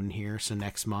in June here, so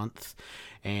next month.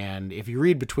 And if you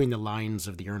read between the lines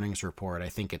of the earnings report, I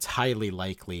think it's highly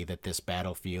likely that this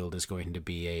Battlefield is going to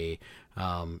be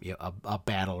a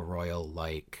battle royale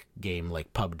like game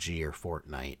like PUBG or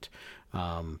Fortnite.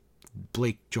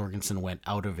 Blake Jorgensen went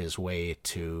out of his way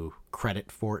to credit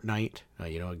Fortnite,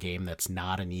 a game that's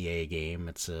not an EA game.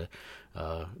 It's a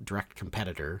direct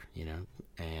competitor,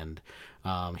 and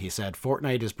he said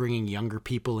Fortnite is bringing younger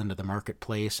people into the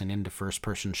marketplace and into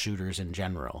first-person shooters in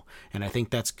general. And I think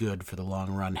that's good for the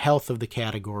long-run health of the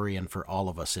category and for all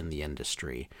of us in the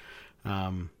industry.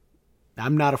 I'm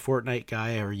not a Fortnite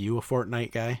guy. Are you a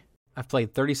Fortnite guy? I've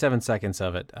played 37 seconds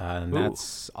of it, and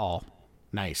that's all.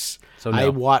 Nice. So no. I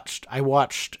watched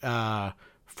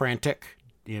Frantic,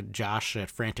 Josh at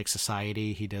Frantic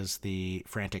Society. He does the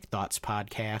Frantic Thoughts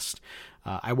podcast.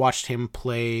 I watched him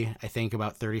play, I think,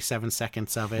 about 37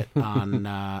 seconds of it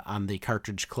on the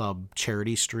Cartridge Club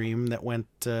charity stream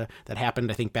that happened,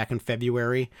 I think, back in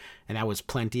February, and that was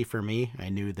plenty for me. I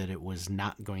knew that it was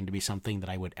not going to be something that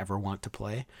I would ever want to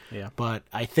play. Yeah. But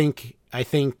I think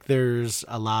there's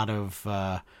a lot of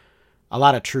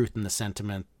truth in the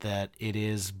sentiment that it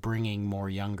is bringing more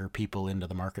younger people into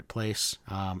the marketplace.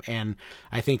 And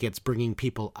I think it's bringing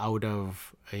people out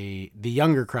of the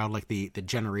younger crowd, like the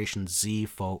Generation Z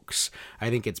folks.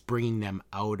 I think it's bringing them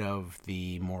out of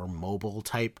the more mobile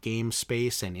type game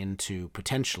space and into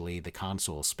potentially the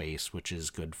console space, which is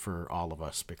good for all of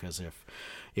us, because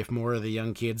if more of the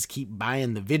young kids keep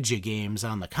buying the video games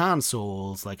on the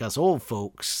consoles like us old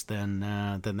folks, then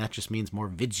that just means more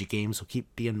video games will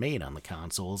keep being made on the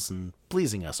consoles and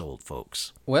pleasing us old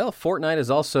folks. Well, Fortnite is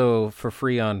also for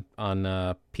free on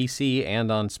PC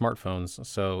and on smartphones,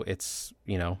 so it's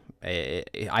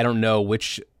I don't know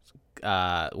which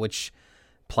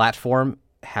platform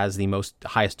has the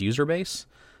highest user base,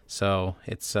 so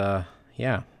it's I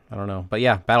don't know. But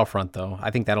yeah, Battlefront, though,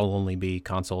 I think that'll only be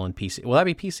console and PC. Will that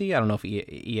be PC? I don't know if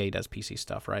EA does PC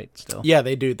stuff, right? Still. Yeah,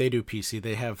 they do. They do PC.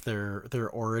 They have their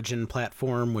Origin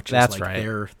platform, which is like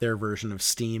right. their version of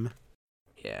Steam.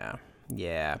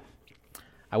 Yeah.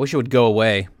 I wish it would go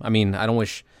away. I mean, I don't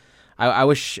wish I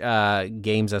wish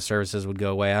games as services would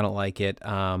go away. I don't like it.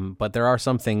 But there are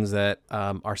some things that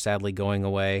are sadly going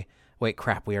away. Wait,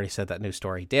 crap! We already said that news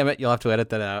story. Damn it! You'll have to edit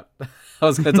that out. I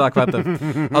was going to talk about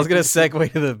I was going to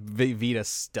segue to the Vita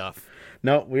stuff.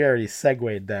 No, we already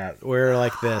segued that. We're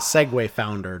like the Segway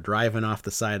founder driving off the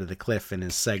side of the cliff in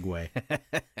his Segway.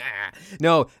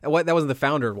 No, that wasn't the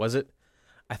founder, was it?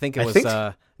 I think it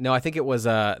was. No, I think it was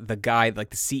the guy, like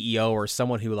the CEO or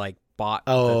someone who like bought.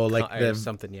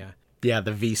 Something. Yeah. Yeah,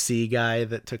 the VC guy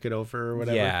that took it over or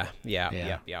whatever.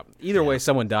 Yeah. Either way,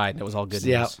 someone died, and it was all good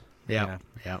news. Yeah.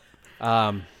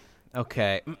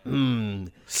 Okay.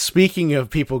 Speaking of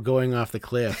people going off the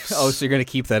cliffs. Oh, so you're going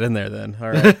to keep that in there then.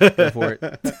 All right. Go for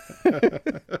it.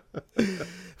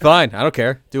 Fine. I don't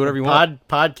care. Do whatever you want.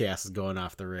 Podcast is going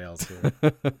off the rails here.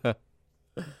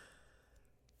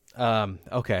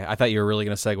 Okay. I thought you were really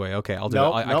going to segue. Okay. I'll do it.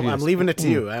 No, I'm leaving it to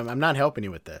you. I'm not helping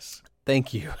you with this.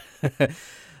 Thank you.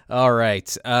 All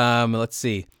right. Let's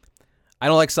see. I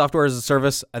don't like software as a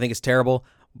service. I think it's terrible.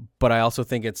 But I also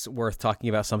think it's worth talking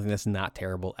about something that's not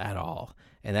terrible at all.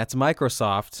 And that's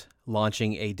Microsoft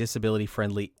launching a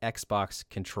disability-friendly Xbox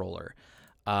controller.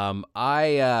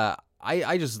 I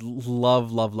just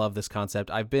love this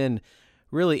concept. I've been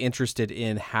really interested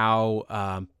in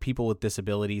how people with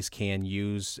disabilities can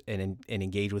use and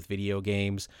engage with video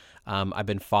games. I've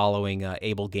been following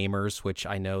Able Gamers, which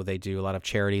I know they do a lot of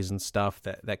charities and stuff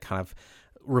that kind of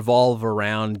revolve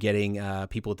around getting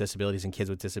people with disabilities and kids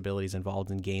with disabilities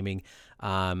involved in gaming.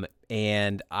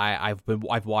 And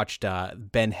I've watched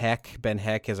Ben Heck. Ben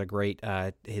Heck is a great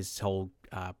his whole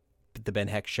the Ben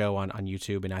Heck show on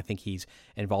YouTube, and I think he's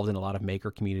involved in a lot of maker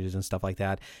communities and stuff like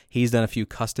that. He's done a few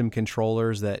custom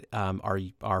controllers that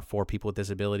are for people with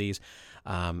disabilities.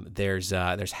 There's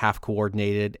Half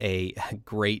Coordinated, a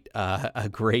great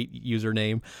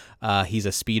username. He's a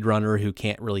speedrunner who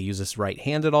can't really use his right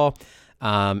hand at all.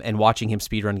 And watching him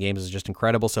speedrun games is just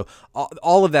incredible. So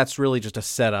all of that's really just a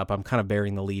setup. I'm kind of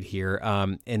bearing the lead here,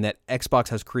 in that Xbox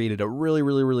has created a really,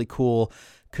 really, really cool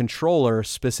controller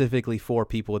specifically for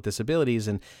people with disabilities.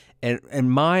 And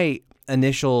my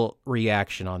initial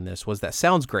reaction on this was that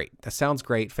sounds great. That sounds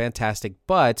great, fantastic.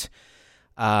 But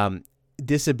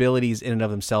disabilities in and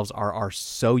of themselves are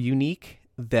so unique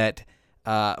that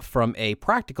from a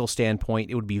practical standpoint,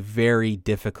 it would be very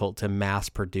difficult to mass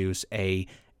produce a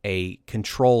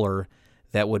controller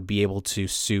that would be able to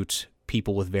suit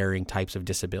people with varying types of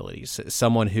disabilities.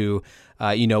 Someone who,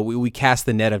 we cast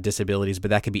the net of disabilities, but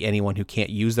that could be anyone who can't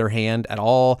use their hand at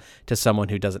all, to someone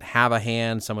who doesn't have a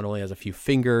hand, someone who only has a few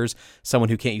fingers, someone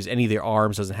who can't use any of their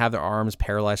arms, doesn't have their arms,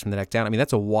 paralyzed from the neck down. I mean,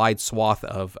 that's a wide swath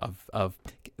of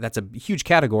that's a huge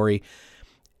category.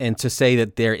 And to say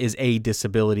that there is a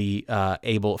disability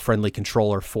friendly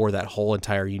controller for that whole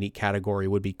entire unique category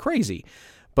would be crazy.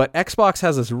 But Microsoft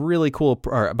has this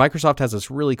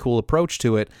really cool approach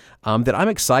to it that I'm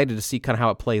excited to see kind of how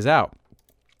it plays out.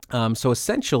 So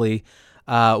essentially,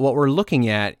 what we're looking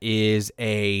at is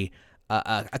a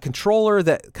controller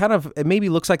that kind of it maybe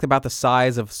looks like about the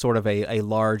size of sort of a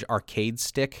large arcade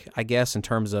stick, I guess, in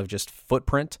terms of just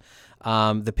footprint.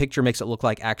 The picture makes it look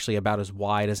like actually about as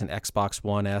wide as an Xbox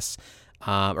One S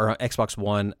or Xbox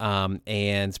One,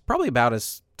 and probably about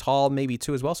as tall, maybe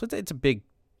too, as well. So it's a big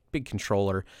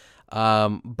controller,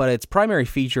 but its primary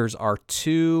features are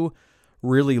two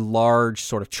really large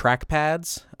sort of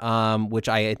trackpads, which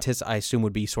I assume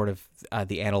would be sort of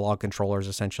the analog controllers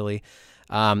essentially.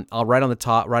 Right on the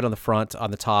top, right on the front,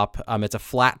 on the top. It's a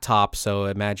flat top, so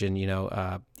imagine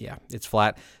it's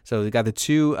flat. So we've got the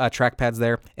two trackpads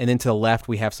there, and then to the left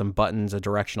we have some buttons, a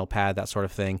directional pad, that sort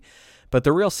of thing. But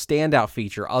the real standout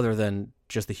feature, other than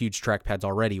just the huge trackpads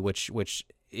already, which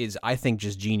is, I think,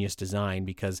 just genius design,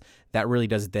 because that really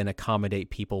does then accommodate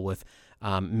people with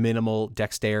minimal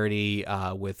dexterity,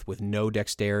 with no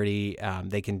dexterity.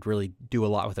 They can really do a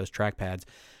lot with those trackpads.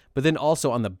 But then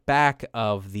also on the back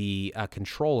of the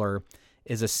controller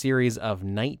is a series of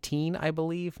 19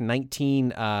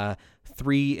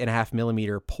 3.5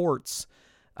 millimeter ports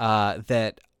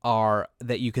that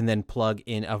you can then plug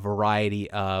in a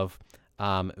variety of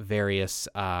various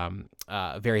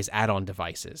add-on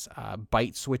devices,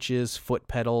 byte switches, foot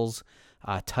pedals,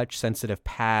 touch-sensitive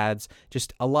pads.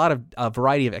 Just a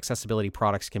variety of accessibility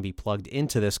products can be plugged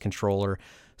into this controller,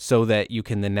 so that you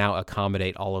can then now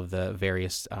accommodate all of the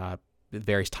various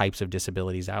types of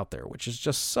disabilities out there, which is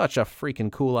just such a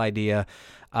freaking cool idea.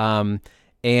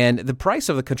 And the price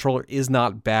of the controller is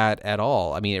not bad at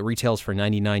all. I mean, it retails for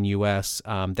 $99 US.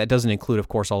 That doesn't include, of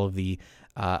course, all of the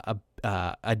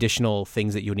additional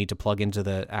things that you would need to plug into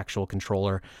the actual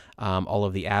controller, all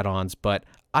of the add-ons. But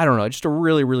I don't know, just a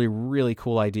really, really, really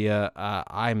cool idea.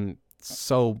 I'm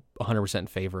so 100% in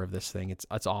favor of this thing.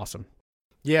 It's awesome.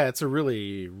 Yeah, it's a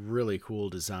really, really cool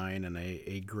design and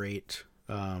a great,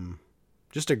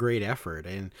 just a great effort.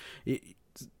 And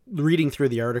reading through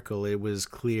the article, it was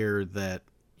clear that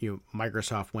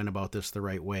Microsoft went about this the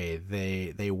right way.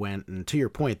 They went, and to your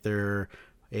point, they're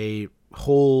a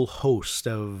whole host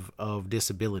of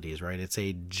disabilities, right? It's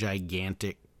a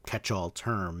gigantic catch-all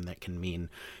term that can mean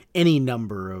any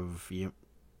number of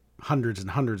hundreds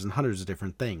and hundreds and hundreds of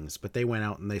different things. But they went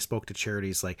out and they spoke to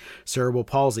charities like Cerebral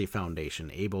Palsy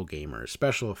Foundation, Able Gamers,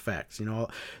 Special Effects,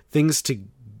 things to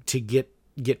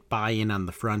get buy-in on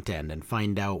the front end and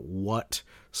find out what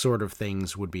sort of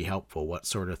things would be helpful, what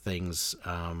sort of things,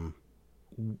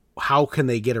 how can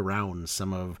they get around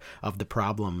some of the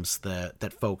problems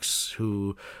that folks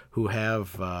who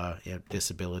have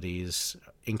disabilities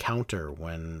encounter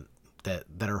that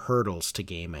are hurdles to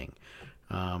gaming.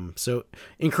 So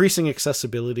increasing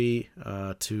accessibility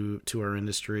to our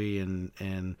industry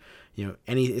and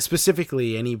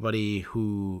specifically anybody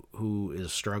who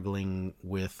is struggling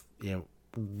with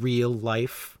real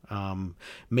life,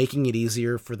 making it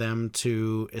easier for them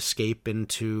to escape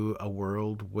into a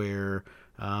world where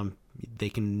they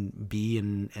can be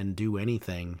and do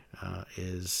anything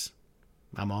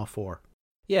I'm all for.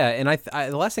 Yeah, and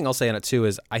the last thing I'll say on it too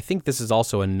is I think this is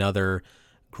also another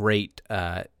great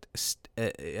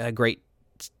a great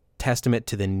testament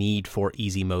to the need for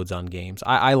easy modes on games.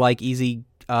 I like easy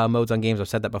modes on games. I've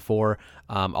said that before.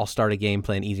 I'll start a game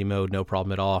playing easy mode, no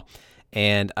problem at all.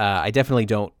 And I definitely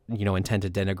don't, intend to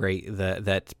denigrate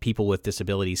that people with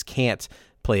disabilities can't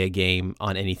play a game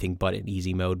on anything but in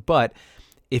easy mode. But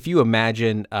if you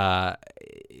imagine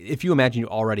you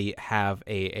already have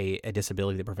a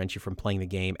disability that prevents you from playing the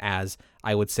game as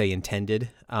I would say intended,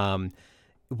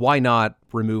 why not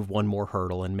remove one more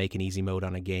hurdle and make an easy mode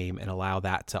on a game and allow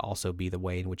that to also be the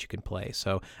way in which you can play?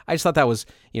 So I just thought that was,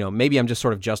 maybe I'm just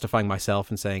sort of justifying myself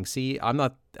and saying, see, I'm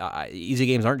not, easy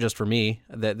games aren't just for me.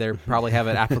 That they probably have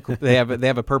an applicable, they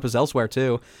have a purpose elsewhere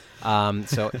too.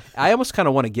 So I almost kind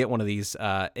of want to get one of these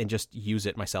and just use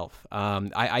it myself.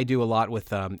 I do a lot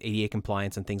with ADA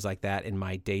compliance and things like that in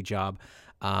my day job.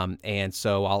 And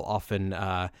so I'll often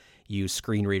use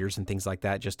screen readers and things like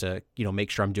that just to, make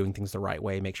sure I'm doing things the right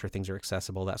way, make sure things are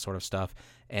accessible, that sort of stuff.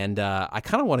 And I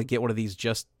kind of want to get one of these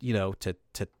just, to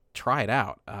try it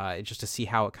out, just to see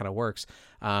how it kind of works.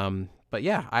 But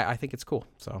yeah, I think it's cool.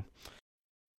 So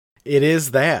it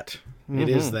is that. It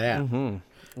is that. Mm-hmm.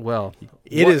 Well,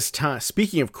 it is time.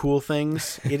 Speaking of cool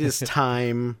things, it is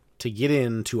time to get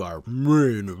into our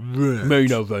main event.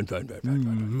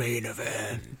 Main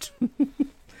event.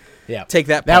 Yeah, take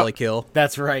that, Polykill.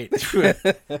 That's right.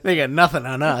 They got nothing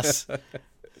on us.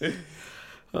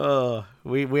 Oh,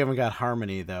 we haven't got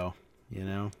harmony though.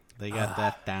 They got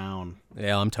that down.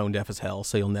 Yeah, I'm tone deaf as hell,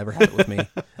 so you'll never have it with me.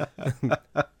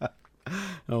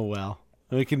 Oh well,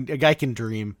 a guy can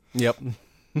dream. Yep.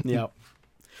 Yep.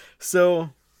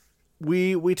 So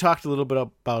we talked a little bit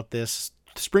about this.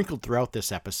 Sprinkled throughout this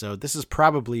episode, this is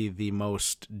probably the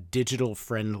most digital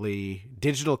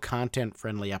content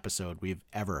friendly episode we've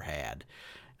ever had.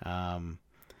 And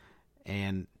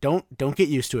don't get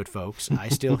used to it, folks. I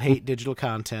still hate digital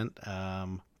content.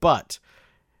 But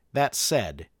that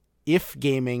said, if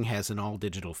gaming has an all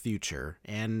digital future,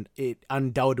 and it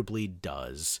undoubtedly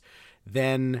does,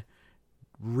 then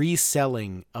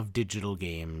reselling of digital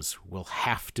games will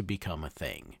have to become a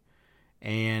thing.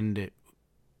 And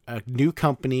a new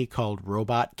company called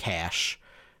Robot Cash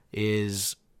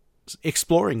is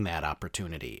exploring that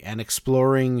opportunity and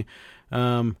exploring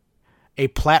a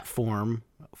platform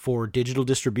for digital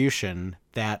distribution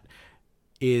that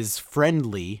is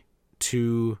friendly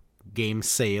to game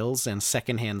sales and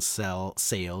secondhand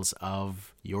sales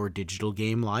of your digital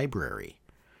game library.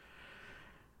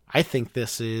 I think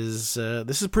this is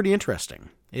pretty interesting.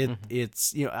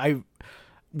 It's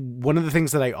one of the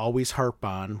things that I always harp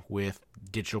on with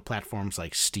digital platforms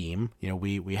like Steam,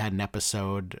 we had an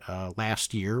episode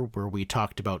last year where we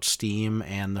talked about Steam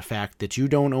and the fact that you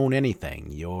don't own anything.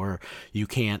 You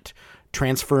can't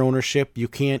transfer ownership. You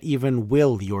can't even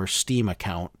will your Steam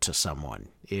account to someone.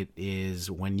 It is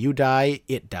when you die,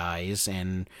 it dies,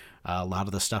 and a lot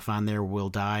of the stuff on there will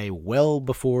die well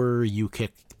before you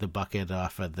kick the bucket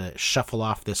off of shuffle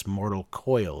off this mortal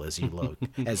coil, as you love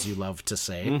to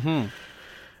say.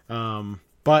 Mm-hmm.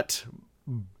 But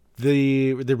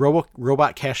the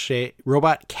Robot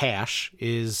Cash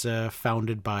is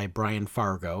founded by Brian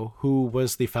Fargo, who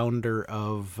was the founder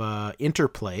of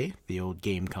Interplay, the old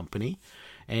game company,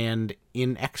 and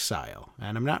In Exile.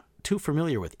 And I'm not too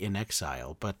familiar with In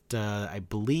Exile, but I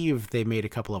believe they made a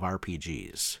couple of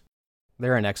RPGs.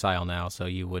 They're in exile now, so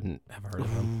you wouldn't have heard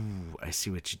of them. Ooh, I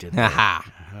see what you did there.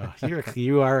 Oh,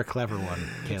 you are a clever one,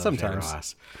 Caleb. Sometimes.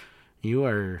 Ross. You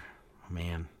are,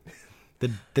 man.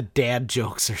 The dad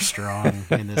jokes are strong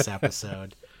in this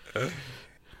episode.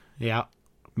 Yeah.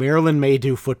 Maryland may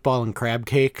do football and crab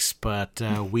cakes, but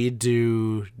we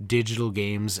do digital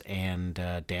games and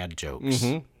dad jokes.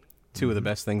 Mm-hmm. Two of the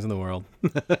best things in the world.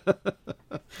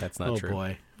 That's not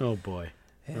true. Oh boy.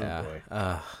 Yeah. Oh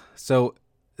boy. So,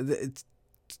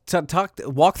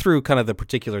 walk through kind of the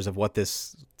particulars of what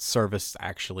this service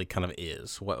actually kind of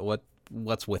is.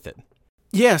 What's with it?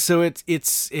 Yeah. So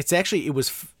it's actually it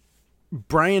was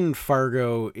Brian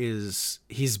Fargo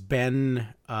he's been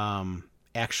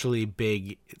actually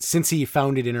big since he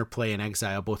founded Interplay and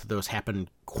Exile. Both of those happened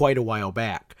quite a while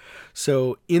back.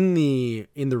 So in the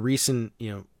recent,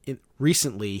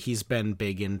 recently he's been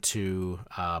big into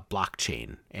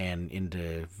blockchain and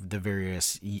into the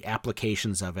various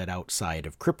applications of it outside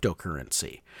of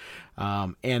cryptocurrency.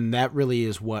 And that really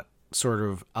is what sort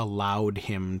of allowed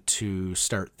him to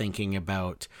start thinking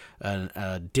about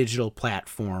a digital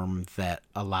platform that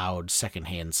allowed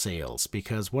secondhand sales.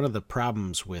 Because one of the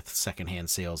problems with secondhand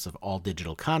sales of all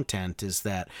digital content is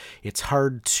that it's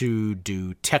hard to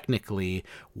do technically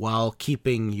while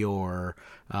keeping your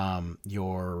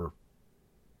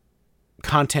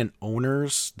content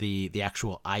owners, the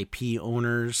actual IP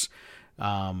owners,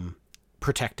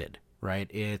 protected,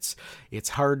 right? It's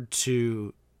hard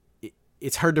to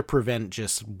prevent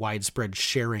just widespread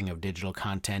sharing of digital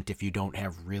content if you don't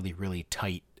have really, really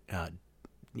tight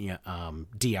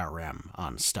DRM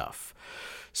on stuff.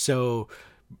 So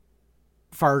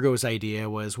Fargo's idea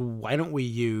was, why don't we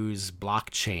use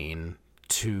blockchain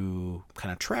to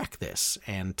kind of track this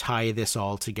and tie this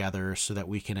all together so that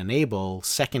we can enable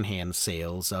secondhand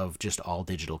sales of just all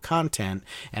digital content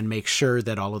and make sure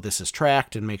that all of this is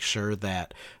tracked and make sure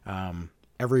that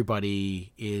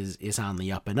everybody is on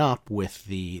the up and up with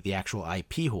the actual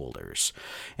IP holders.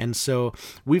 And so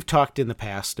we've talked in the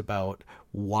past about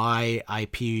why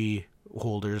IP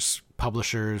holders,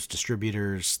 publishers,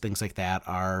 distributors, things like that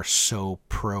are so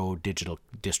pro digital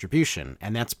distribution.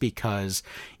 And that's because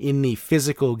in the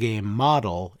physical game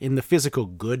model, in the physical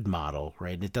good model,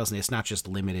 right, it's not just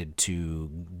limited to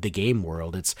the game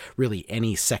world, it's really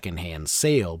any secondhand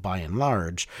sale by and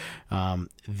large.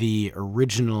 The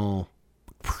original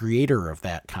creator of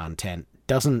that content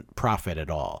doesn't profit at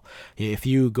all. If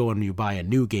you go and you buy a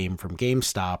new game from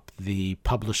GameStop, the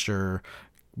publisher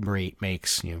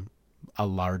makes a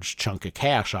large chunk of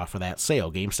cash off of that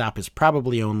sale. GameStop is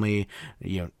probably only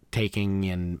taking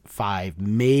in 5,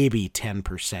 maybe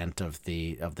 10% of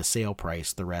the sale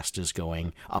price. The rest is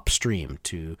going upstream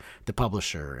to the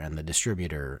publisher and the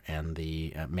distributor and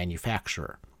the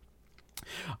manufacturer.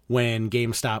 When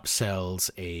GameStop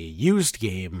sells a used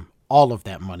game, all of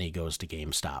that money goes to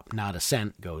GameStop. Not a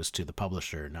cent goes to the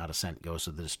publisher. Not a cent goes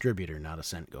to the distributor. Not a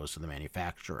cent goes to the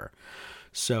manufacturer.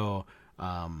 So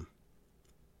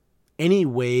any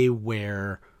way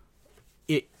where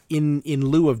in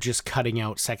lieu of just cutting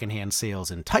out secondhand sales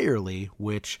entirely,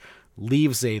 which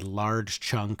leaves a large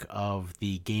chunk of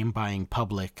the game buying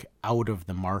public out of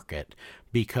the market,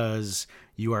 because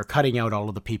you are cutting out all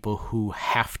of the people who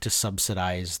have to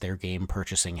subsidize their game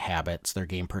purchasing habits, their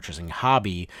game purchasing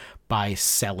hobby, by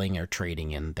selling or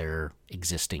trading in their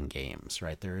existing games,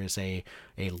 right? There is the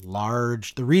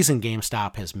reason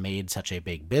GameStop has made such a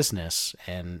big business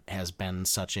and has been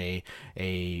such a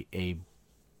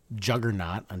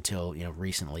juggernaut until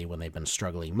recently, when they've been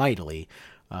struggling mightily,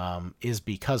 is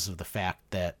because of the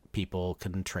fact that people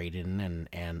can trade in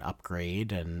and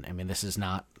upgrade. And I mean, this is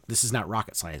not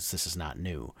rocket science. This is not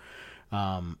new.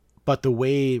 But the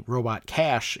way Robot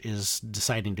Cash is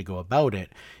deciding to go about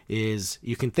it is,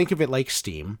 you can think of it like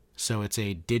Steam. So it's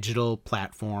a digital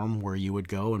platform where you would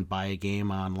go and buy a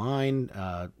game online,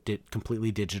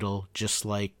 completely digital, just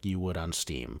like you would on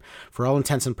Steam. For all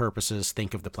intents and purposes,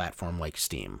 think of the platform like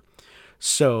Steam.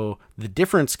 So the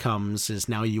difference comes is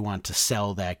now you want to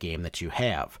sell that game that you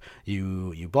have.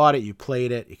 You bought it, you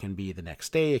played it. It can be the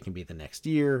next day, it can be the next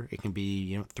year, it can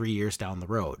be 3 years down the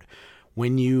road.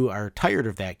 When you are tired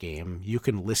of that game, you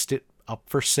can list it up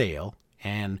for sale.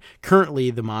 And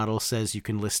currently the model says you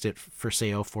can list it for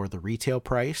sale for the retail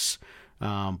price.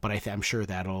 But I'm sure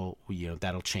that'll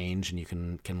change, and you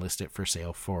can list it for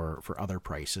sale for other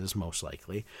prices, most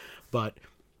likely. But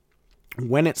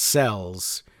when it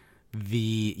sells,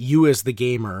 you as the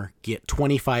gamer get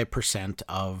 25%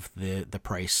 of the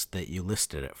price that you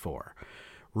listed it for.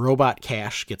 Robot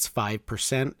Cash gets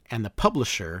 5%, and the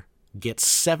publisher gets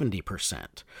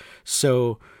 70%.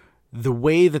 So the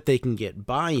way that they can get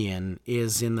buy-in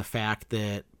is in the fact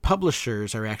that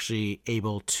publishers are actually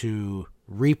able to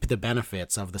reap the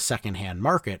benefits of the secondhand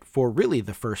market for really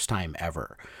the first time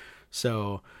ever.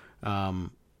 So,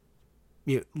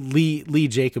 Lee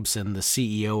Jacobson, the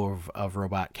CEO of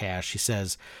Robot Cash, he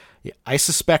says, "I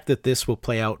suspect that this will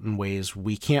play out in ways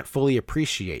we can't fully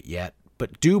appreciate yet,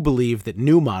 but do believe that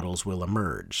new models will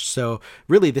emerge." So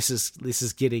really this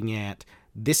is getting at,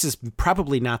 this is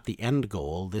probably not the end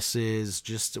goal. This is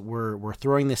just, we're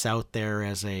throwing this out there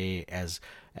as a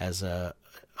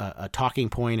talking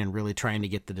point and really trying to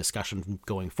get the discussion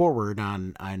going forward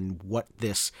on what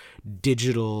this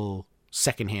digital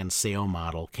secondhand sale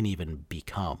model can even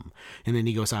become. And then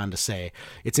he goes on to say,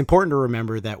 "It's important to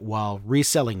remember that while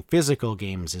reselling physical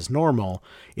games is normal,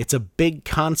 it's a big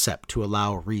concept to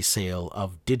allow resale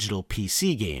of digital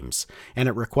PC games, and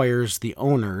it requires the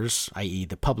owners, i.e.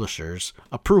 the publishers,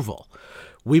 approval.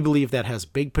 We believe that has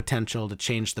big potential to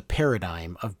change the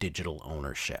paradigm of digital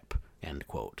ownership." End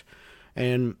quote.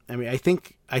 And I mean, I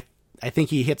think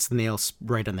he hits the nails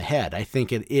right on the head. I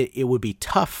think it would be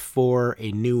tough for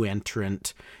a new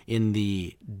entrant in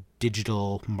the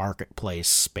digital marketplace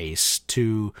space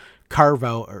to carve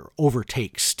out or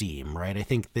overtake Steam, right? I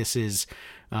think this is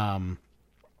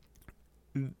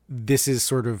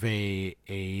sort of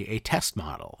a test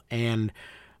model, and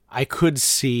I could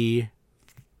see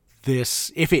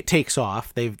this, if it takes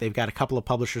off. They've got a couple of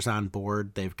publishers on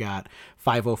board. They've got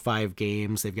 505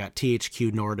 Games, they've got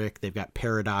THQ Nordic, they've got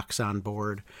Paradox on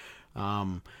board.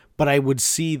 But I would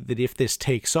see that if this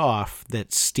takes off,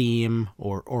 that Steam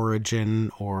or Origin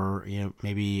or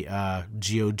maybe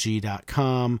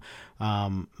GOG.com,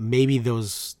 maybe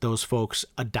those folks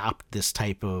adopt this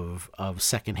type of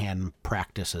secondhand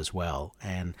practice as well.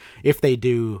 And if they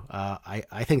do,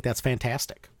 I think that's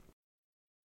fantastic.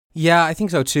 Yeah, I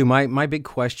think so too. My big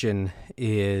question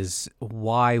is,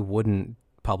 why wouldn't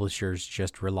publishers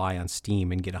just rely on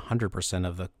Steam and get 100%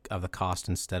 of the cost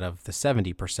instead of the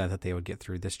 70% that they would get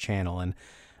through this channel? And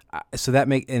so that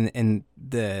and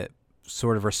the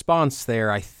sort of response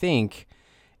there, I think,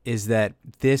 is that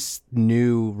this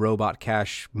new Robot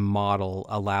Cash model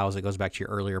allows, it goes back to your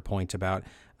earlier point about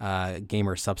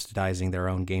gamers subsidizing their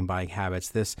own game buying habits.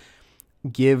 This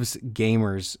gives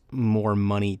gamers more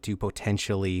money to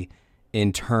potentially,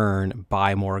 in turn,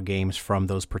 buy more games from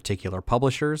those particular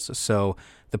publishers. So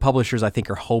the publishers, I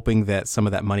think, are hoping that some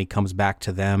of that money comes back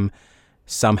to them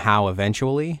somehow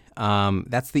eventually.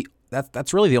 That's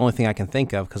really the only thing I can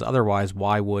think of, because otherwise,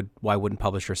 why wouldn't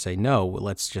publishers say, no,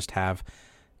 let's just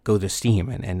go to Steam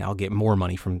and I'll get more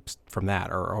money from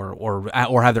that,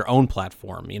 or have their own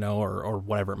platform, or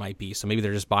whatever it might be. So maybe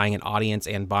they're just buying an audience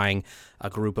and buying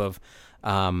a group of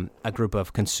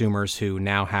consumers who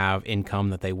now have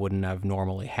income that they wouldn't have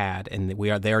normally had, and they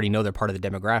already know they're part of the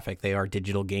demographic. They are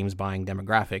digital games buying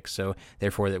demographic, so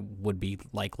therefore it would be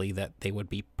likely that they would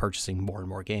be purchasing more and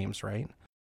more games, right?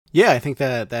 Yeah, I think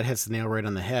that hits the nail right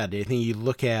on the head. I think you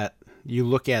look at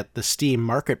the Steam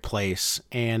marketplace,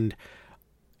 and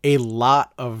a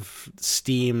lot of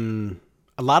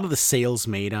the sales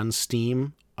made on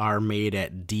Steam are made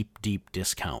at deep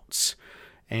discounts.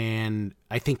 And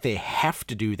I think they have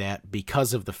to do that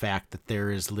because of the fact that there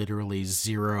is literally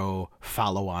zero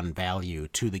follow-on value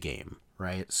to the game,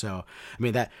 right? So, I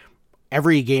mean, that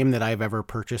every game that I've ever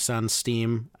purchased on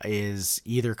Steam is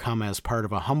either come as part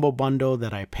of a Humble Bundle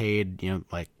that I paid,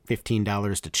 like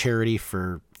 $15 to charity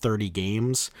for 30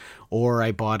 games, or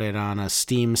I bought it on a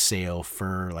Steam sale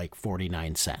for like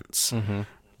 49 cents. Mm-hmm.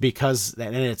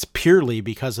 And it's purely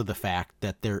because of the fact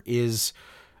that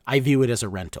I view it as a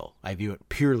rental. I view it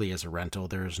purely as a rental.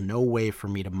 There's no way for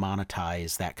me to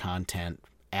monetize that content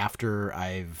after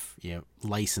I've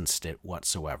licensed it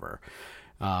whatsoever.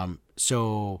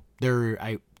 So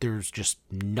there's just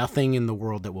nothing in the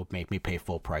world that will make me pay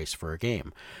full price for a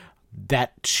game.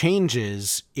 That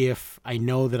changes if I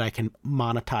know that I can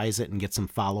monetize it and get some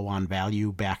follow-on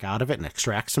value back out of it and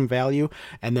extract some value,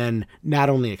 and then not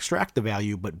only extract the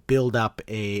value but build up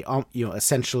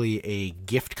essentially a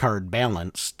gift card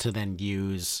balance to then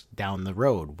use down the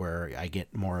road, where I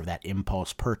get more of that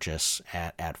impulse purchase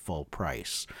at full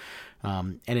price.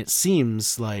 And it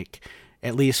seems like,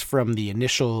 at least from the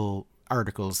initial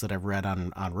articles that I've read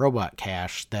on Robot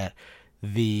Cash, that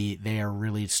they are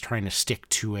really just trying to stick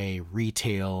to a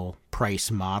retail price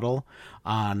model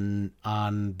on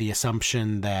the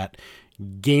assumption that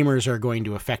gamers are going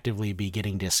to effectively be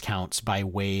getting discounts by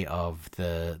way of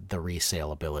the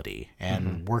resale ability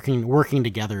and working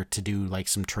together to do like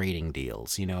some trading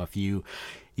deals. If you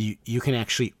can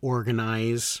actually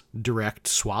organize direct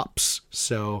swaps.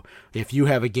 So if you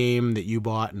have a game that you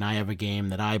bought and I have a game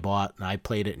that I bought and I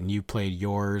played it and you played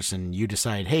yours and you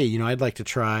decide, hey, I'd like to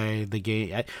try the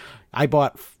game. I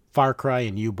bought Far Cry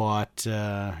and you bought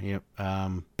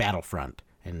Battlefront.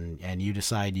 And you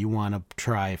decide you want to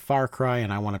try Far Cry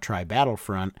and I want to try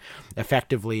Battlefront.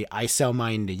 Effectively, I sell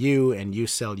mine to you and you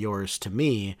sell yours to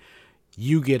me.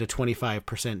 You get a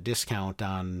 25% discount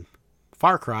on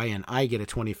Far Cry and I get a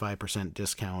 25%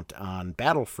 discount on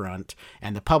Battlefront,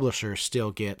 and the publisher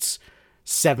still gets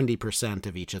 70%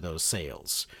 of each of those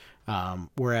sales.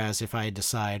 Whereas if I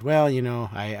decide, well,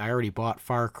 I already bought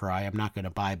Far Cry, I'm not going to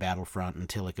buy Battlefront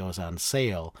until it goes on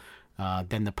sale,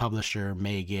 then the publisher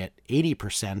may get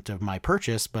 80% of my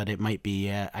purchase, but it might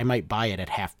be I might buy it at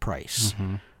half price,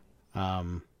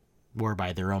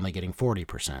 whereby they're only getting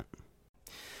 40%.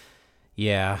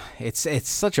 Yeah, it's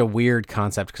such a weird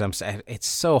concept because it's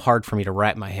so hard for me to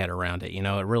wrap my head around it.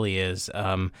 It really is.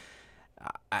 The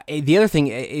other thing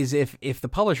is if the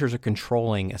publishers are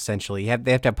controlling, essentially,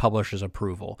 they have to have publishers'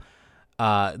 approval.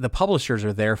 The publishers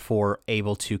are therefore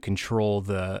able to control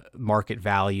the market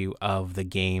value of the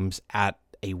games at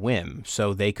a whim.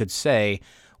 So they could say,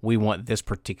 we want this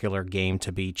particular game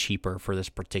to be cheaper for this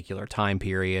particular time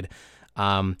period,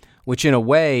 which in a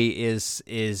way is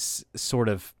sort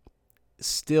of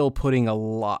still putting a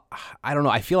lot. I don't know.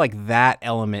 I feel like that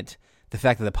element, the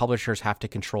fact that the publishers have to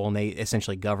control and they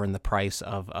essentially govern the price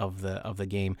of the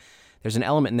game, there's an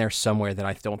element in there somewhere that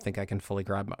I don't think I can fully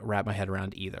wrap my head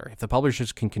around either. If the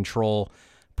publishers can control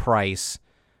price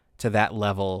to that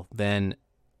level, then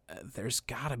there's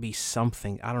got to be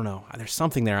something. I don't know. There's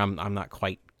something there I'm not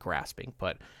quite grasping,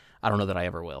 but I don't know that I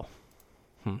ever will.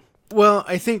 Well,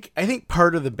 I think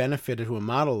part of the benefit of a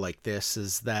model like this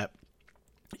is that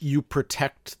you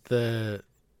protect the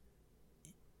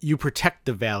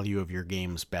value of your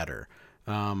games better.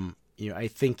 I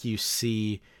think you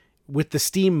see with the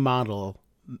Steam model,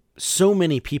 so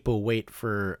many people wait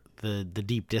for the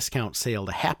deep discount sale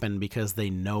to happen because they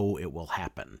know it will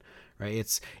happen,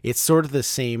 right? It's sort of the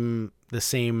same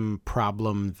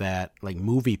problem that like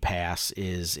MoviePass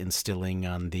is instilling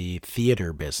on the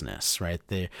theater business, right?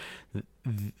 The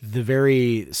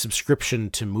very subscription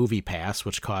to MoviePass,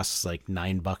 which costs like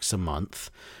 $9 a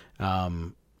month,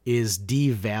 is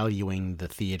devaluing the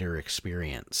theater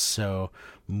experience. So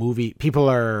people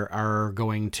are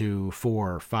going to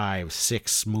 4, 5,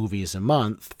 6 movies a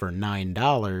month for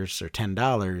 $9 or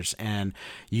 $10, and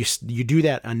you do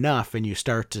that enough and you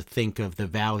start to think of the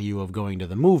value of going to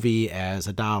the movie as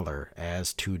 $1,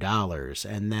 as $2,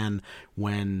 and then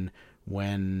when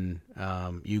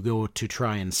you go to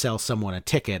try and sell someone a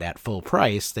ticket at full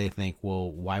price, they think, well,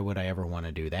 why would I ever want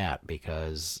to do that?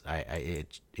 Because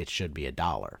it should be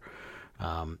 $1.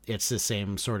 It's the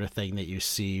same sort of thing that you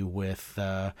see with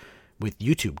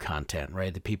YouTube content,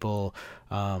 right? The people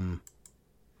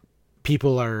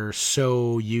are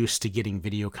so used to getting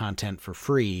video content for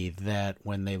free that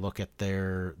when they look at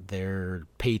their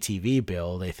pay TV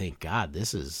bill, they think, God,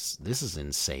 this is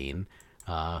insane.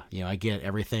 I get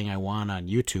everything I want on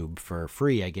YouTube for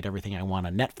free. I get everything I want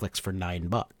on Netflix for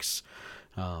 $9.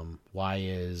 Why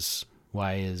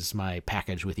is my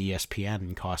package with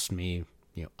ESPN cost me,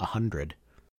 $100?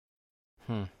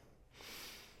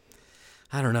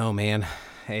 I don't know, man.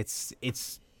 It's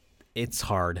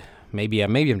hard. Maybe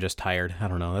I'm just tired. I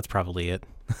don't know. That's probably it.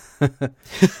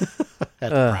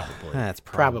 That's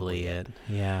probably it.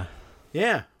 Yeah.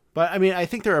 Yeah. But I mean, I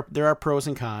think there are pros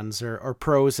and cons, or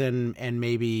pros and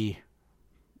maybe,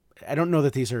 I don't know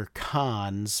that these are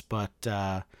cons, but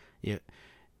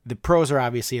the pros are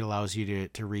obviously it allows you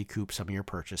to recoup some of your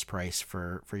purchase price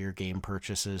for your game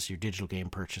purchases, your digital game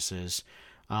purchases,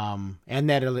 and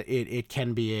that it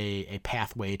can be a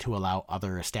pathway to allow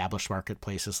other established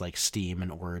marketplaces like Steam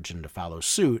and Origin to follow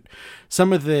suit.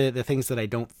 Some of the things that I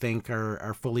don't think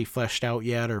are fully fleshed out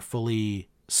yet or fully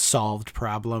solved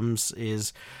problems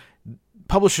is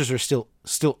publishers are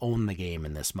still own the game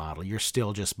in this model. You're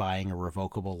still just buying a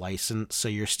revocable license, so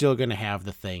you're still going to have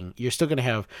you're still going to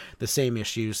have the same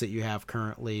issues that you have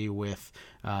currently with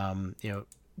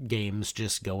games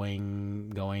just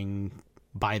going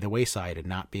by the wayside and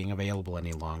not being available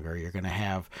any longer. You're going to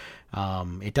have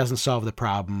it doesn't solve the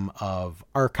problem of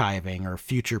archiving or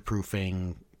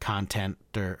future-proofing content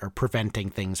or preventing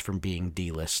things from being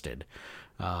delisted.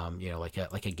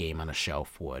 Like a game on a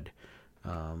shelf would.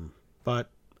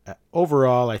 But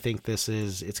overall, I think it's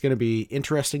going to be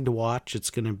interesting to watch. It's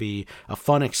going to be a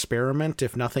fun experiment,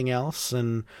 if nothing else.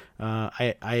 And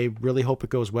I really hope it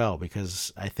goes well,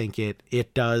 because I think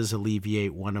it does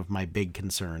alleviate one of my big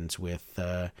concerns with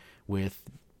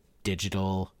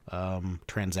digital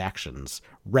transactions,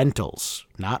 rentals,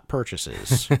 not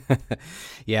purchases.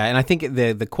 Yeah, and I think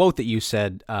the quote that you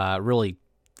said really.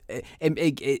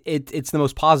 It's the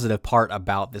most positive part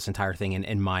about this entire thing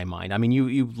in my mind. I mean,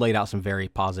 you laid out some very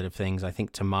positive things. I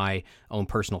think to my own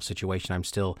personal situation,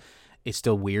 it's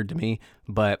still weird to me.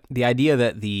 But the idea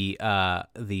that the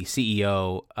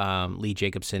CEO, Lee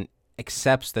Jacobson,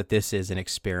 accepts that this is an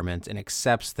experiment and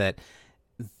accepts that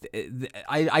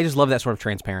I just love that sort of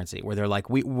transparency where they're like,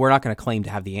 we're not going to claim to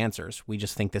have the answers. We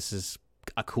just think this is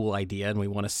a cool idea and we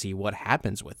want to see what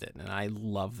happens with it. And I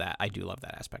love that. I do love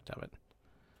that aspect of it.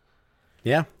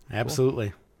 Yeah, absolutely.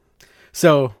 Cool.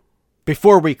 So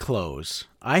before we close,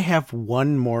 I have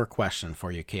one more question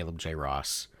for you, Caleb J.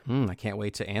 Ross. I can't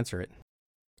wait to answer it.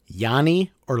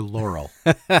 Yanni or Laurel?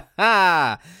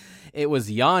 It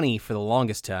was Yanni for the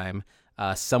longest time.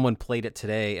 Someone played it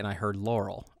today, and I heard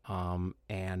Laurel.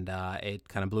 And it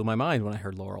kind of blew my mind when I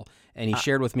heard Laurel. And he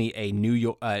shared with me a New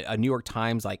York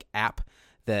Times like app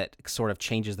that sort of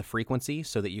changes the frequency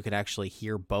so that you can actually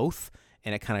hear both.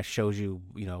 And it kind of shows you,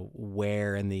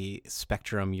 where in the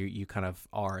spectrum you kind of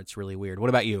are. It's really weird.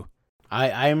 What about you?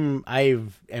 I am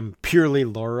purely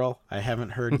Laurel. I haven't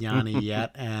heard Yanni yet,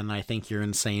 and I think you're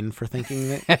insane for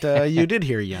thinking that you did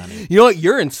hear Yanni. You know what?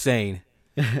 You're insane.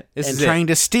 And trying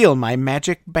to steal my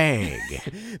magic bag.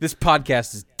 This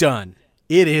podcast is done.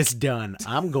 It is done.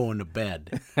 I'm going to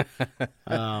bed.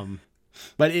 But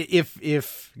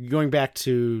if going back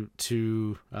to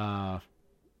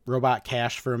Robot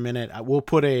Cash for a minute, we'll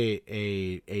put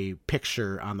a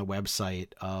picture on the website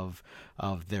of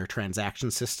their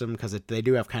transaction system, because they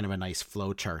do have kind of a nice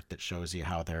flow chart that shows you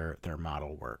how their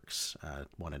model works.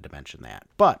 Wanted to mention that.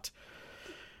 But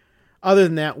other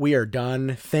than that, we are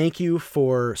done. Thank you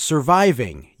for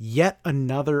surviving yet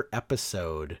another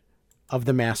episode of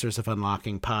the Masters of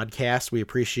Unlocking podcast. We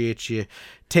appreciate you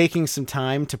taking some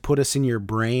time to put us in your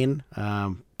brain,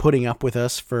 putting up with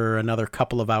us for another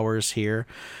couple of hours here.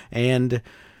 And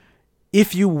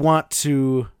if you want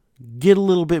to get a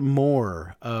little bit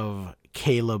more of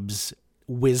Caleb's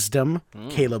wisdom,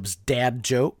 Caleb's dad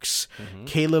jokes,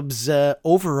 Caleb's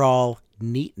overall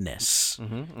neatness,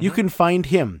 you can find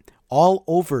him all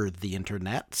over the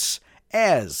internets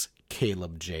as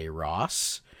Caleb J.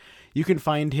 Ross. You can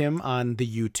find him on the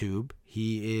YouTube.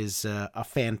 He is a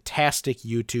fantastic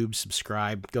YouTube.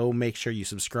 Subscribe. Go make sure you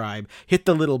subscribe. Hit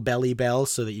the little belly bell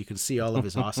so that you can see all of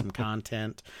his awesome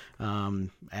content.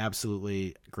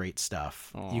 Absolutely great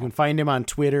stuff. Aww. You can find him on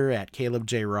Twitter at Caleb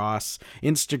J. Ross,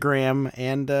 Instagram,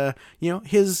 and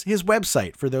his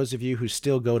website for those of you who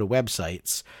still go to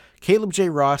websites,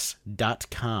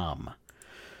 calebjross.com.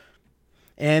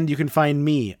 And you can find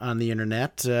me on the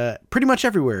internet pretty much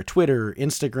everywhere. Twitter,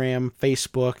 Instagram,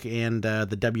 Facebook, and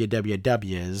the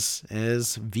WWWs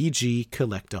as VG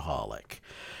Collectaholic.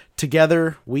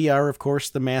 Together, we are, of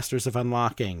course, the Masters of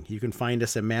Unlocking. You can find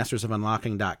us at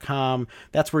mastersofunlocking.com.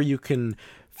 That's where you can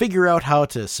figure out how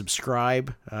to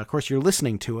subscribe. Of course, you're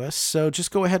listening to us, so just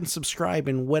go ahead and subscribe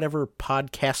in whatever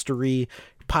podcast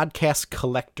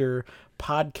collector,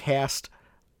 podcast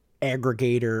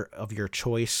aggregator of your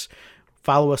choice.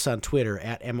 Follow us on Twitter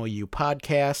at MOU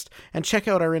Podcast, and check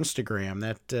out our Instagram.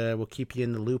 That will keep you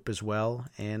in the loop as well,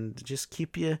 and just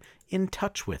keep you in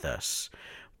touch with us.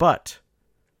 But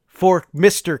for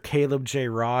Mr. Caleb J.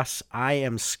 Ross, I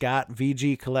am Scott,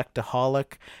 VG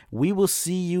Collectaholic. We will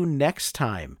see you next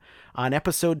time on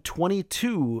episode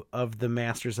 22 of the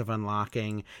Masters of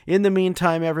Unlocking. In the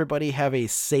meantime, everybody have a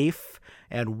safe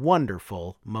and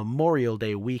wonderful Memorial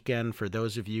Day weekend for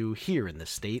those of you here in the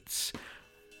States.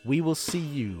 We will see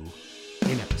you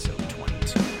in episode